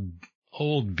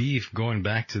old beef going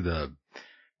back to the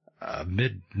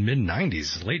mid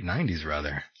 90s, late 90s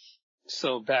rather.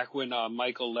 So back when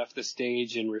Michael left the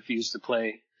stage and refused to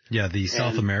play. Yeah, the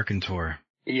South American tour.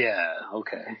 Yeah,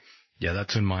 okay. Yeah,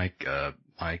 that's when Mike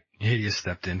Hideous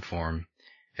stepped in for him.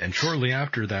 And shortly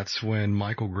after, that's when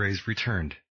Michael Graves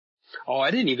returned. Oh,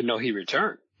 I didn't even know he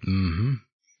returned. Mm-hmm.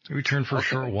 He returned for a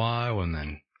short while, and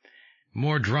then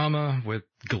more drama with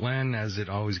Glenn, as it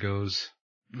always goes.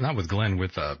 Not with Glenn,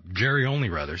 with Jerry only,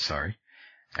 rather, sorry.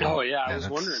 And, I was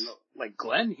wondering, like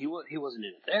Glenn, he wasn't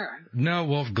in it there. No,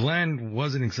 well, Glenn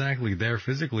wasn't exactly there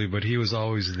physically, but he was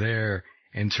always there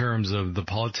in terms of the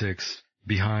politics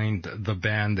behind the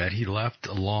band that he left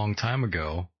a long time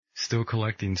ago, still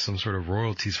collecting some sort of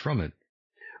royalties from it.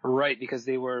 Right, because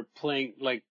they were playing,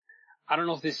 like, I don't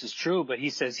know if this is true, but he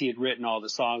says he had written all the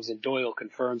songs, and Doyle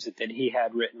confirms it, that he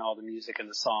had written all the music and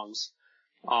the songs.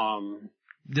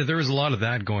 Yeah, there was a lot of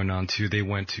that going on, too. They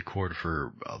went to court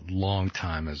for a long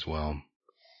time as well.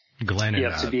 Glenn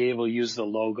and... to be able to use the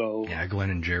logo. Yeah, Glenn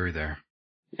and Jerry there.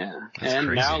 Yeah, That's and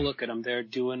crazy. Now look at them. They're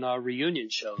doing reunion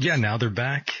shows. Yeah, now they're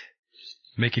back,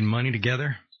 making money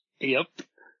together. Yep.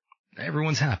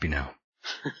 Everyone's happy now.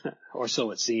 Or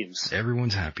so it seems.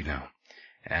 Everyone's happy now.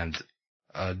 And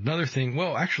another thing,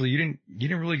 well, actually, you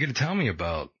didn't really get to tell me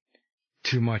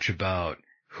too much about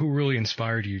who really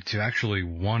inspired you to actually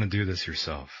want to do this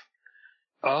yourself.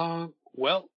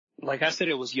 Well, like I said,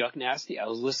 it was Yuck Nasty. I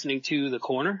was listening to The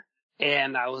Corner,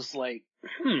 and I was like,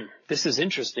 this is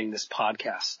interesting, this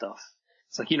podcast stuff.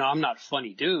 It's like, I'm not a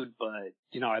funny dude, but,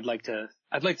 I'd like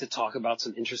to talk about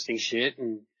some interesting shit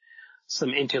and some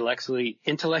intellectually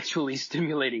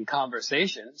stimulating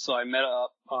conversation. So I met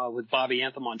up with Bobby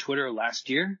Anthem on Twitter last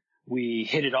year. We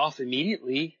hit it off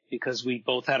immediately because we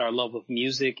both had our love of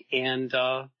music and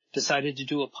decided to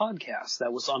do a podcast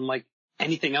that was unlike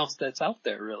anything else that's out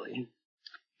there, really.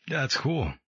 Yeah, that's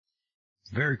cool.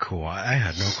 Very cool. I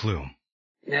had no clue.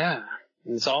 Yeah,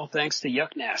 it's all thanks to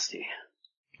Yuck Nasty.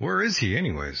 Where is he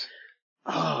anyways?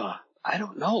 I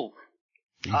don't know.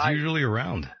 He's usually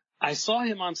around. I saw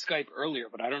him on Skype earlier,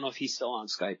 but I don't know if he's still on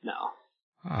Skype now.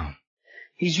 Oh.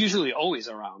 He's usually always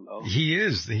around, though. He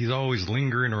is. He's always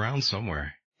lingering around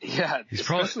somewhere. Yeah,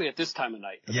 especially at this time of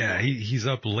night. Yeah, he's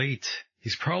up late.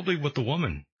 He's probably with the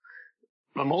woman.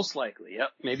 Most likely, yep.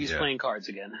 Maybe he's playing cards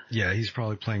again. Yeah, he's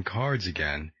probably playing cards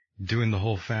again, doing the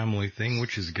whole family thing,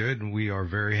 which is good, and we are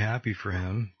very happy for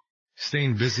him.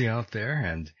 Staying busy out there,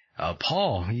 and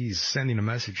Paul, he's sending a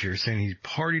message here saying he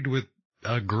partied with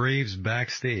Graves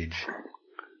backstage.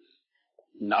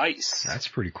 Nice. That's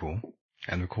pretty cool.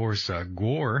 And of course,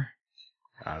 Gore,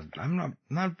 I'm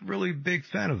not really a big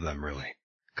fan of them, really.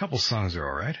 A couple songs are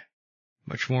alright.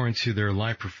 Much more into their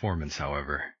live performance,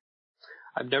 however.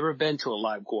 I've never been to a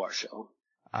live Gore show.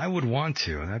 I would want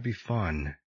to. That'd be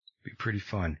fun. Be pretty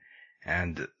fun.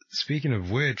 And speaking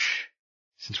of which,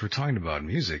 since we're talking about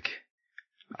music,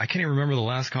 I can't even remember the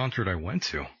last concert I went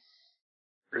to.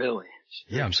 Really?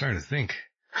 Yeah, I'm starting to think.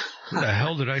 Who the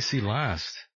hell did I see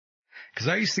last? Because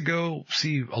I used to go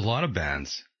see a lot of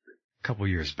bands a couple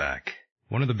years back.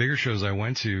 One of the bigger shows I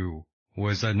went to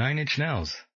was 9 Inch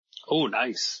Nails. Oh,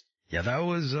 nice. Yeah, that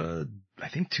was, I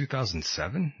think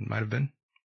 2007, it might have been.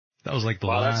 That was like the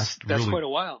last. That's quite a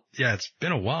while. Yeah, it's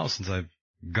been a while since I've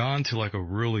gone to like a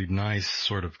really nice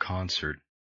sort of concert.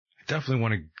 I definitely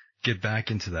want to get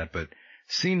back into that, but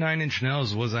seeing 9 Inch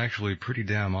Nails was actually pretty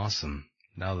damn awesome.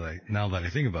 Now that I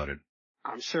think about it.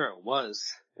 I'm sure it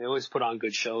was. They always put on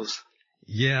good shows.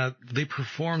 Yeah, they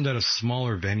performed at a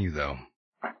smaller venue though.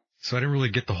 So I didn't really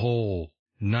get the whole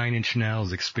 9 Inch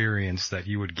Nails experience that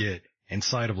you would get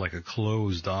inside of like a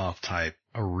closed off type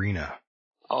arena.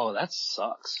 Oh, that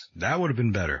sucks. That would have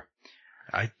been better.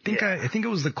 I think it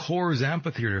was the Coors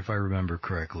Amphitheater if I remember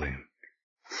correctly.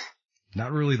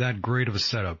 Not really that great of a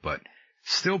setup, but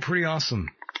still pretty awesome.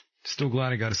 Still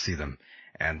glad I got to see them.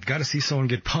 And got to see someone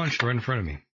get punched right in front of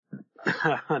me.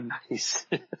 Nice.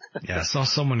 Yeah, I saw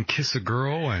someone kiss a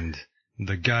girl and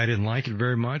the guy didn't like it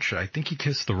very much. I think he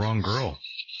kissed the wrong girl.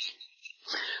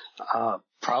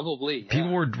 Probably. Yeah.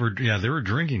 People they were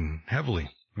drinking heavily.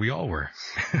 We all were.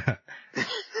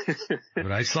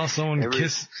 But I saw someone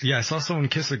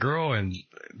kiss a girl and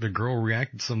the girl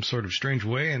reacted some sort of strange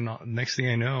way and next thing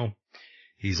I know,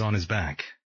 he's on his back.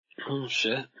 Oh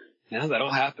shit. Yeah,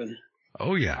 that'll happen.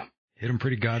 Oh yeah. Hit him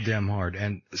pretty goddamn hard.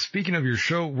 And speaking of your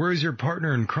show, where's your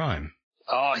partner in crime?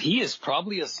 He is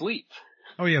probably asleep.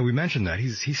 Oh yeah, we mentioned that.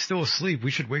 He's still asleep.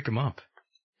 We should wake him up.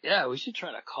 Yeah, we should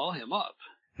try to call him up.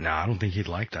 Nah, I don't think he'd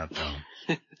like that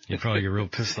though. He'd probably get real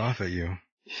pissed off at you.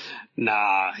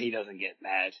 Nah, he doesn't get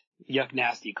mad. Yuck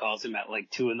Nasty calls him at like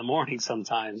 2 a.m.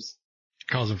 sometimes.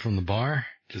 Calls him from the bar?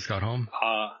 Just got home?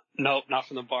 Nope, not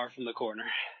from the bar, from the corner.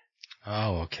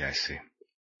 Oh, okay, I see.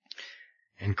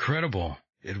 Incredible.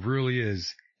 It really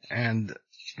is. And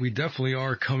we definitely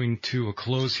are coming to a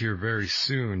close here very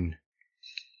soon.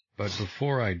 But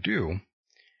before I do,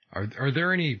 are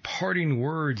there any parting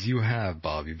words you have,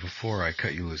 Bobby, before I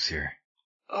cut you loose here?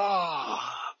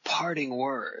 Parting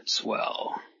words.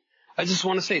 Well, I just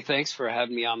want to say thanks for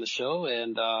having me on the show,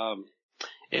 and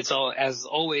as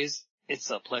always,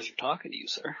 it's a pleasure talking to you,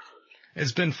 sir.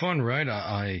 It's been fun, right?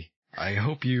 I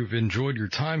hope you've enjoyed your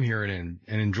time here and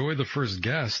enjoy the first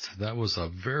guest. That was a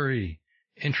very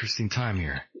interesting time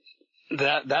here.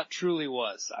 That truly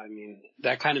was. I mean,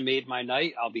 that kind of made my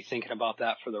night. I'll be thinking about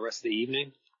that for the rest of the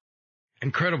evening.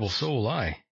 Incredible. So will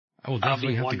I. I will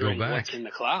definitely have to go back. What's in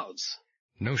the clouds.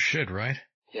 No shit, right?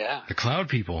 Yeah. The cloud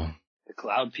people. The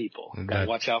cloud people. Gotta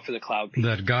watch out for the cloud people.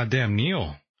 That goddamn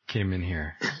Neil came in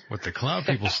here with the cloud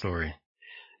people story.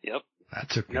 Yep. That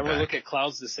took me Never back. look at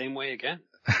clouds the same way again.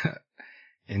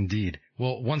 Indeed.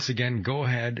 Well, once again, go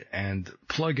ahead and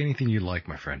plug anything you like,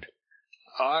 my friend.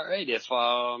 All right. If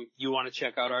you want to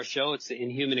check out our show, it's the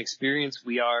Inhuman Experience.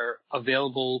 We are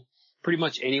available pretty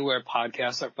much anywhere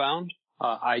podcasts are found.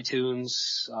 iTunes,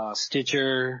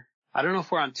 Stitcher. I don't know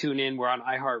if we're on TuneIn. We're on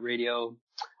iHeartRadio.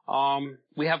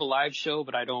 We have a live show,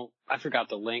 but I forgot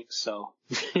the link. So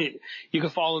you can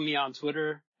follow me on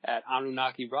Twitter at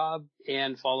Anunnaki Rob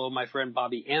and follow my friend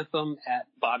Bobby Anthem at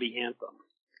Bobby Anthem.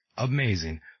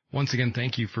 Amazing. Once again,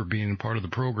 thank you for being part of the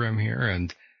program here,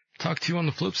 and talk to you on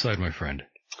the flip side, my friend.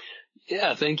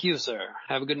 Yeah, thank you, sir.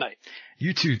 Have a good night.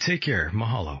 You too. Take care.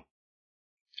 Mahalo.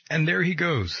 And there he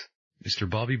goes, Mr.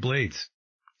 Bobby Bladez.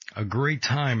 A great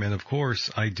time, and of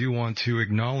course, I do want to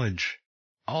acknowledge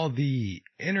all the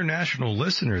international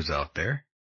listeners out there.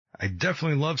 I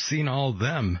definitely love seeing all of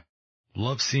them.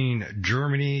 Love seeing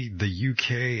Germany, the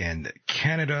UK, and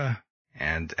Canada,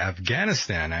 and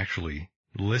Afghanistan actually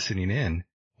listening in.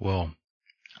 Well,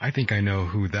 I think I know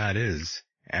who that is.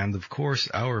 And of course,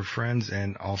 our friends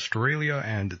in Australia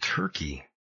and Turkey.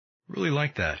 Really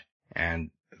like that.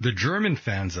 And the German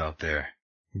fans out there,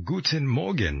 Guten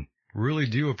Morgen. Really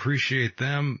do appreciate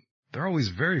them. They're always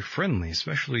very friendly,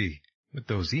 especially with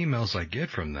those emails I get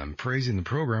from them praising the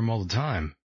program all the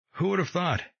time. Who would have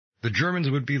thought the Germans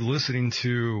would be listening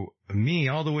to me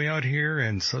all the way out here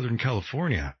in Southern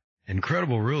California?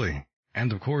 Incredible, really.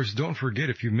 And of course, don't forget,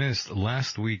 if you missed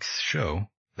last week's show,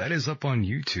 that is up on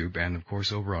YouTube and of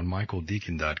course over on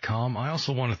michaeldeacon.com. I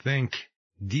also want to thank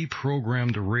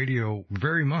Deprogrammed Radio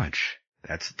very much.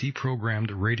 That's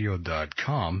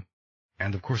deprogrammedradio.com.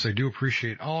 And of course, I do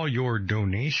appreciate all your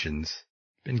donations.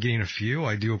 Been getting a few.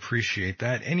 I do appreciate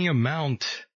that. Any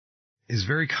amount is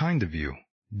very kind of you.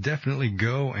 Definitely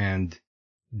go and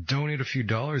donate a few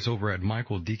dollars over at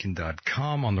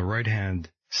michaeldeacon.com. On the right-hand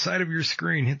side of your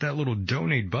screen, hit that little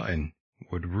donate button.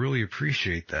 Would really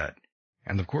appreciate that.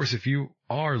 And of course, if you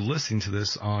are listening to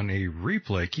this on a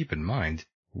replay, keep in mind,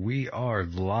 we are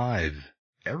live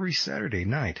every Saturday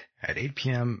night at 8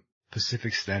 p.m.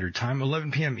 Pacific Standard Time,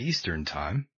 11 p.m. Eastern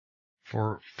Time.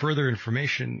 For further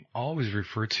information, always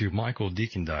refer to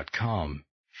michaeldeacon.com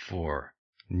for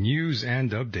news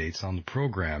and updates on the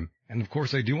program. And of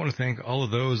course, I do want to thank all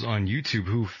of those on YouTube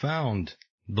who found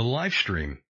the live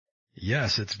stream.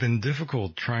 Yes, it's been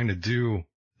difficult trying to do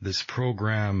this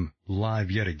program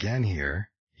live yet again here.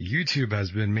 YouTube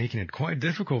has been making it quite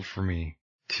difficult for me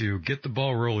to get the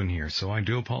ball rolling here, so I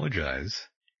do apologize.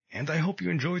 And I hope you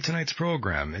enjoyed tonight's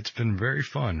program. It's been very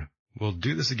fun. We'll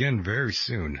do this again very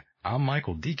soon. I'm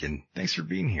Michael Deacon. Thanks for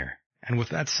being here. And with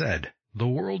that said, the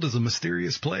world is a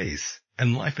mysterious place,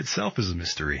 and life itself is a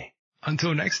mystery.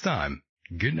 Until next time,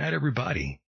 good night,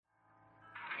 everybody.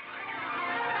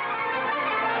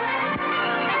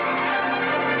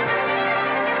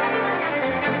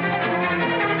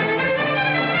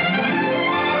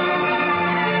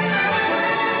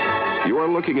 You are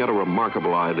looking at a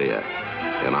remarkable idea.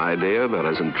 An idea that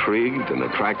has intrigued and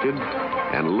attracted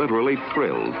and literally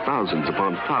thrilled thousands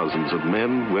upon thousands of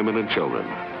men, women, and children.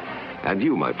 And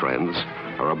you, my friends,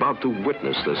 are about to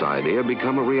witness this idea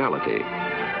become a reality.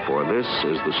 For this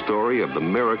is the story of the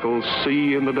miracle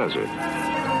sea in the desert.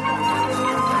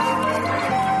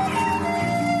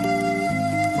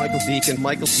 Michael Deacon.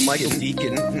 Michael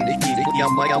Deacon.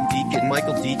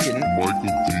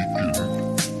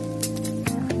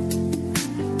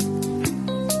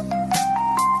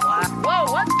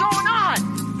 Whoa, what's going on?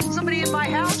 Somebody in my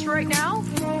house right now?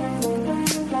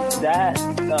 That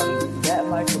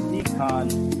Michael Deacon,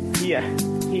 he had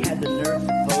the nerve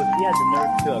to post. He had the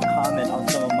nerve to comment on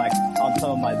some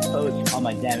of my posts on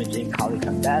my Damaging Colleague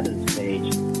Bladez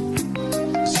page.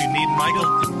 So you need Michael.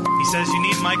 He says you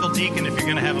need Michael Deacon if you're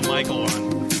going to have a Michael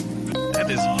on. That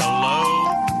is below.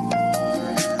 Oh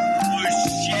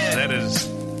shit! That is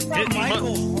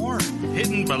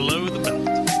hitting below the belt.